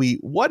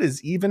 what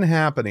is even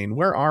happening?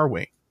 Where are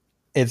we?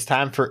 It's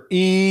time for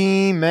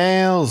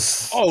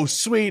emails. Oh,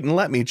 sweet. And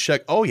let me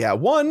check. Oh, yeah.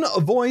 One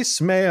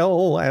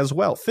voicemail as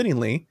well.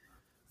 Fittingly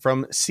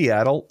from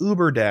Seattle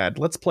Uber Dad.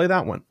 Let's play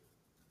that one.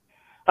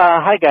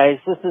 Hi, guys.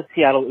 This is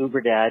Seattle Uber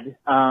Dad.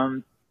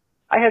 I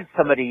had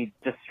somebody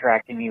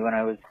distracting me when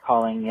I was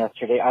calling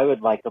yesterday. I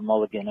would like a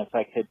mulligan if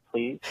I could,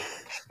 please.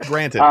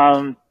 Granted.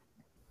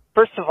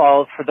 First of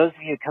all, for those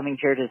of you coming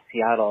here to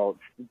Seattle,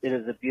 it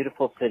is a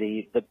beautiful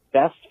city. The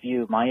best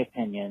view, my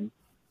opinion,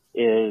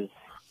 is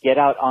get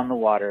out on the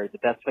water. The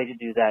best way to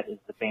do that is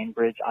the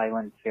Bainbridge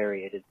Island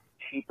Ferry. It is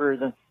cheaper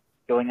than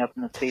going up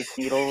in the Space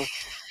Needle,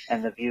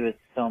 and the view is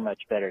so much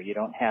better. You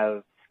don't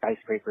have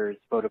skyscrapers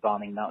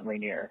photobombing Mount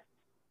Rainier.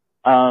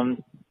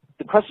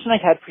 The question I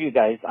had for you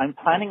guys, I'm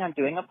planning on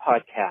doing a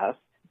podcast,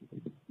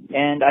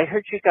 and I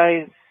heard you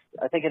guys,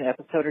 I think an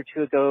episode or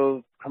two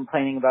ago,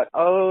 complaining about,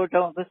 oh,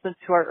 don't listen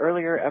to our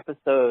earlier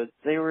episodes.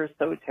 They were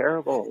so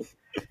terrible.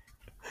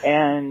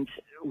 And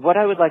what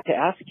I would like to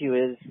ask you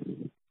is,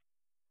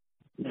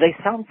 they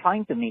sound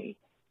fine to me.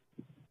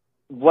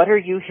 What are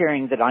you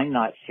hearing that I'm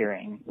not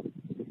hearing?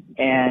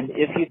 And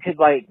if you could,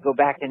 go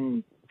back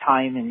in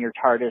time in your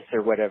TARDIS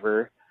or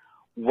whatever,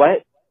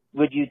 what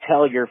would you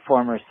tell your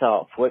former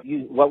self? What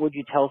would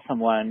you tell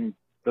someone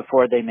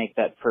before they make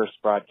that first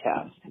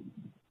broadcast?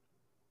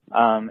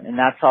 And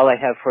that's all I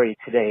have for you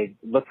today.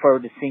 Look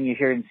forward to seeing you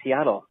here in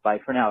Seattle. Bye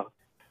for now.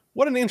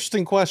 What an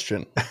interesting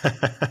question.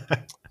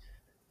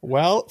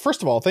 Well,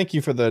 first of all, thank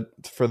you for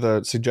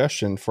the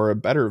suggestion for a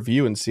better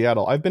view in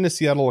Seattle. I've been to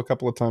Seattle a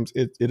couple of times.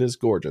 It is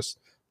gorgeous.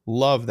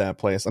 Love that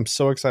place. I'm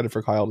so excited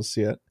for Kyle to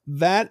see it.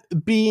 That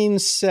being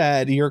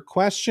said, your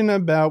question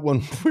about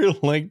when we're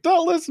like,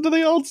 don't listen to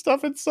the old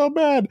stuff, it's so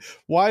bad.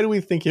 Why do we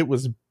think it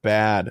was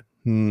bad?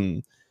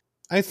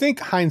 I think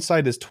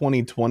hindsight is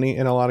 20/20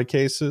 in a lot of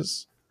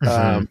cases.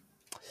 And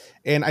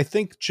I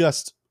think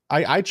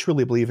I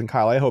truly believe in,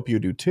 Kyle, I hope you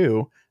do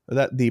too,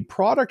 that the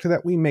product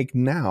that we make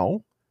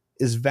now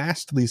is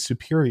vastly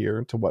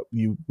superior to what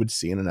you would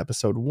see in an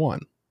episode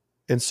 1.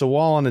 And so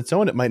while on its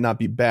own, it might not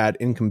be bad,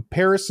 in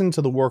comparison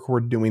to the work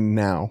we're doing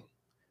now,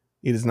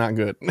 it is not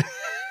good.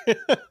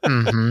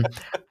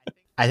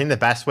 I think the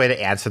best way to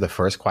answer the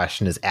first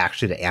question is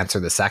actually to answer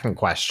the second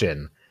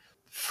question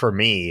for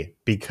me,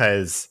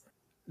 because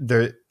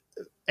and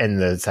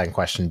the second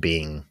question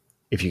being,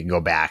 if you can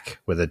go back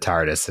with a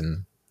TARDIS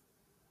and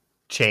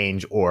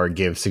change or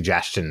give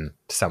suggestion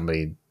to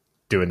somebody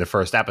doing the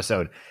first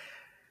episode,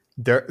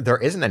 there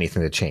isn't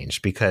anything to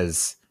change,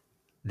 because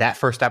that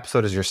first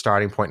episode is your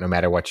starting point no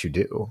matter what you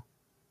do.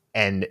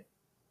 And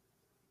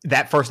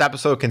that first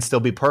episode can still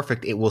be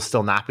perfect. It will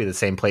still not be the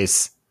same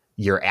place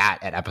you're at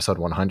episode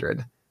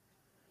 100.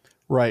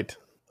 Right.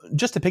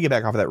 Just to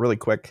piggyback off of that really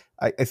quick,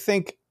 I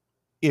think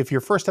if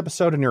your first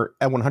episode and your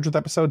 100th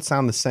episode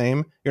sound the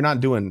same, you're not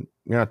doing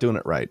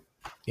it right.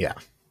 Yeah.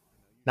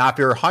 Now, if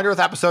your 100th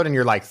episode and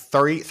your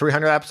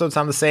 300 episodes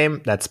sound the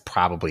same, that's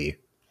probably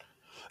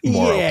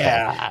more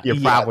okay.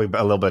 You're probably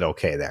a little bit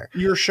okay there.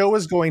 Your show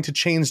is going to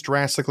change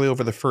drastically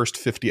over the first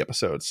 50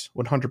 episodes,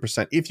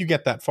 100%, if you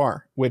get that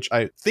far, which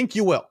I think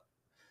you will.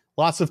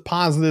 Lots of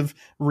positive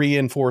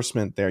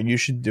reinforcement there. You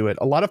should do it.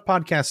 A lot of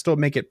podcasts still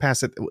make it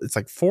past it. It's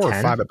 4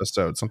 or 5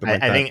 episodes, something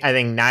like that. I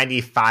think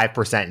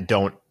 95%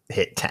 don't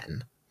hit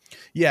 10.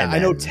 Yeah, I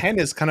know 10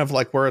 is kind of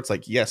where it's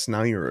yes,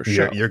 now you're a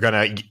show. You're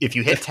gonna, if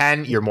you hit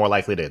 10, you're more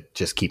likely to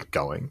just keep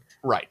going.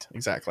 Right,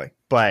 exactly.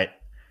 But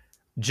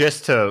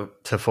just to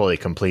fully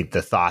complete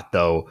the thought,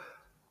 though,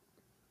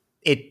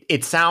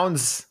 it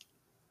sounds,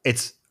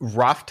 it's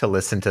rough to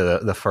listen to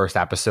the first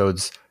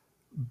episodes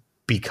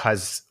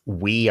because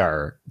we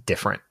are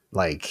different,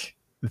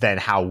 than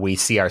how we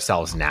see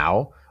ourselves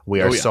now.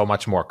 We are so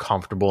much more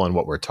comfortable in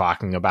what we're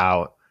talking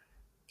about,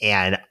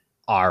 and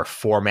our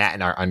format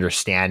and our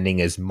understanding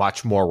is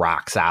much more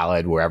rock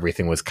solid, where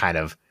everything was kind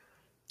of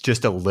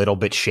just a little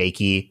bit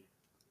shaky.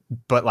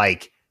 But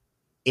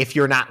if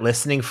you're not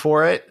listening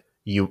for it,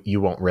 you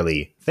won't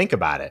really think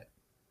about it.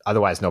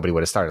 Otherwise, nobody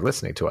would have started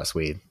listening to us.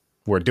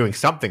 We're doing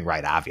something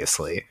right,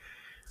 obviously.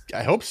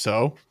 I hope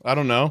so. I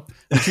don't know.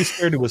 I'm too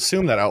scared to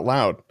assume that out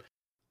loud.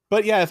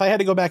 But yeah, if I had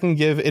to go back and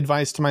give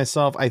advice to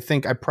myself, I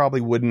think I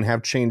probably wouldn't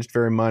have changed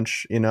very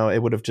much. You know, it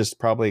would have just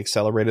probably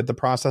accelerated the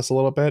process a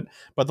little bit.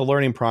 But the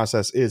learning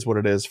process is what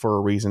it is for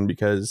a reason,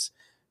 because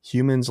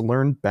humans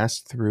learn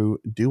best through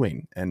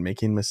doing and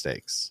making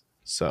mistakes.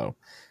 So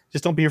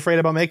just don't be afraid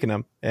about making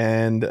them.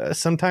 And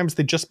sometimes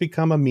they just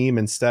become a meme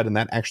instead, and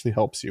that actually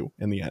helps you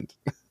in the end.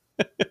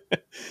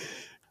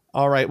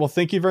 All right. Well,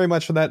 thank you very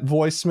much for that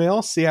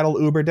voicemail, Seattle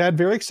Uber Dad.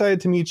 Very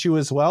excited to meet you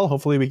as well.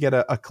 Hopefully we get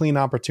a clean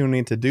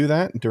opportunity to do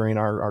that during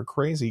our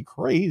crazy,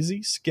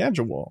 crazy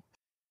schedule.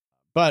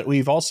 But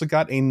we've also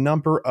got a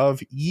number of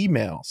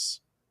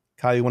emails.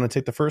 Kyle, you want to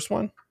take the first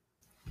one?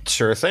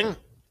 Sure thing.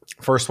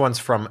 First one's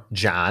from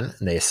John,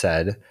 and they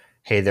said,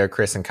 "Hey there,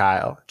 Chris and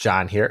Kyle.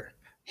 John here.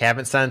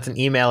 Haven't sent an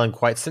email in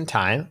quite some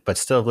time, but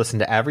still have listened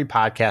to every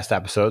podcast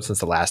episode since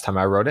the last time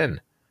I wrote in.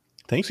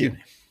 Thank you.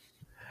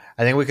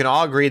 I think we can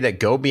all agree that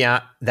the Go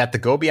Beyond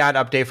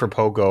update for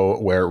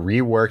Pogo, where it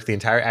reworked the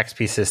entire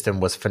XP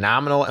system, was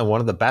phenomenal and one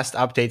of the best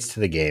updates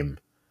to the game.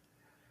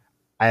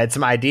 I had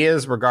some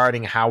ideas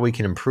regarding how we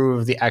can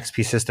improve the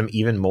XP system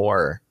even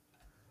more.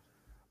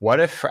 What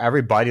if for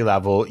every buddy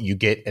level you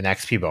get an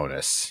XP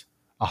bonus?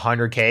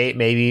 100k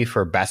maybe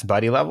for best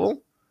buddy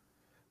level?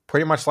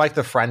 Pretty much like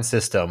the friend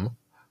system.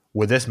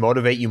 Would this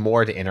motivate you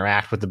more to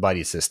interact with the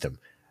buddy system?"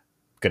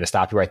 Gonna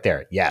stop you right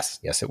there. Yes,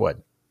 it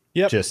would.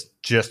 Yep.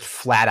 Just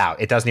flat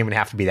out. It doesn't even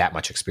have to be that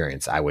much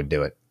experience. I would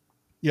do it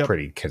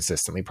pretty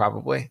consistently,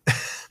 probably.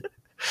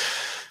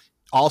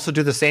 Also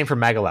do the same for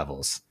mega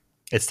levels.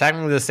 It's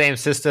technically the same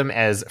system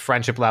as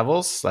friendship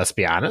levels, let's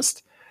be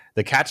honest.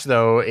 The catch,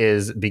 though,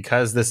 is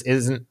because this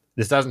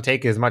doesn't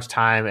take as much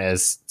time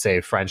as, say,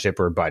 friendship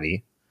or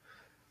buddy.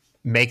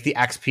 Make the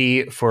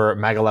XP for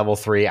mega level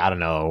 3, I don't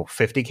know,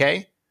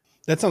 50k?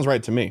 That sounds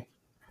right to me.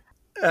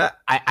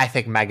 I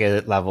think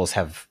mega levels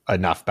have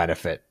enough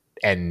benefit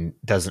and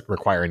doesn't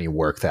require any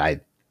work that I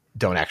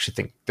don't actually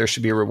think there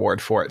should be a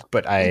reward for it.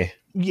 But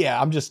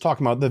I'm just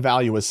talking about the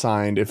value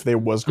assigned. If there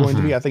was going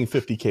to be, I think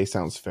 50k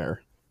sounds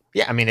fair.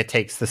 Yeah, I mean, it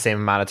takes the same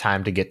amount of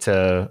time to get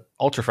to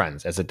Ultra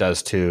Friends as it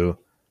does to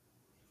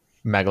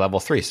Mega Level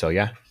 3. So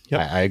yeah,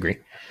 I agree.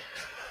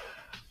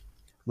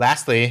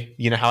 Lastly,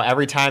 you know how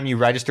every time you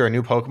register a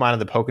new Pokemon in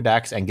the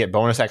Pokedex and get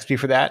bonus XP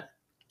for that?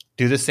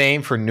 Do the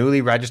same for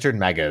newly registered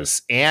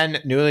Megas and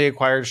newly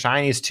acquired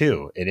Shinies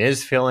too. It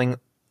is filling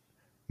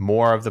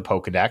more of the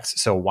Pokedex,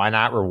 so why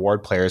not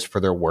reward players for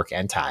their work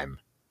and time?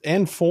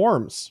 And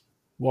forms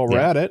while we're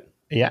at it.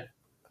 Yeah.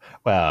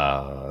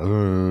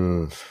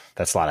 Well,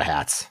 that's a lot of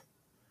hats.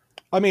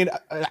 I mean,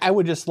 I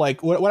would just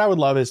like, what I would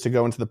love is to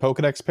go into the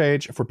Pokedex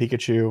page for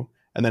Pikachu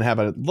and then have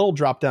a little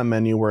drop-down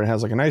menu where it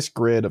has like a nice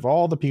grid of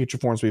all the Pikachu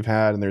forms we've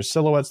had, and there's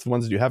silhouettes, the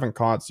ones that you haven't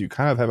caught, so you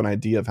kind of have an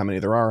idea of how many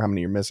there are, how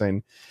many you're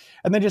missing.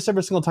 And then just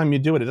every single time you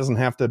do it, it doesn't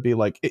have to be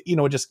like, it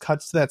just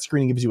cuts to that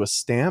screen and gives you a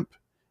stamp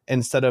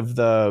instead of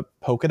the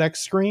Pokedex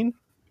screen.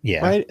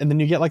 Yeah. Right. And then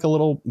you get like a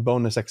little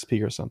bonus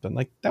XP or something.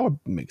 Like that would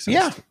make sense.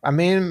 Yeah. I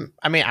mean,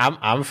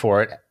 I'm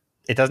for it.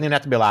 It doesn't even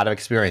have to be a lot of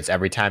experience.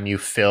 Every time you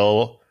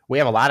fill, we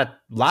have a lot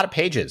of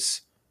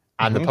pages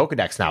on the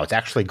Pokedex now. It's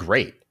actually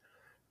great.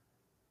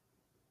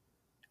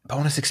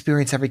 Bonus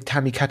experience every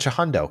time you catch a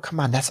hundo. Come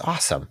on, that's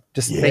awesome.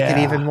 Just make it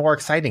even more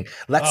exciting.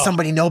 Let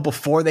somebody know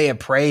before they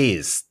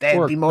appraise.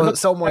 They'd be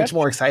so much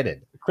more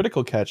excited.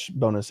 Critical catch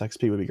bonus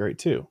XP would be great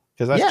too,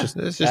 because that's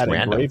just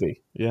random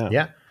gravy.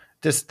 Yeah.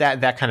 Just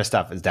that kind of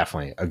stuff is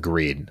definitely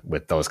agreed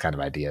with those kind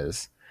of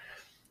ideas.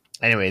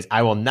 Anyways,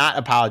 I will not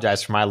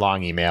apologize for my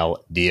long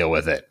email. Deal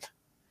with it.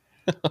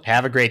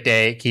 Have a great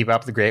day. Keep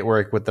up the great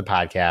work with the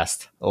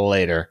podcast.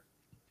 Later.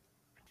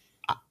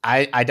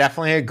 I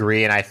definitely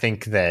agree, and I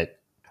think that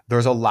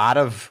there's a lot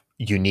of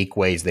unique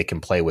ways they can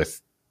play with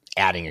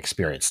adding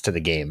experience to the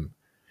game.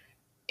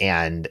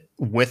 And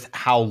with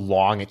how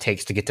long it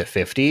takes to get to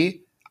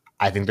 50,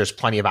 I think there's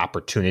plenty of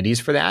opportunities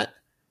for that.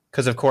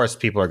 Because, of course,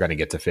 people are going to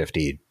get to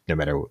 50 no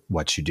matter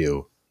what you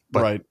do.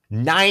 But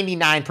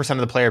 99% of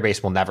the player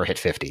base will never hit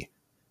 50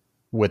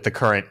 with the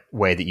current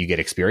way that you get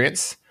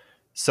experience.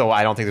 So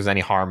I don't think there's any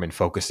harm in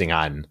focusing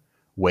on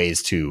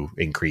ways to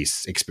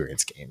increase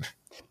experience gain.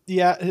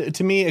 Yeah,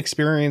 to me,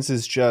 experience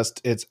is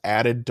just, it's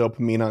added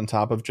dopamine on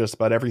top of just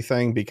about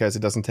everything because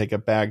it doesn't take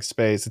up bag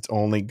space. It's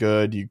only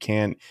good. You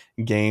can't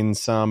gain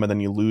some and then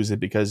you lose it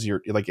because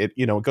you're like, it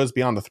goes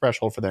beyond the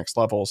threshold for the next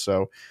level.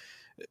 So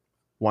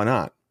why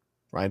not?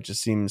 Right? It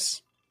just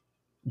seems,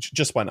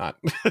 just why not?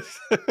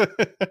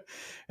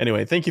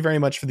 Anyway, thank you very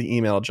much for the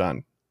email,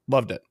 John.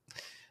 Loved it.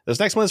 This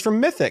next one is from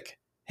Mythic.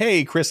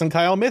 Hey, Chris and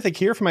Kyle, Mythic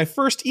here for my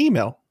first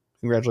email.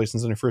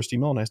 Congratulations on your first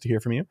email. Nice to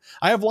hear from you.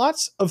 I have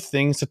lots of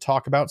things to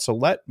talk about, so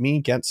let me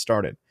get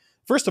started.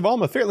 First of all,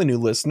 I'm a fairly new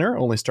listener,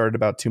 only started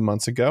about 2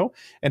 months ago,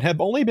 and have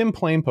only been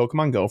playing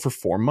Pokemon Go for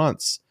 4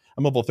 months.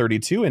 I'm level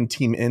 32 in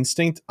Team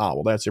Instinct.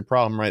 Well, that's your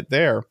problem right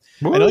there.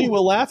 Woo. I know you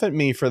will laugh at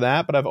me for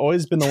that, but I've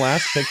always been the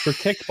last pick for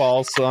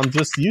kickball, so I'm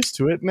just used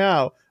to it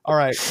now. All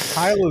right,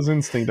 Kyle is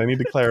Instinct. I need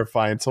to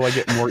clarify until I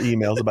get more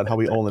emails about how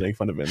we only make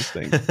fun of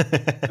Instinct.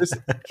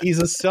 He's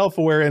a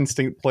self-aware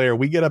Instinct player.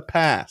 We get a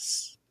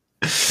pass.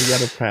 We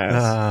got a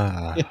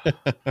pass.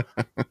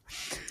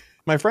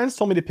 My friends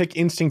told me to pick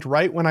Instinct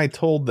right when I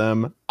told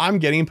them I'm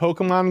getting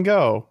Pokemon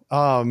Go.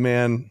 Oh,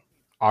 man.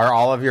 Are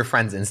all of your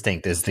friends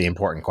Instinct is the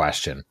important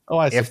question. Oh,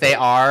 if they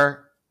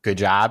are, good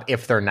job.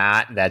 If they're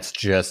not, that's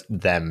just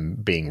them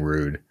being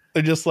rude.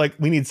 They're just like,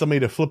 we need somebody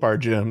to flip our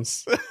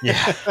gyms.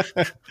 Yeah.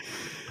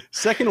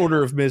 Second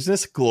order of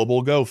business,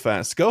 Global Go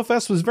Fest. Go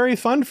Fest was very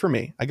fun for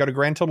me. I got a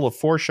grand total of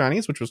 4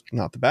 shinies, which was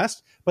not the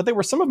best, but they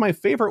were some of my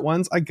favorite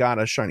ones. I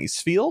got a shiny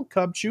Spheal,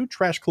 Cubchoo,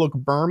 Trash Cloak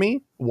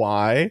Burmy,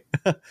 Y,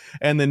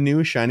 and the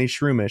new shiny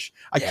Shroomish.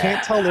 I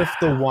can't tell if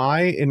the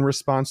Y in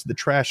response to the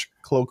Trash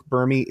Cloak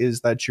Burmy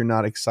is that you're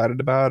not excited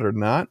about it or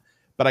not,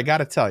 but I got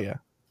to tell you,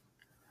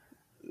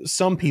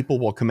 some people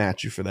will come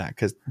at you for that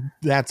because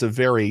that's a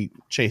very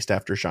chased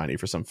after shiny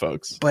for some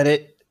folks. But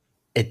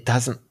it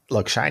doesn't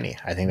look shiny.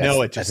 I think that's,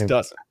 no, it just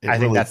doesn't.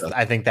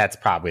 I think that's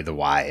probably the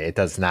why. It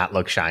does not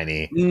look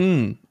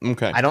shiny.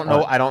 Okay. I don't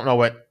know. I don't know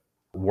what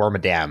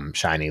Wormadam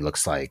shiny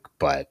looks like,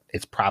 but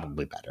it's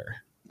probably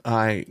better.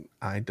 I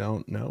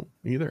don't know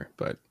either,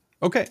 but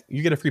okay,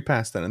 you get a free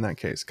pass then in that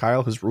case.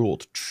 Kyle has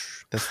ruled.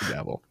 That's the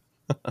gavel.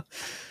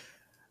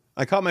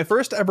 I caught my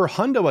first ever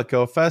hundo at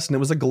Go Fest, and it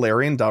was a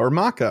Galarian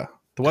Darumaka.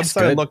 The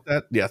website I looked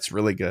at, it's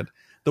really good.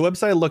 The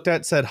website I looked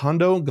at said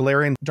Hundo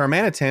Galarian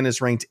Darmanitan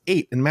is ranked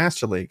 8 in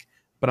Master League,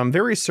 but I'm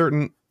very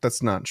certain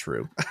that's not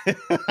true.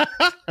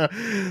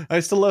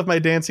 I still love my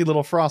dancy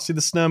little Frosty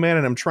the Snowman,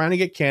 and I'm trying to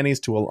get candies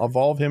to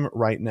evolve him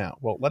right now.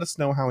 Well, let us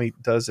know how he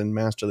does in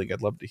Master League.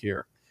 I'd love to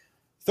hear.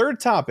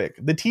 Third topic,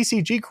 the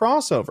TCG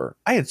crossover.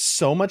 I had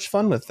so much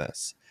fun with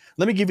this.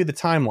 Let me give you the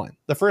timeline.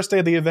 The first day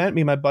of the event,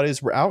 me and my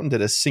buddies were out and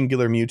did a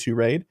singular Mewtwo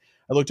raid.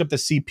 I looked up the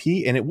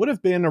CP, and it would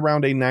have been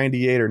around a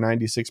 98 or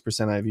 96%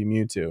 IV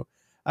Mewtwo.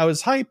 I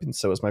was hype, and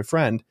so was my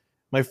friend.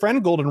 My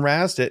friend Golden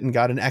Razzed it and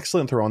got an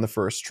excellent throw on the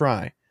first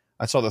try.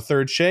 I saw the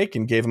third shake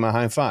and gave him a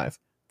high five.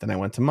 Then I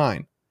went to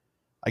mine.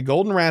 I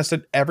Golden Razzed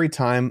it every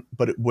time,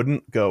 but it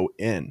wouldn't go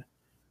in.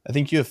 I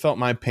think you have felt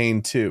my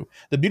pain too.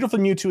 The beautiful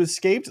Mewtwo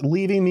escaped,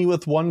 leaving me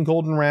with 1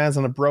 Golden Razz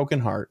and a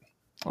broken heart.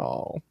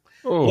 Oh.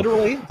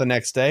 Literally, the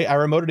next day, I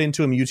remoted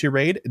into a Mewtwo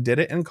raid, did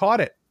it, and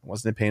caught it. I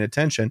wasn't paying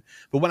attention.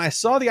 But when I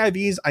saw the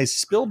IVs, I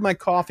spilled my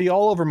coffee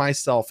all over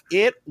myself.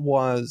 It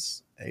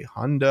was a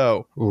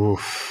hundo.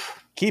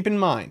 Oof. Keep in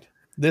mind,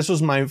 this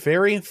was my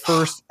very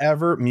first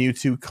ever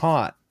Mewtwo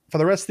caught. For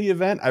the rest of the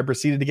event, I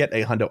proceeded to get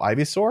a Hundo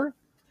Ivysaur,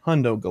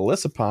 Hundo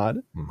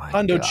Golisopod,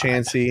 Hundo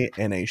Chansey,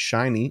 and a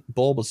shiny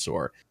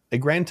Bulbasaur. A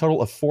grand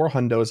total of 4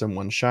 Hundos and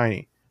 1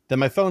 shiny. Then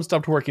my phone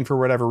stopped working for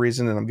whatever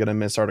reason, and I'm going to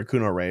miss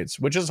Articuno raids,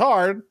 which is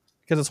hard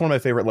because it's one of my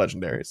favorite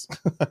legendaries.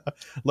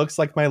 Looks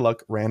like my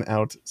luck ran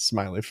out,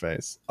 smiley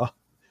face. Oh,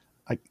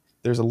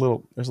 there's a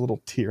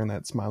little tear in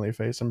that smiley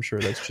face. I'm sure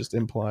that's just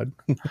implied.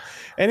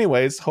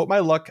 Anyways, hope my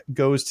luck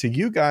goes to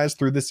you guys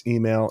through this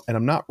email, and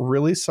I'm not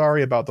really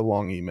sorry about the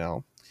long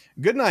email.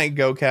 Good night,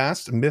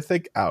 GoCast.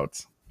 Mythic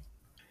out.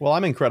 Well,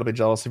 I'm incredibly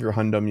jealous of your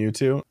Hundo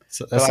Mewtwo.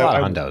 So that's a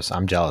lot of Hundos.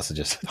 I'm jealous of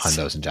just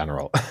Hundos in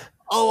general.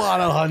 A lot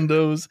of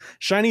Hundos.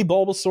 Shiny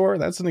Bulbasaur.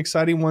 That's an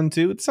exciting one,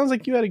 too. It sounds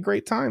like you had a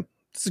great time.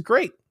 This is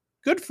great.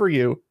 Good for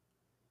you.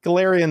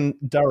 Galarian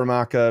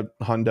Darumaka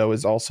Hundo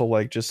is also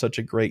like just such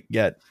a great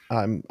get.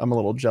 I'm a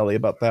little jelly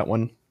about that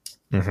one.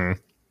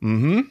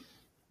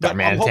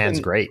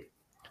 Darmanitan's great.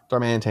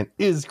 Darmanitan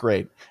is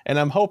great. And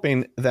I'm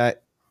hoping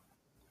that,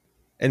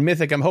 and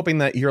Mythic, I'm hoping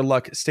that your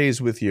luck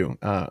stays with you.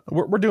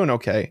 We're doing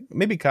okay.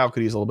 Maybe Kyle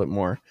could use a little bit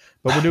more,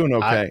 but we're doing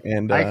okay.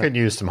 I could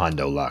use some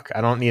Hundo luck.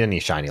 I don't need any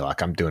shiny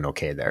luck. I'm doing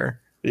okay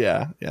there.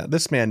 Yeah.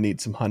 This man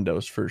needs some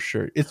Hundos for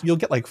sure. You'll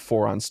get like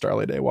 4 on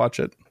Starly Day. Watch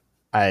it.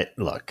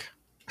 Look.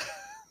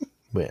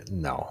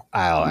 No,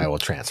 I will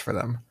transfer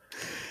them.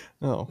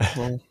 Oh,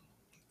 well,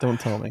 don't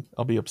tell me.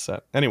 I'll be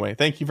upset. Anyway,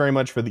 thank you very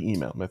much for the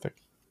email, Mythic.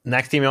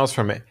 Next email is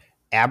from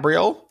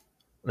Abriel.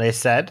 They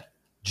said,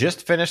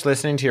 just finished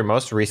listening to your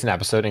most recent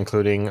episode,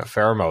 including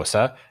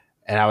Pheromosa,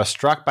 and I was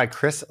struck by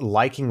Chris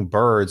liking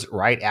birds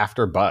right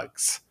after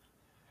bugs.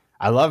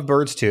 I love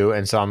birds too,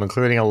 and so I'm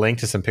including a link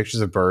to some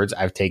pictures of birds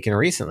I've taken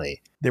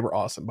recently. They were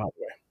awesome, by the way.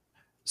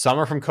 Some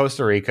are from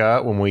Costa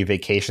Rica when we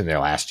vacationed there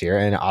last year,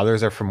 and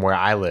others are from where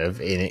I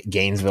live in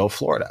Gainesville,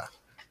 Florida.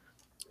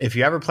 If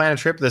you ever plan a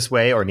trip this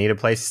way or need a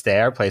place to stay,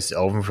 our place is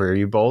open for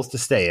you both to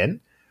stay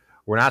in.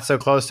 We're not so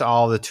close to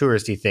all the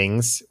touristy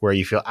things where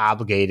you feel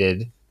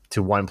obligated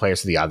to one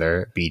place or the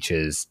other,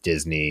 beaches,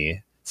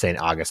 Disney, St.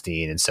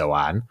 Augustine, and so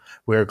on.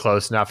 We're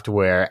close enough to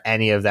where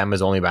any of them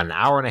is only about an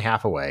hour and a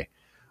half away.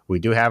 We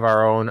do have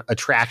our own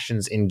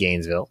attractions in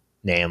Gainesville,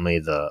 namely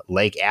the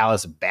Lake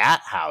Alice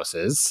Bat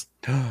Houses,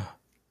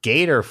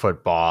 gator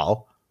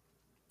football,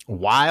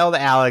 wild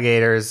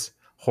alligators,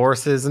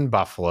 horses, and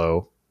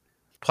buffalo.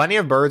 Plenty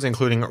of birds,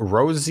 including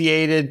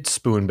roseated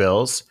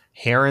spoonbills,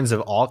 herons of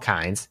all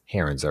kinds.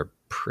 Herons are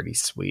pretty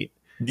sweet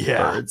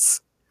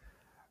birds.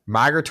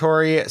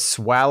 Migratory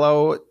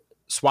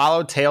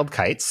swallow-tailed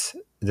kites.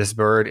 This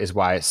bird is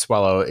why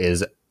swallow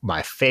is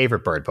my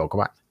favorite bird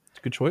Pokemon.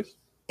 Good choice.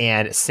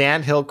 And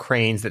sandhill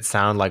cranes that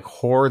sound like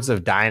hordes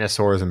of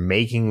dinosaurs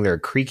making their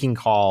creaking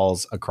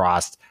calls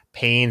across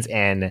Paynes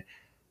and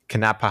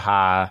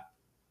Kanapaha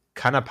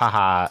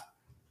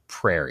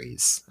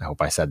prairies. I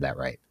hope I said that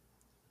right.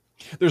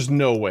 There's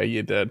no way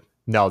you did.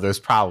 No, there's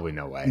probably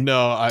no way.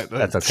 No,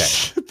 that's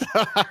okay.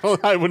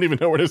 I wouldn't even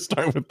know where to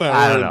start with that.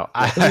 I don't know.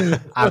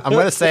 I'm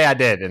going to say I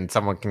did, and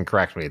someone can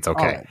correct me. It's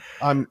okay.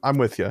 Right. I'm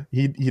with you.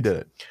 He did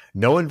it.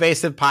 No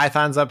invasive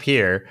pythons up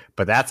here,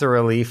 but that's a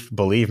relief,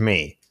 believe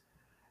me.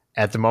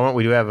 At the moment,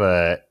 we do have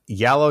a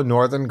yellow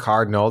northern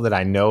cardinal that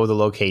I know the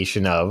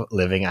location of,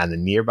 living on the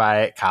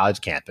nearby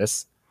college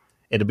campus.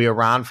 It'll be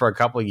around for a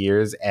couple of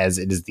years, as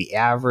it is the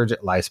average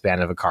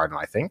lifespan of a cardinal,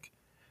 I think.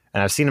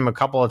 And I've seen him a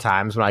couple of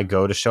times when I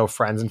go to show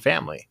friends and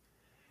family.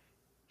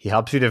 He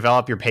helps you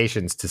develop your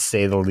patience, to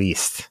say the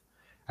least.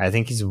 I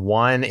think he's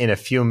one in a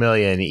few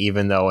million,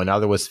 even though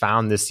another was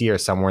found this year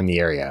somewhere in the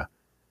area.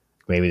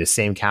 Maybe the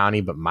same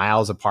county, but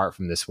miles apart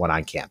from this one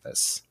on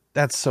campus.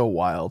 That's so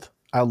wild.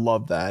 I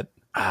love that.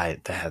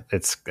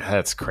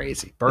 That's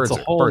crazy. Birds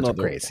are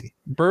crazy.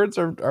 Birds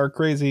are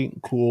crazy,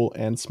 cool,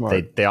 and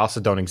smart. They also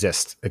don't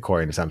exist,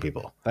 according to some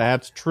people.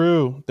 That's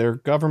true. They're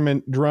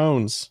government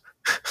drones.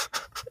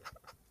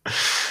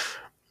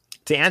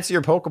 To answer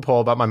your Poke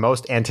poll about my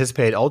most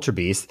anticipated Ultra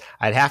Beast,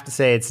 I'd have to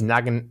say it's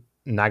I can't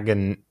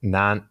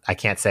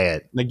say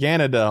it.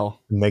 Naganadel.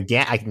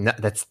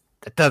 That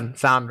doesn't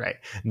sound right.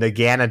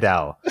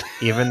 Naganadel.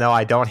 Even though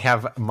I don't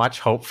have much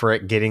hope for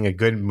it getting a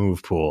good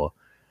move pool.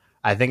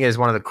 I think it is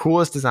one of the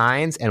coolest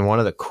designs and one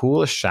of the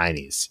coolest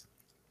shinies.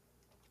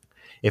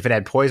 If it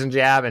had Poison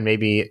Jab and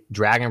maybe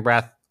Dragon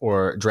Breath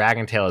or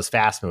Dragon Tail as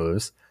fast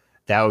moves,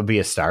 that would be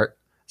a start.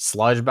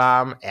 Sludge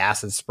Bomb,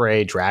 Acid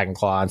Spray, Dragon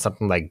Claw, and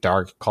something like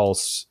Dark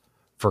Pulse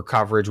for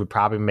coverage would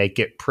probably make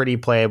it pretty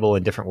playable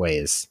in different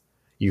ways.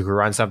 You could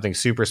run something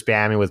super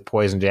spammy with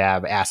Poison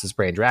Jab, Acid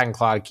Spray, and Dragon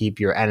Claw to keep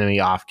your enemy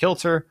off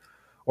kilter,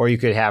 or you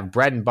could have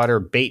bread and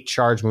butter bait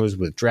charge moves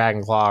with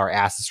Dragon Claw or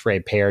Acid Spray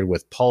paired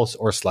with Pulse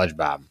or Sludge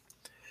Bomb.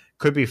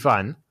 Could be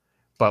fun,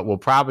 but we'll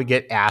probably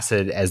get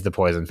Acid as the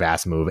Poison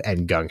Fast move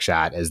and Gunk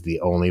Shot as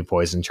the only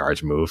Poison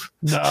Charge move.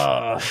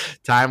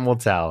 Time will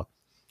tell.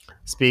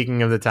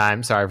 Speaking of the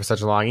time, sorry for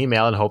such a long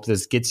email, and hope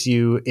this gets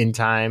you in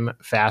time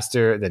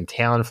faster than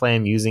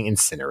Talonflame using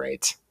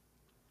Incinerate.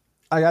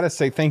 I gotta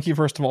say thank you,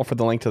 first of all, for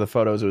the link to the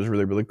photos. It was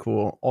really, really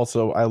cool.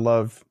 Also, I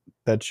love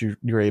that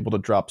you're able to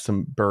drop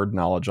some bird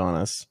knowledge on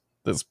us.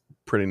 That's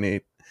pretty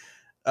neat.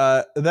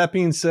 That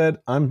being said,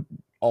 I'm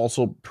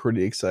also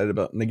pretty excited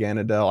about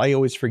Naganadel. I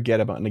always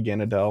forget about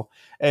Naganadel.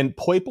 And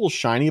Poipole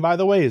Shiny, by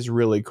the way, is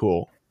really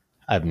cool.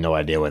 I have no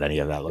idea what any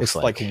of that looks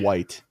like. It's like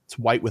white. It's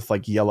white with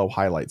like yellow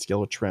highlights,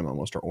 yellow trim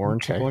almost, or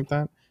orange, something like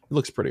that. It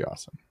looks pretty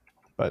awesome.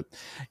 But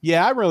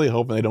yeah, I'm really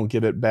hoping they don't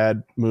give it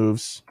bad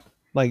moves.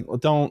 Like,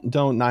 don't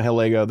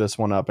Nihilego this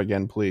one up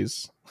again,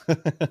 please.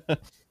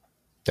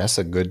 That's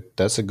a good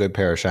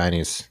pair of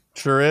shinies.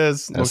 Sure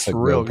is. That's looks a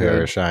real real pair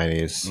good. of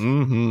shinies.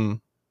 Mm-hmm.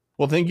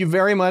 Well, thank you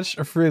very much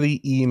for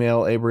the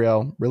email,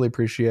 Abriel. Really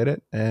appreciate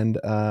it. And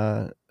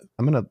I'm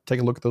going to take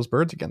a look at those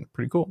birds again.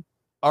 Pretty cool.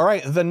 All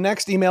right. The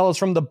next email is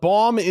from The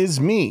Bomb Is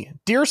Me.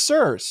 Dear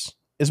Sirs,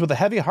 is with a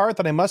heavy heart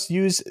that I must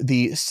use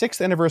the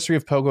 6th anniversary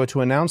of Pogo to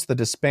announce the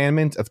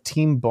disbandment of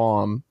Team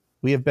Bomb.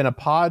 We have been a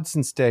pod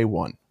since day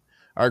one.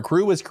 Our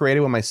crew was created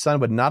when my son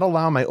would not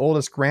allow my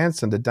oldest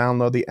grandson to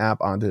download the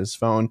app onto his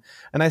phone,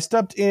 and I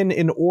stepped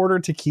in order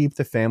to keep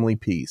the family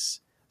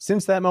peace.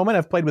 Since that moment,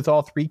 I've played with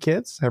all 3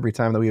 kids every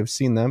time that we have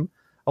seen them.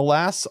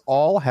 Alas,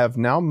 all have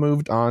now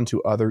moved on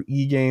to other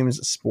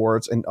e-games,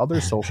 sports, and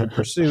other social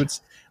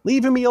pursuits,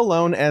 leaving me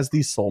alone as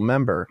the sole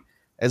member.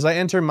 As I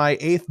enter my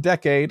 8th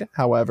decade,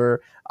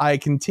 however, I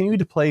continue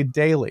to play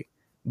daily.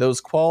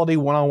 Those quality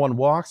one-on-one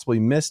walks will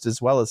be missed,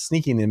 as well as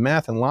sneaking in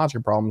math and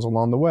logic problems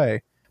along the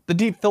way. The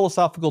deep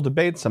philosophical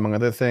debates, among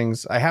other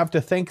things. I have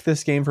to thank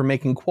this game for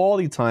making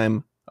quality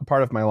time a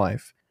part of my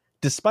life.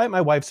 Despite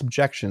my wife's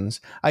objections,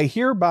 I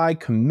hereby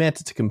commit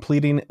to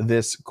completing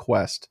this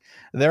quest.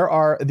 There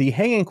are the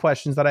hanging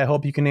questions that I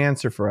hope you can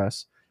answer for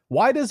us.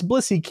 Why does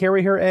Blissey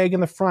carry her egg in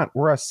the front,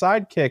 where a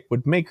sidekick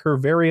would make her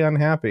very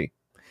unhappy?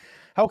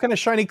 How can a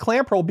shiny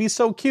Clamperl be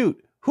so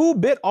cute? Who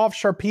bit off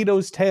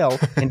Sharpedo's tail,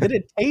 and did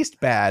it taste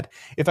bad?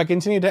 If I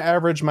continue to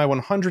average my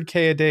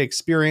 100k a day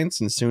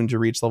experience and soon to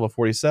reach level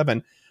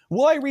 47,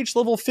 will I reach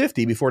level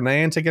 50 before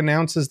Niantic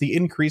announces the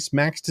increased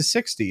max to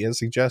 60 as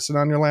suggested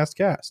on your last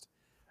cast?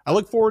 I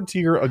look forward to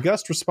your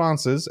august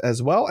responses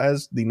as well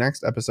as the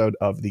next episode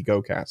of the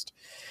GoCast.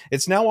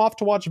 It's now off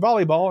to watch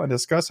volleyball and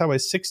discuss how a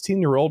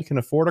 16-year-old can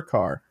afford a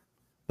car.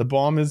 The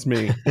Bomb Is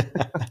Me.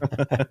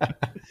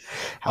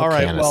 How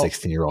can a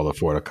 16-year-old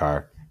afford a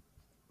car?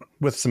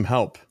 With some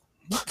help.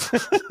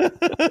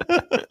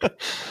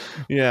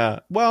 Yeah.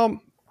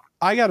 Well,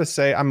 I gotta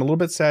say, I'm a little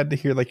bit sad to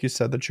hear, like you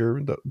said, that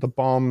you're the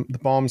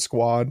bomb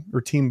squad,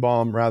 or Team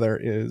Bomb rather,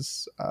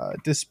 is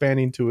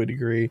disbanding to a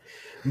degree.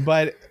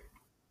 But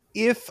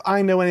if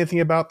I know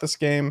anything about this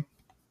game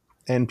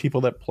and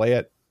people that play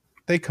it,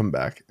 they come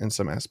back in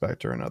some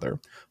aspect or another.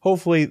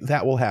 Hopefully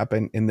that will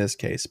happen in this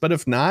case. But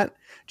if not,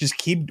 just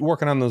keep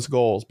working on those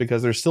goals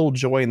because there's still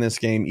joy in this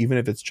game, even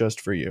if it's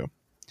just for you.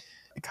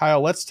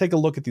 Kyle, let's take a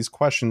look at these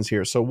questions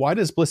here. So why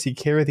does Blissey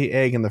carry the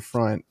egg in the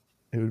front?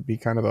 It would be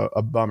kind of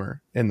a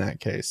bummer in that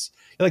case.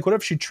 Like, what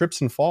if she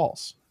trips and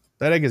falls?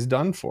 That egg is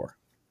done for.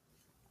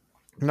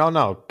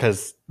 No,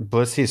 because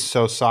Blissey's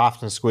so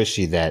soft and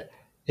squishy that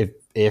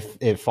if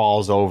it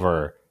falls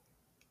over,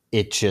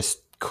 it just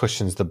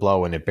cushions the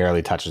blow and it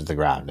barely touches the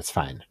ground. It's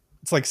fine.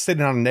 It's like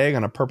sitting on an egg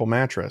on a purple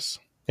mattress.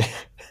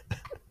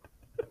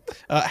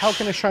 How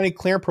can a shiny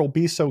clear pearl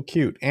be so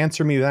cute?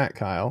 Answer me that,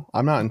 Kyle.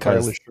 I'm not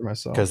entirely sure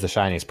myself. Because the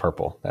shiny's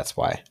purple. That's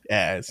why.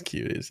 Yeah, it's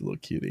cute. It's a little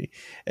cutie.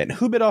 And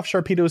who bit off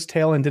Sharpedo's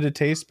tail and did it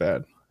taste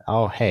bad?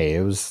 Oh, hey,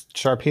 it was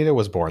Sharpedo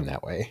was born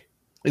that way.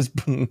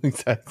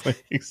 Exactly.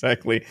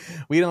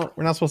 We're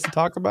not supposed to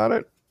talk about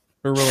it.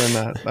 We're really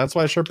not. That's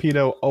why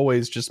Sharpedo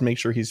always just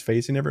makes sure he's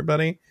facing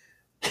everybody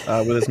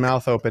with his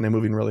mouth open and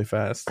moving really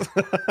fast.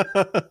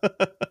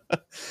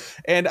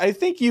 And I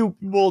think you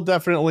will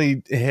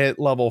definitely hit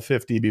level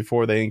 50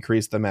 before they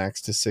increase the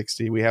max to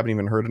 60. We haven't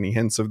even heard any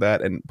hints of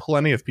that, and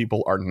plenty of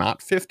people are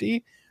not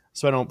 50,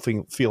 so I don't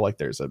feel like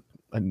there's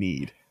a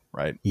need,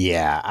 right?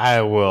 Yeah,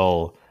 I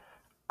will.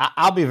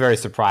 I'll be very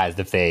surprised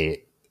if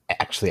they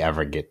actually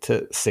ever get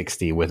to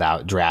 60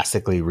 without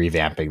drastically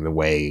revamping the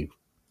way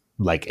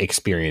like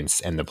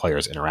experience and the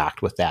players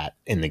interact with that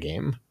in the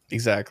game.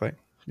 Exactly.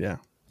 Yeah.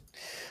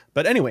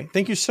 But anyway,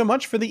 thank you so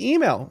much for the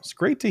email. It's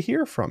great to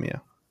hear from you.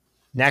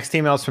 Next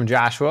email is from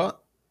Joshua.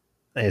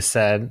 It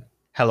said,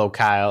 hello,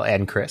 Kyle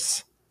and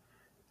Chris.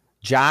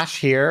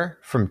 Josh here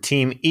from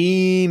Team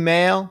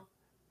Email.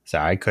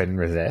 Sorry, I couldn't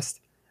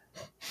resist.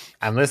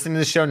 I'm listening to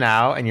the show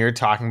now, and you're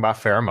talking about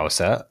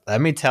Pheromosa.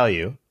 Let me tell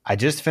you, I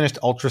just finished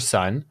Ultra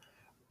Sun,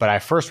 but I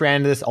first ran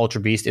into this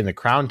Ultra Beast in the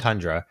Crown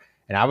Tundra,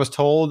 and I was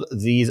told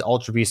these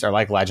Ultra Beasts are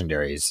like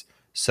legendaries.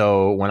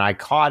 So when I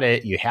caught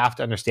it, you have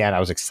to understand I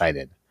was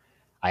excited.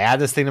 I add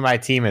this thing to my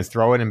team and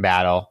throw it in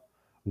battle.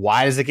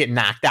 Why does it get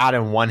knocked out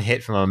in one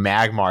hit from a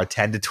Magmar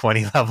 10 to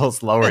 20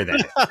 levels lower than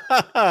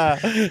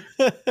it?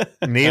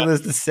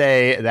 Needless to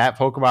say, that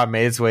Pokemon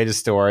made its way to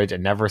storage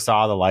and never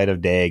saw the light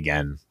of day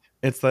again.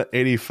 It's that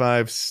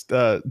 85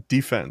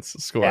 defense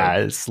score. Yeah,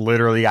 it's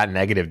literally got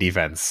negative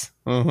defense.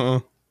 Uh-huh.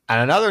 On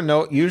another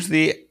note,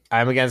 usually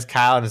I'm against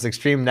Kyle and his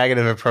extreme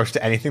negative approach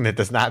to anything that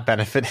does not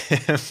benefit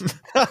him.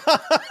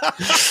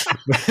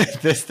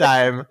 This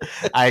time,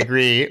 I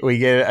agree. We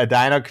get a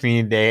Dino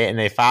Community Day, and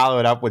they follow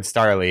it up with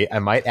Starly. I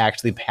might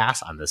actually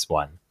pass on this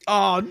one.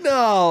 Oh,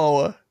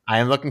 no. I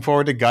am looking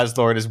forward to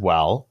Guzzlord as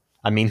well.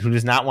 I mean, who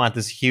does not want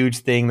this huge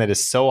thing that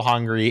is so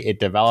hungry it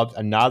developed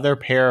another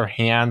pair of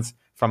hands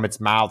from its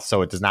mouth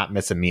so it does not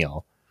miss a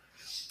meal?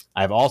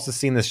 I've also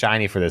seen the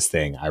shiny for this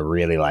thing. I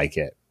really like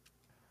it.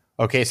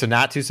 Okay, so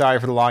not too sorry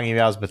for the long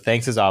emails, but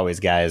thanks as always,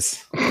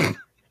 guys. I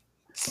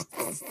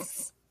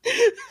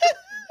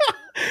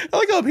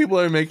like how people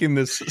are making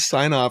this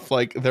sign off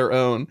like their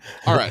own.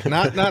 All right,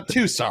 not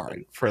too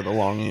sorry for the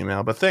long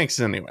email, but thanks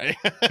anyway.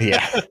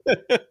 Yeah.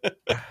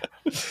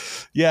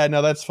 Yeah,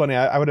 no, that's funny.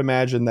 I would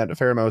imagine that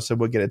Pheromosa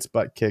would get its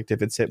butt kicked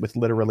if it's hit with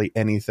literally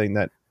anything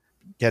that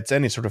gets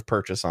any sort of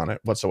purchase on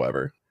it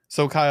whatsoever.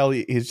 So Kyle,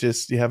 he's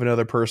just, you have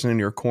another person in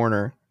your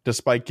corner,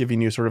 despite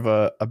giving you sort of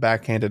a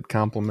backhanded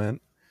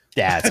compliment.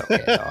 Yeah, it's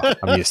okay, though.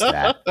 I'm used to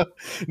that.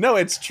 No,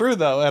 it's true,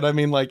 though. And I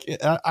mean, like,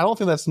 I don't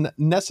think that's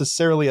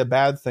necessarily a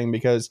bad thing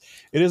because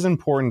it is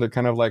important to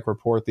kind of like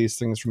report these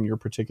things from your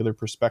particular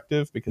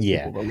perspective because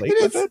people relate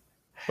with it.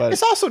 But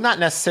it's also not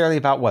necessarily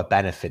about what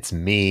benefits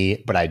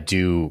me, but I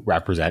do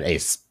represent a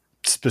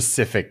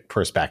specific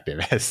perspective,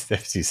 as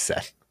you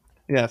said.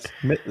 Yes,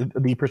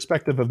 the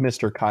perspective of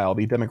Mr. Kyle,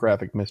 the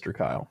demographic Mr.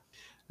 Kyle.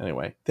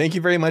 Anyway, thank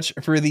you very much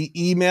for the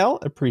email.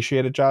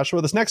 Appreciate it,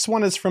 Joshua. This next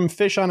one is from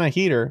Fish on a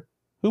Heater.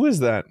 Who is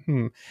that?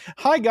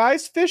 Hi,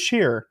 guys. Fish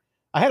here.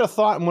 I had a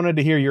thought and wanted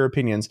to hear your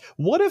opinions.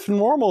 What if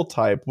normal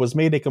type was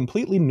made a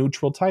completely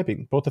neutral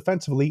typing, both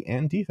offensively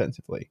and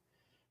defensively?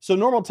 So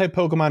normal type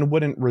Pokemon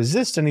wouldn't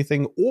resist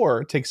anything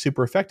or take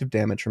super effective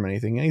damage from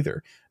anything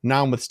either,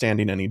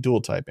 notwithstanding any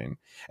dual typing.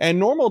 And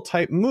normal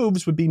type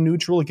moves would be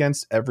neutral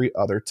against every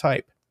other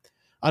type.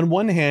 On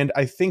one hand,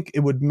 I think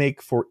it would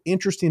make for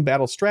interesting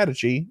battle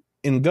strategy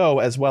in Go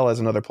as well as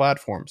in other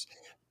platforms.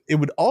 It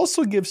would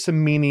also give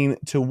some meaning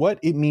to what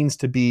it means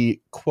to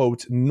be,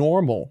 quote,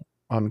 normal,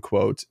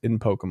 unquote, in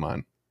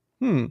Pokemon.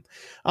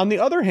 On the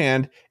other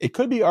hand, it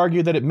could be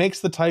argued that it makes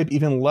the type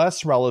even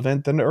less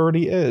relevant than it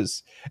already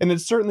is. And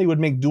it certainly would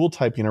make dual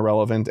typing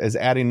irrelevant, as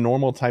adding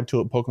normal type to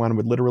a Pokemon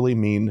would literally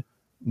mean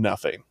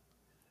nothing.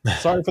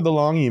 Sorry for the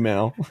long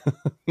email.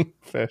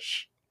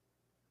 Fish.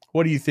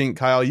 What do you think,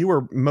 Kyle? You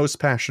were most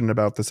passionate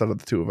about this out of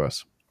the two of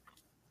us.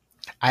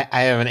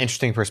 I have an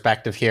interesting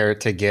perspective here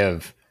to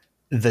give.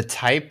 The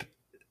type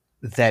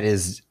that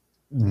is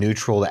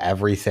neutral to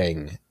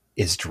everything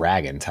is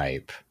Dragon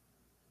type.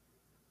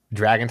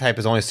 Dragon type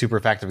is only super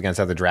effective against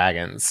other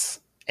dragons.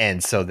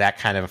 And so that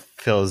kind of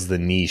fills the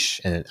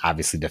niche. And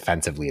obviously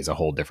defensively is a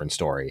whole different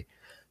story.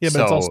 Yeah,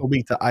 but it's also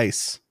weak to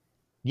ice.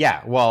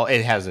 Yeah, well,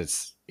 it has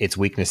its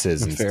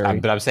weaknesses,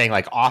 but I'm saying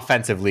like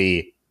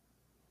offensively,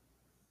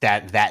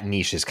 that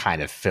niche is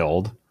kind of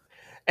filled.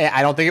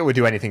 I don't think it would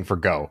do anything for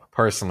Go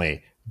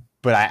personally,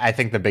 but I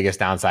think the biggest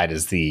downside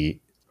is the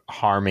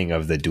harming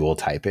of the dual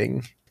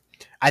typing.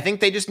 I think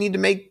they just need to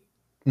make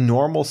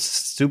normal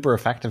super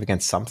effective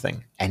against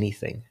something,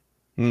 anything.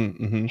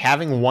 Mm-hmm.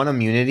 Having one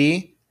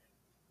immunity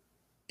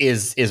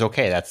is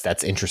okay.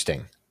 That's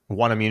interesting.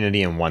 One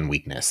immunity and one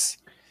weakness.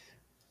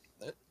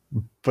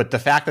 But the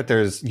fact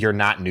that you're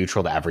not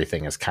neutral to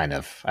everything is kind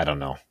of, I don't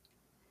know.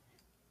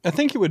 I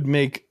think it would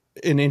make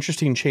an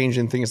interesting change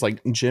in things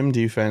like gym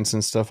defense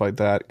and stuff like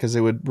that, because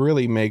it would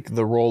really make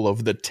the role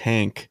of the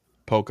tank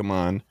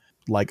Pokemon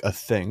like a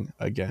thing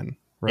again.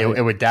 Right?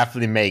 It would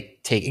definitely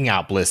make taking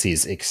out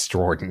Blissey's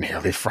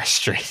extraordinarily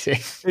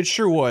frustrating. It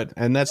sure would.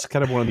 And that's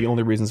kind of one of the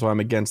only reasons why I'm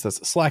against this.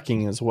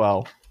 Slacking as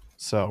well.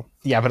 So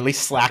yeah, but at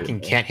least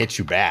slacking can't hit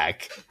you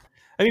back.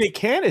 I mean, it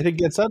can if it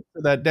gets up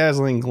to that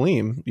dazzling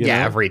gleam. You know?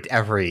 Every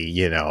 10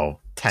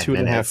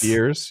 2.5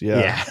 years.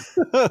 Yeah.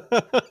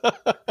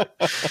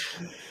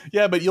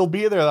 Yeah, but you'll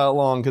be there that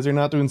long because you're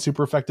not doing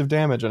super effective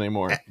damage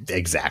anymore.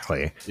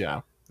 Exactly.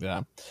 Yeah.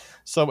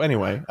 So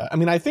anyway, I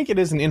mean, I think it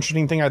is an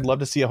interesting thing. I'd love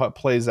to see how it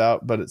plays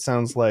out, but it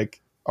sounds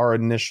like our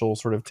initial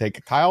sort of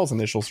take, Kyle's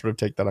initial sort of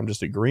take that I'm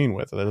just agreeing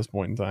with at this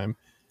point in time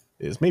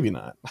is maybe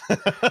not.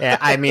 Yeah,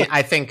 I mean,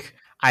 I think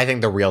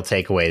the real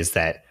takeaway is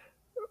that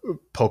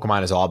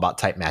Pokemon is all about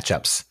type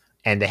matchups,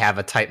 and to have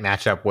a type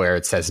matchup where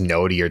it says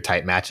no to your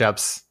type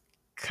matchups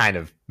kind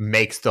of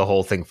makes the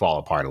whole thing fall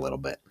apart a little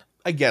bit.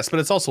 I guess, but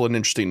it's also an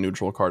interesting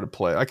neutral card to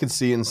play. I could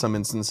see in some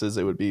instances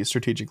it would be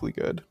strategically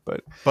good,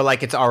 but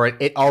like it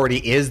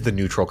already is the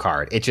neutral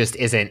card. It just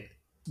isn't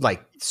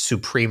like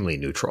supremely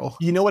neutral.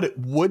 You know what it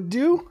would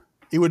do?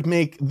 It would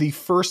make the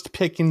first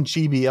pick in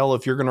GBL,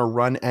 if you're going to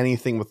run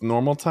anything with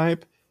normal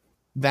type,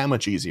 that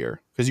much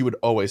easier, because you would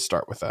always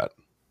start with that.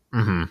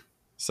 Mm-hmm.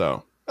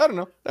 So I don't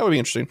know. That would be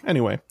interesting.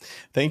 Anyway,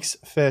 thanks,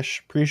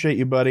 Fish. Appreciate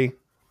you, buddy.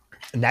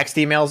 Next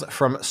email's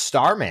from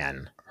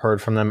Starman. Heard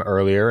from them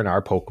earlier in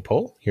our Poke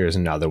Poll. Here's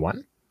another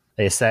one.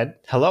 They said,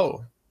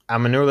 "Hello,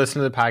 I'm a newer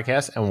listener to the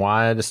podcast and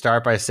wanted to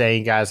start by saying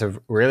you guys have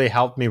really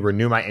helped me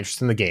renew my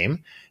interest in the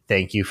game.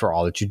 Thank you for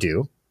all that you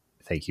do."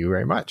 Thank you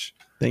very much.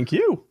 Thank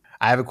you.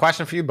 I have a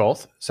question for you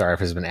both. Sorry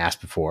if it's been asked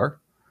before.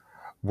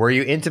 Were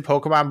you into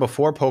Pokemon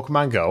before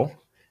Pokemon Go?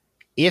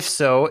 If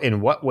so,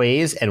 in what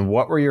ways, and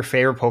what were your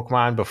favorite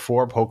Pokemon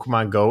before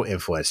Pokemon Go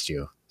influenced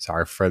you?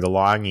 Sorry for the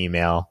long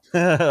email.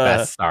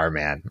 Best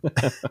Starman.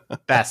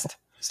 Best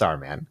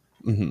Starman.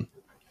 Mm-hmm.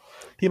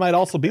 He might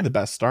also be the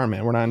best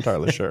Starman. We're not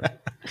entirely sure.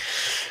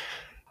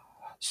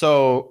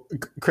 So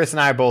Chris and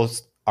I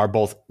are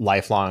both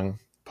lifelong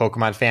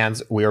Pokemon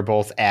fans. We are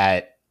both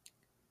at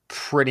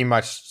pretty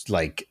much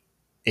like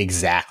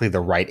exactly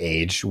the right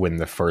age when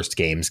the first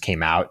games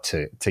came out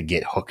to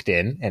get hooked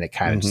in, and it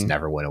kind of just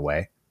never went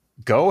away.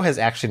 Go has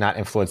actually not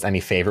influenced any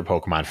favorite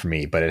Pokemon for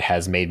me, but it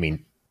has made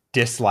me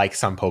dislike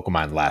some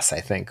Pokemon less,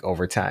 I think,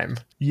 over time.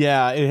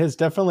 Yeah, it has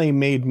definitely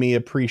made me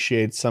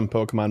appreciate some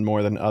Pokemon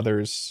more than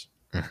others.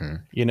 Mm-hmm.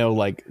 You know,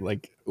 like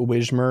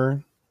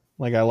Whismur.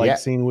 Like I like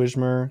seeing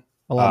Whismur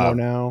a lot more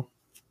now.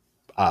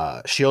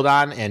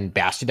 Shieldon and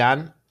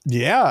Bastiodon.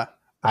 Yeah,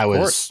 I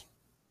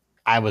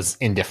was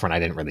indifferent. I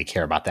didn't really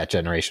care about that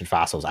generation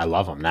fossils. I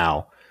love them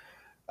now.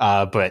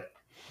 But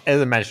as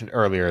I mentioned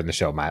earlier in the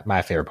show,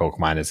 my favorite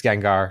Pokemon is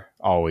Gengar.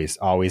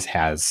 Always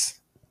has,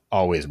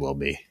 always will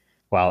be.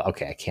 Well,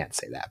 okay, I can't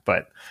say that,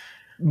 but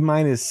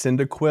mine is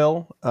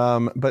Cyndaquil.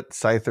 But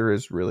Scyther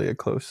is really a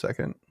close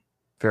second.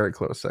 Very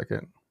close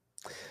second.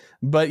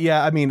 But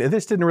yeah, I mean,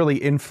 this didn't really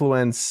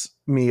influence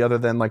me other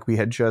than like we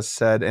had just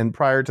said. And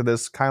prior to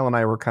this, Kyle and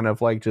I were kind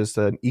of like just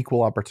an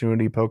equal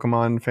opportunity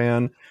Pokemon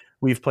fan.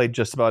 We've played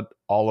just about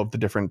all of the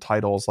different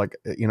titles. Like,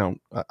 you know,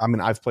 I mean,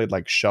 I've played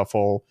like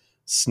Shuffle,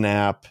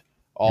 Snap,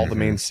 all the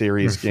main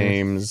series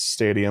games,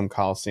 Stadium,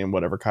 Coliseum,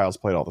 whatever. Kyle's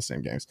played all the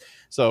same games.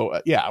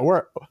 So yeah,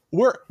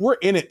 we're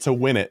in it to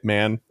win it,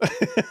 man.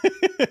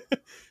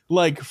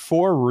 Like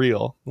for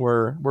real,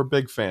 we're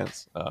big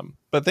fans.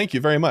 But thank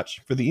you very much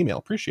for the email.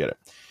 Appreciate it.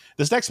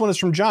 This next one is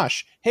from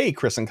Josh. Hey,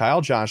 Chris and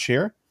Kyle, Josh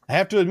here. I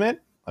have to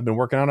admit, I've been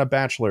working on a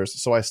bachelor's,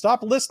 so I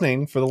stopped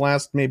listening for the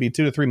last maybe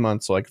 2 to 3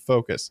 months so I could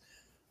focus.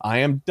 I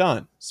am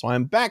done. So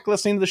I'm back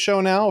listening to the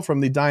show now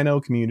from the Dino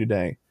Community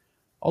Day.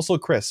 Also,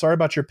 Chris, sorry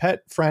about your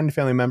pet, friend,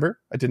 family member.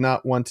 I did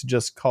not want to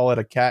just call it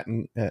a cat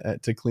and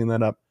to clean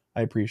that up.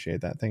 I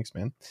appreciate that. Thanks,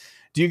 man.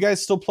 Do you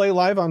guys still play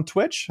live on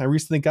Twitch? I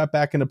recently got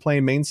back into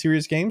playing main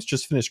series games.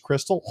 Just finished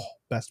Crystal,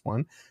 best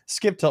one.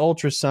 Skipped to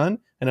Ultra Sun,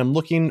 and I'm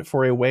looking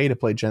for a way to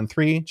play Gen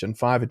 3, Gen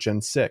 5, and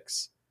Gen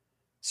 6.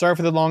 Sorry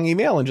for the long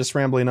email and just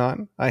rambling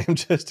on. I am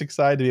just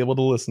excited to be able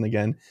to listen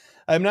again.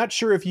 I'm not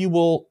sure if you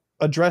will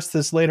address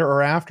this later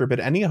or after, but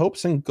any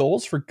hopes and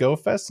goals for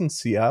GoFest in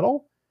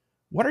Seattle?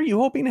 What are you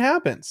hoping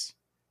happens?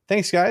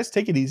 Thanks, guys.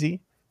 Take it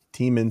easy.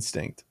 Team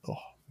Instinct. Oh,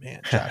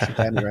 man. Josh, you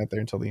had me right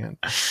there until the end.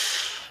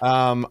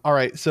 All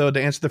right. So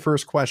to answer the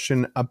first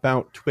question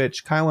about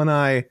Twitch, Kyle and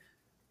I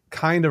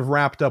kind of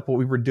wrapped up what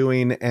we were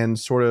doing and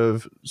sort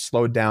of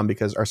slowed down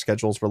because our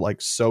schedules were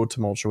like so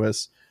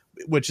tumultuous,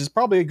 which is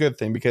probably a good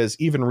thing because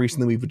even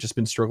recently we've just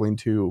been struggling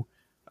to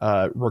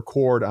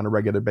record on a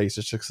regular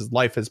basis just because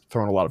life has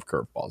thrown a lot of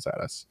curveballs at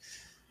us.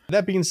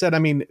 That being said, I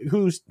mean,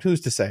 who's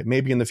to say?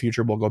 Maybe in the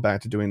future we'll go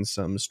back to doing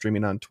some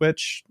streaming on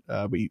Twitch.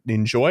 We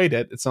enjoyed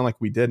it. It's not like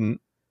we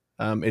didn't.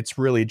 It's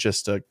really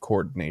just a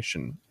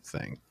coordination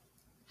thing.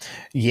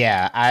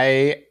 Yeah,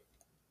 I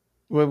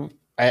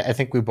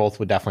think we both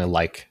would definitely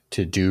like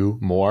to do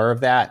more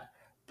of that,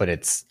 but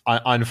it's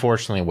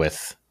unfortunately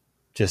with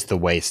just the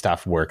way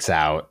stuff works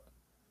out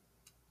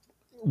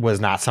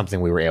was not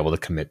something we were able to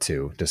commit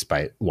to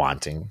despite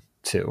wanting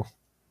to.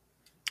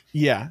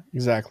 Yeah,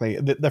 exactly.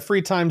 The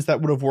free times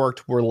that would have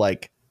worked were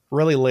like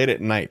really late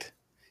at night,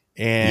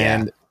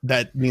 and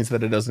that means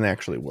that it doesn't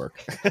actually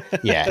work.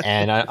 Yeah,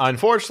 and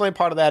unfortunately,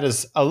 part of that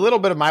is a little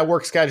bit of my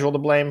work schedule to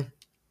blame.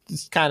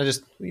 It's kind of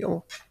just,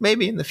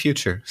 maybe in the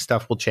future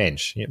stuff will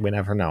change. We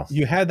never know.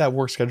 You had that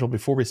work schedule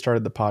before we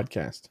started the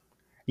podcast.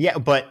 Yeah,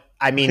 but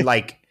I mean,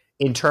 like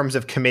in terms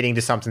of committing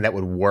to something that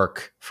would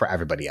work for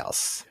everybody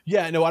else.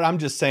 Yeah, no, what I'm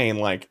just saying,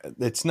 like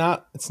it's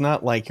not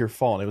like your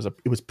fault. It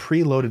was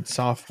preloaded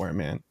software,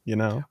 man.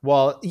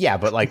 Well, yeah,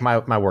 but like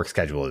my work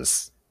schedule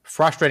is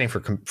frustrating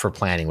for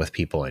planning with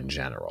people in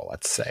general.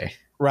 Let's say.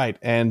 Right,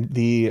 and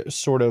the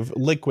sort of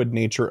liquid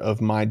nature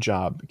of my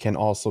job can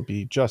also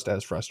be just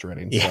as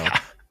frustrating. Yeah.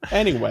 So,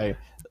 anyway,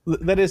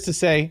 that is to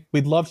say,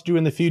 we'd love to do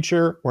in the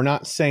future. We're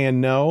not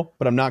saying no,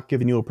 but I'm not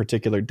giving you a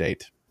particular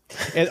date.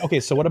 And okay,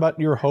 so what about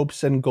your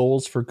hopes and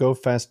goals for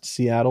GoFest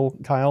Seattle,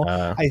 Kyle?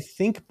 I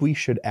think we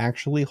should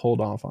actually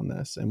hold off on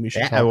this, and we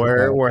should. Yeah,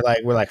 we're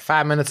like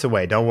 5 minutes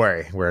away. Don't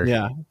worry.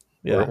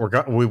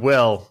 We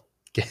will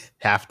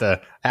have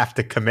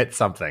to commit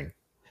something.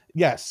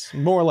 Yes,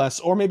 more or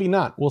less, or maybe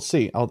not. We'll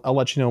see. I'll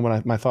let you know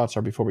what my thoughts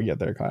are before we get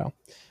there, Kyle.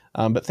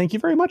 But thank you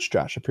very much,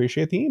 Josh.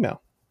 Appreciate the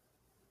email.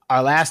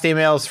 Our last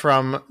email is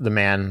from the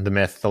man, the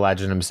myth, the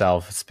legend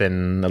himself. It's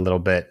been a little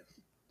bit.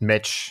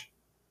 Mitch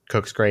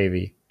Cooks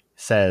Gravy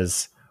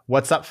says,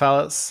 "What's up,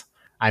 fellas?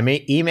 I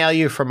may email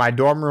you from my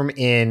dorm room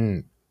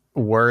in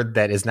word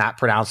that is not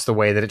pronounced the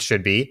way that it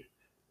should be,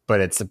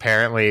 but it's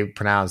apparently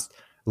pronounced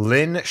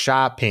Lin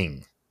Sha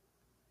Ping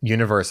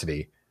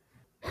University."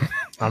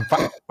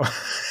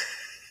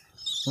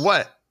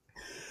 What?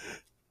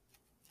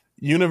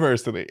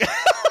 University.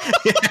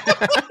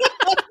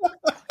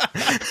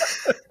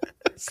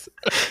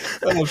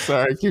 I'm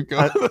sorry. Keep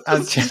going. I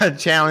was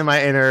channeling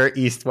my inner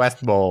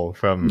East-West bowl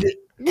from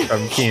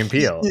Key and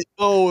Peele.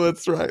 Oh,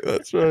 that's right.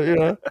 That's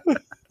right.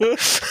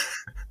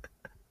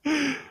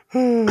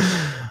 Yeah.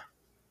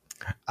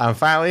 I'm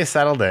finally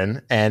settled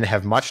in and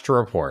have much to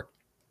report.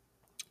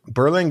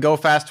 Berlin Go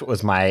Fest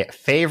was my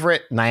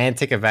favorite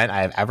Niantic event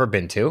I have ever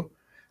been to.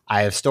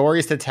 I have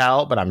stories to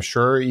tell, but I'm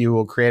sure you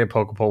will create a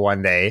Pokeball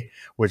one day,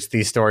 which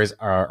these stories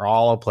are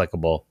all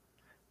applicable.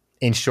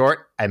 In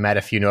short, I met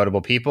a few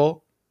notable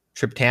people,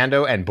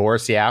 Triptando and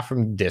Borussia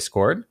from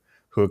Discord,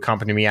 who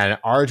accompanied me on an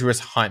arduous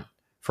hunt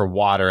for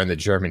water in the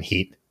German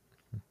heat.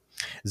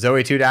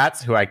 Zoe Two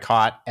Dots, who I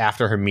caught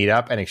after her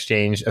meetup and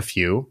exchanged a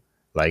few,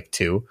 like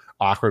 2,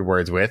 awkward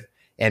words with,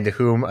 and to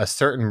whom a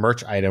certain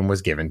merch item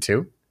was given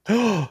to.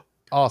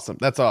 Awesome.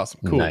 That's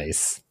awesome. Cool.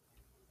 Nice.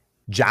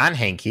 John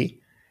Hankey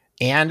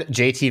and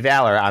JT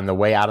Valor on the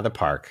way out of the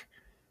park.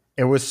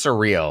 It was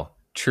surreal.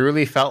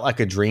 Truly felt like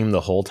a dream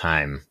the whole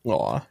time.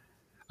 Aw.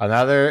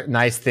 Another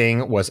nice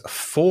thing was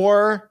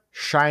 4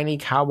 shiny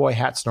cowboy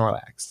hat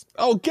Snorlax.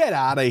 Oh, get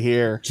out of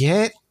here.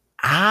 Get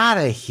out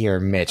of here,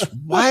 Mitch.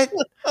 What?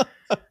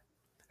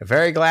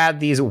 Very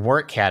glad these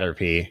weren't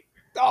Caterpie.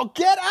 Oh,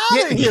 get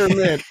out of here,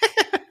 Mitch.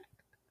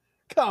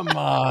 Come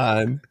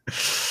on.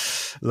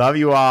 Love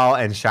you all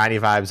and shiny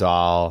vibes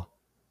all.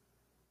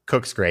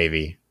 Cook's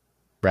Gravy.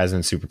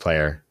 Resident Super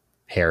Player.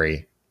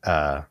 Harry.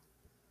 I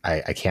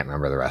can't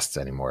remember the rest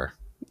anymore.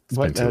 It's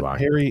been too long.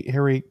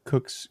 Harry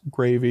Cooks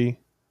Gravy.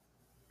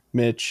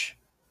 Mitch.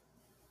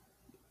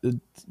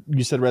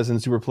 You said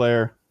Resident Super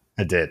Player.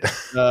 I did.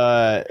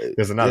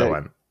 There's another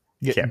one.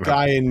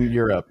 Guy in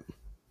Europe.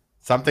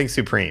 Something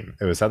Supreme.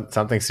 It was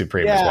something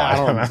Supreme. Yeah, as well. I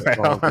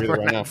don't remember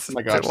right now. Oh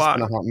my God, it's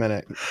been a hot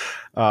minute.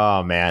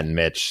 Oh man,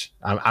 Mitch.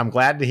 I'm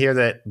glad to hear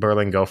that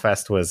Berlin Go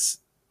Fest was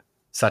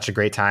such a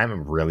great time.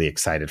 I'm really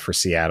excited for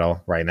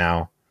Seattle right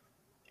now.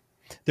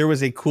 There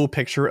was a cool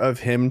picture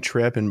of him,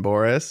 Trip, and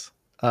Boris,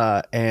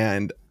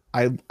 and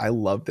I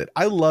loved it.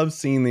 I love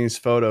seeing these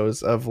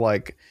photos of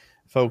like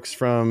folks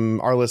from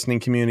our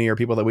listening community or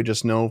people that we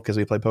just know because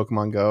we play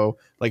Pokemon Go,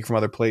 like from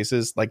other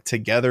places, like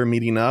together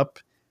meeting up.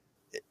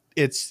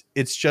 It's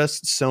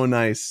just so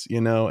nice,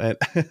 and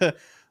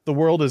the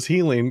world is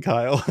healing,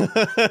 Kyle.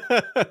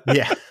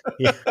 yeah.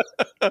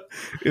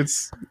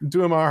 It's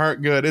doing my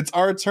heart good. It's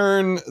our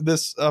turn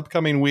this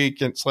upcoming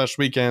week /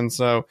 weekend.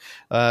 So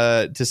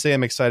to say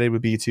I'm excited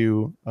would be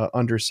to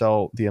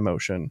undersell the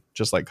emotion,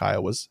 just like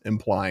Kyle was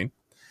implying.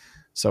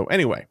 So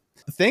anyway,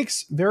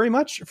 thanks very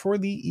much for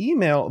the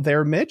email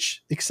there,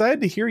 Mitch.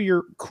 Excited to hear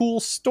your cool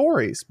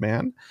stories,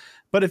 man.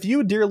 But if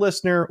you, dear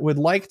listener, would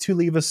like to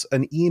leave us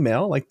an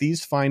email like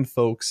these fine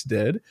folks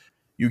did,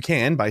 you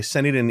can by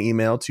sending an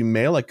email to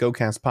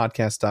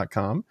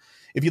mail@gocastpodcast.com.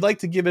 If you'd like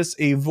to give us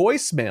a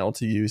voicemail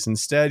to use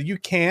instead, you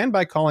can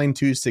by calling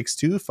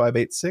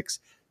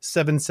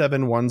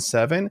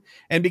 262-586-7717.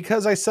 And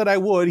because I said I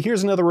would,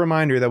 here's another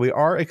reminder that we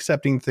are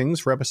accepting things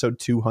for episode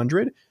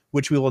 200,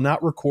 which we will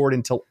not record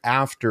until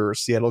after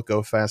Seattle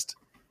Go Fest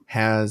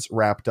has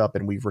wrapped up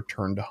and we've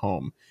returned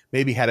home.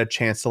 Maybe had a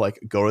chance to like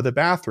go to the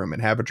bathroom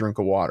and have a drink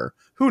of water.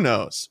 Who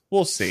knows?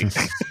 We'll see.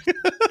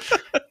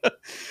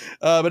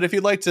 But if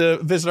you'd like to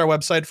visit our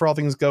website for all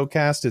things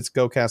GoCast, it's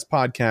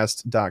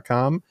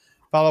gocastpodcast.com.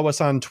 Follow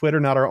us on Twitter,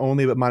 not our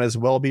only, but might as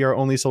well be our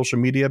only social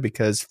media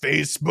because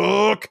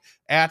Facebook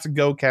at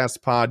GoCast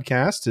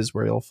Podcast is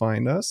where you'll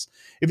find us.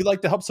 If you'd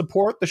like to help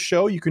support the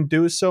show, you can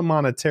do so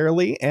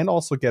monetarily and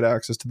also get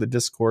access to the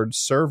Discord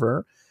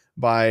server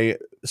by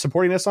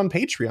supporting us on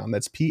Patreon.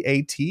 That's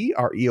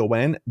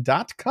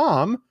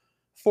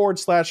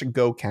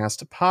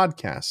patreon.com/GoCast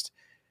Podcast.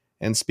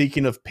 And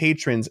speaking of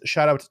patrons,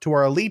 shout out to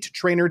our elite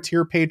trainer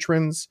tier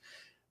patrons,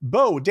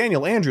 Bo,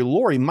 Daniel, Andrew,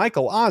 Lori,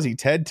 Michael, Ozzy,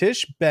 Ted,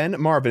 Tish,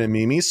 Ben, Marvin and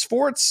Mimi,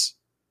 Sforts,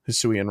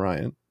 Hisui and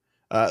Ryan,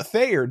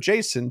 Thayer,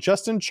 Jason,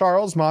 Justin,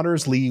 Charles,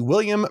 Modders, Lee,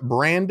 William,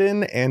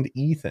 Brandon, and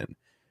Ethan.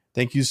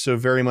 Thank you so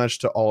very much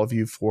to all of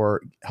you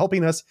for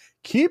helping us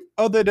keep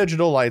the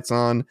digital lights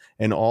on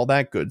and all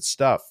that good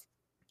stuff.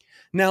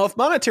 Now, if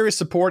monetary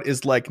support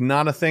is like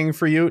not a thing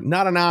for you,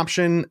 not an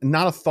option,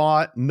 not a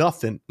thought,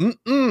 nothing,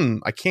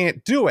 I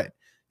can't do it.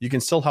 You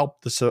can still help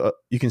out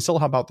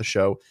the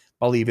show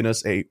by leaving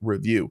us a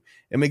review.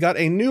 And we got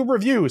a new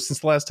review since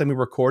the last time we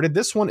recorded.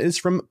 This one is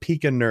from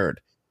Pika Nerd.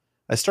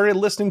 I started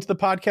listening to the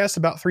podcast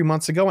about 3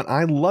 months ago, and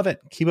I love it.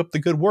 Keep up the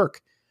good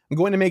work. I'm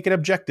going to make it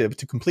objective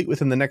to complete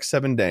within the next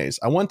 7 days.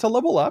 I want to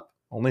level up,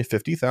 only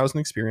 50,000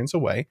 experience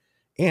away,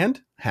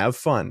 and have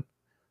fun.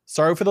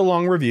 Sorry for the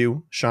long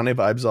review. Shane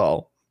vibes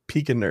all.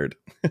 Pika Nerd.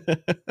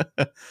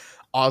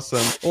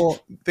 Awesome. Well,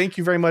 thank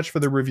you very much for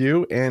the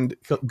review, and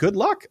good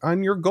luck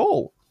on your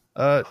goal.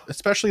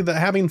 Especially the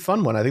having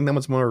fun one. I think that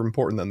one's more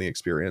important than the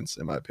experience,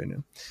 in my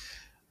opinion.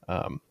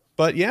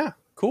 But yeah,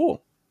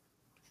 cool.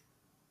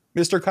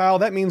 Mr. Kyle,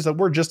 that means that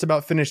we're just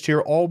about finished here.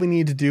 All we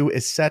need to do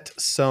is set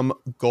some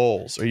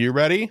goals. Are you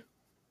ready?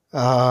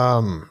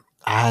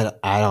 I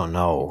don't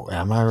know.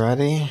 Am I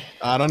ready?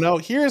 I don't know.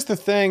 Here's the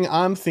thing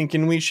I'm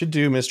thinking we should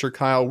do, Mr.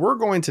 Kyle. We're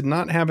going to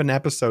not have an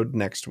episode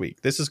next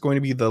week. This is going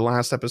to be the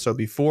last episode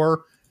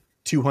before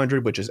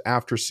 200, which is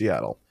after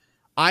Seattle.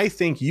 I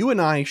think you and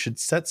I should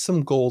set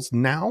some goals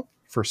now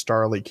for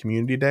Starly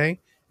Community Day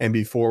and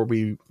before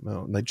we,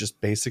 like just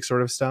basic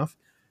sort of stuff.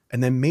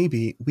 And then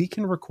maybe we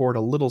can record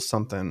a little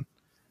something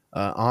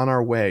on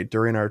our way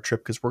during our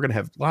trip because we're going to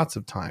have lots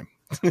of time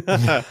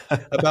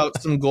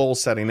about some goal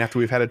setting after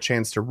we've had a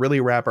chance to really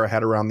wrap our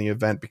head around the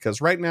event.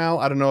 Because right now,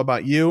 I don't know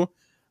about you,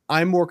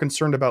 I'm more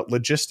concerned about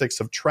logistics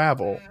of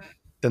travel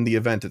than the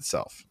event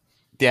itself.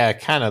 Yeah,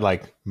 kind of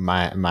like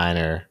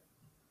minor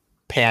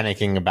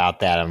panicking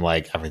about that. I'm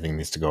like, everything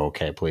needs to go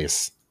okay,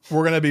 please.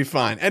 We're going to be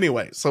fine.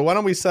 Anyway, so why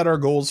don't we set our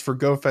goals for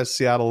GoFest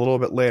Seattle a little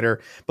bit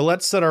later, but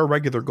let's set our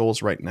regular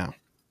goals right now.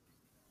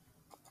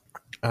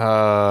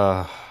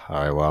 All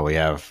right, well, we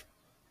have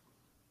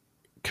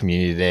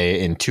Community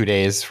Day in 2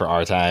 days for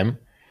our time.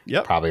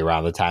 Yep. Probably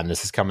around the time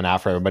this is coming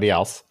out for everybody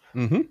else.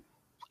 Mm-hmm.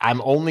 I'm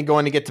only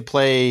going to get to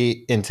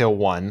play until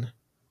 1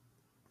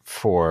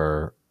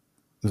 for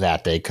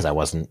that day because I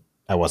wasn't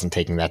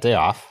taking that day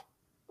off.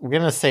 We're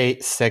going to say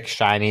 6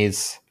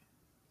 shinies,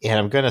 and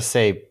I'm going to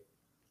say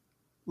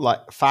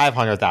like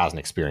 500,000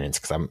 experience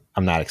because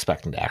I'm not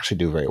expecting to actually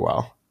do very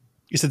well.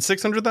 You said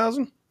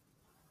 600,000?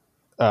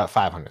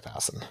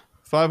 500,000.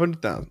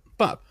 500,000.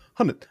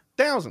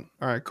 500,000.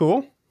 All right,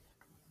 cool.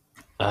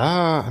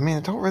 I mean, I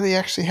don't really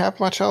actually have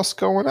much else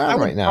going on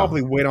right now. I would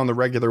probably wait on the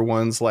regular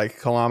ones like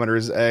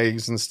kilometers,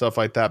 eggs, and stuff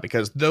like that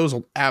because those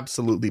will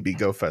absolutely be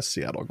GoFest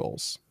Seattle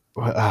goals.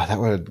 Well, that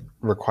would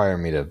require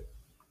me to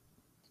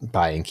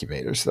buy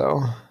incubators,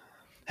 though.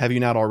 Have you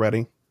not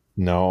already?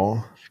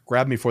 No.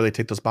 Grab me before they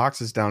take those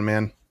boxes down,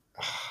 man.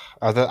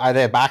 Are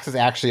the boxes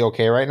actually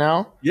okay right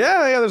now?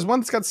 Yeah. There's one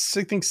that's got,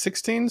 I think,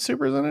 16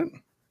 supers in it.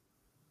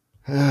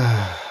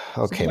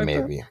 Okay, like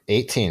maybe that?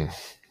 18.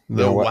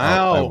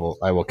 Wow.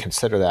 I will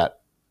consider that.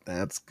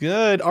 That's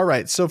good. All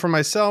right. So for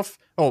myself,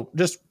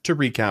 just to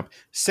recap,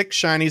 6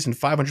 shinies and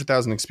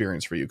 500,000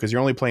 experience for you because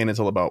you're only playing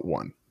until about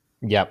 1.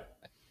 Yep.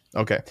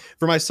 Okay.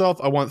 For myself,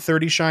 I want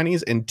 30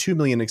 shinies and 2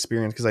 million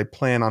experience because I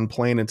plan on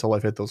playing until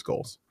I've hit those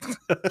goals.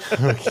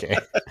 Okay.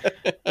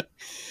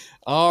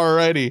 All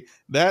righty.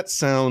 That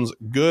sounds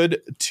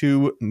good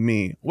to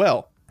me.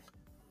 Well,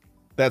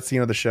 that's the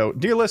end of the show.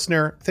 Dear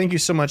listener, thank you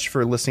so much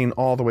for listening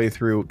all the way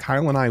through.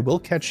 Kyle and I will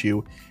catch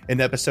you in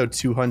episode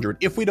 200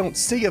 if we don't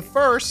see you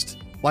first,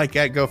 like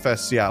at GoFest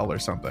Seattle or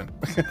something.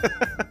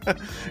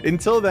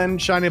 Until then,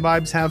 shiny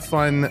vibes, have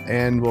fun,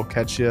 and we'll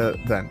catch you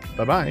then.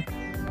 Bye-bye.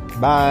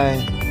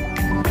 Bye.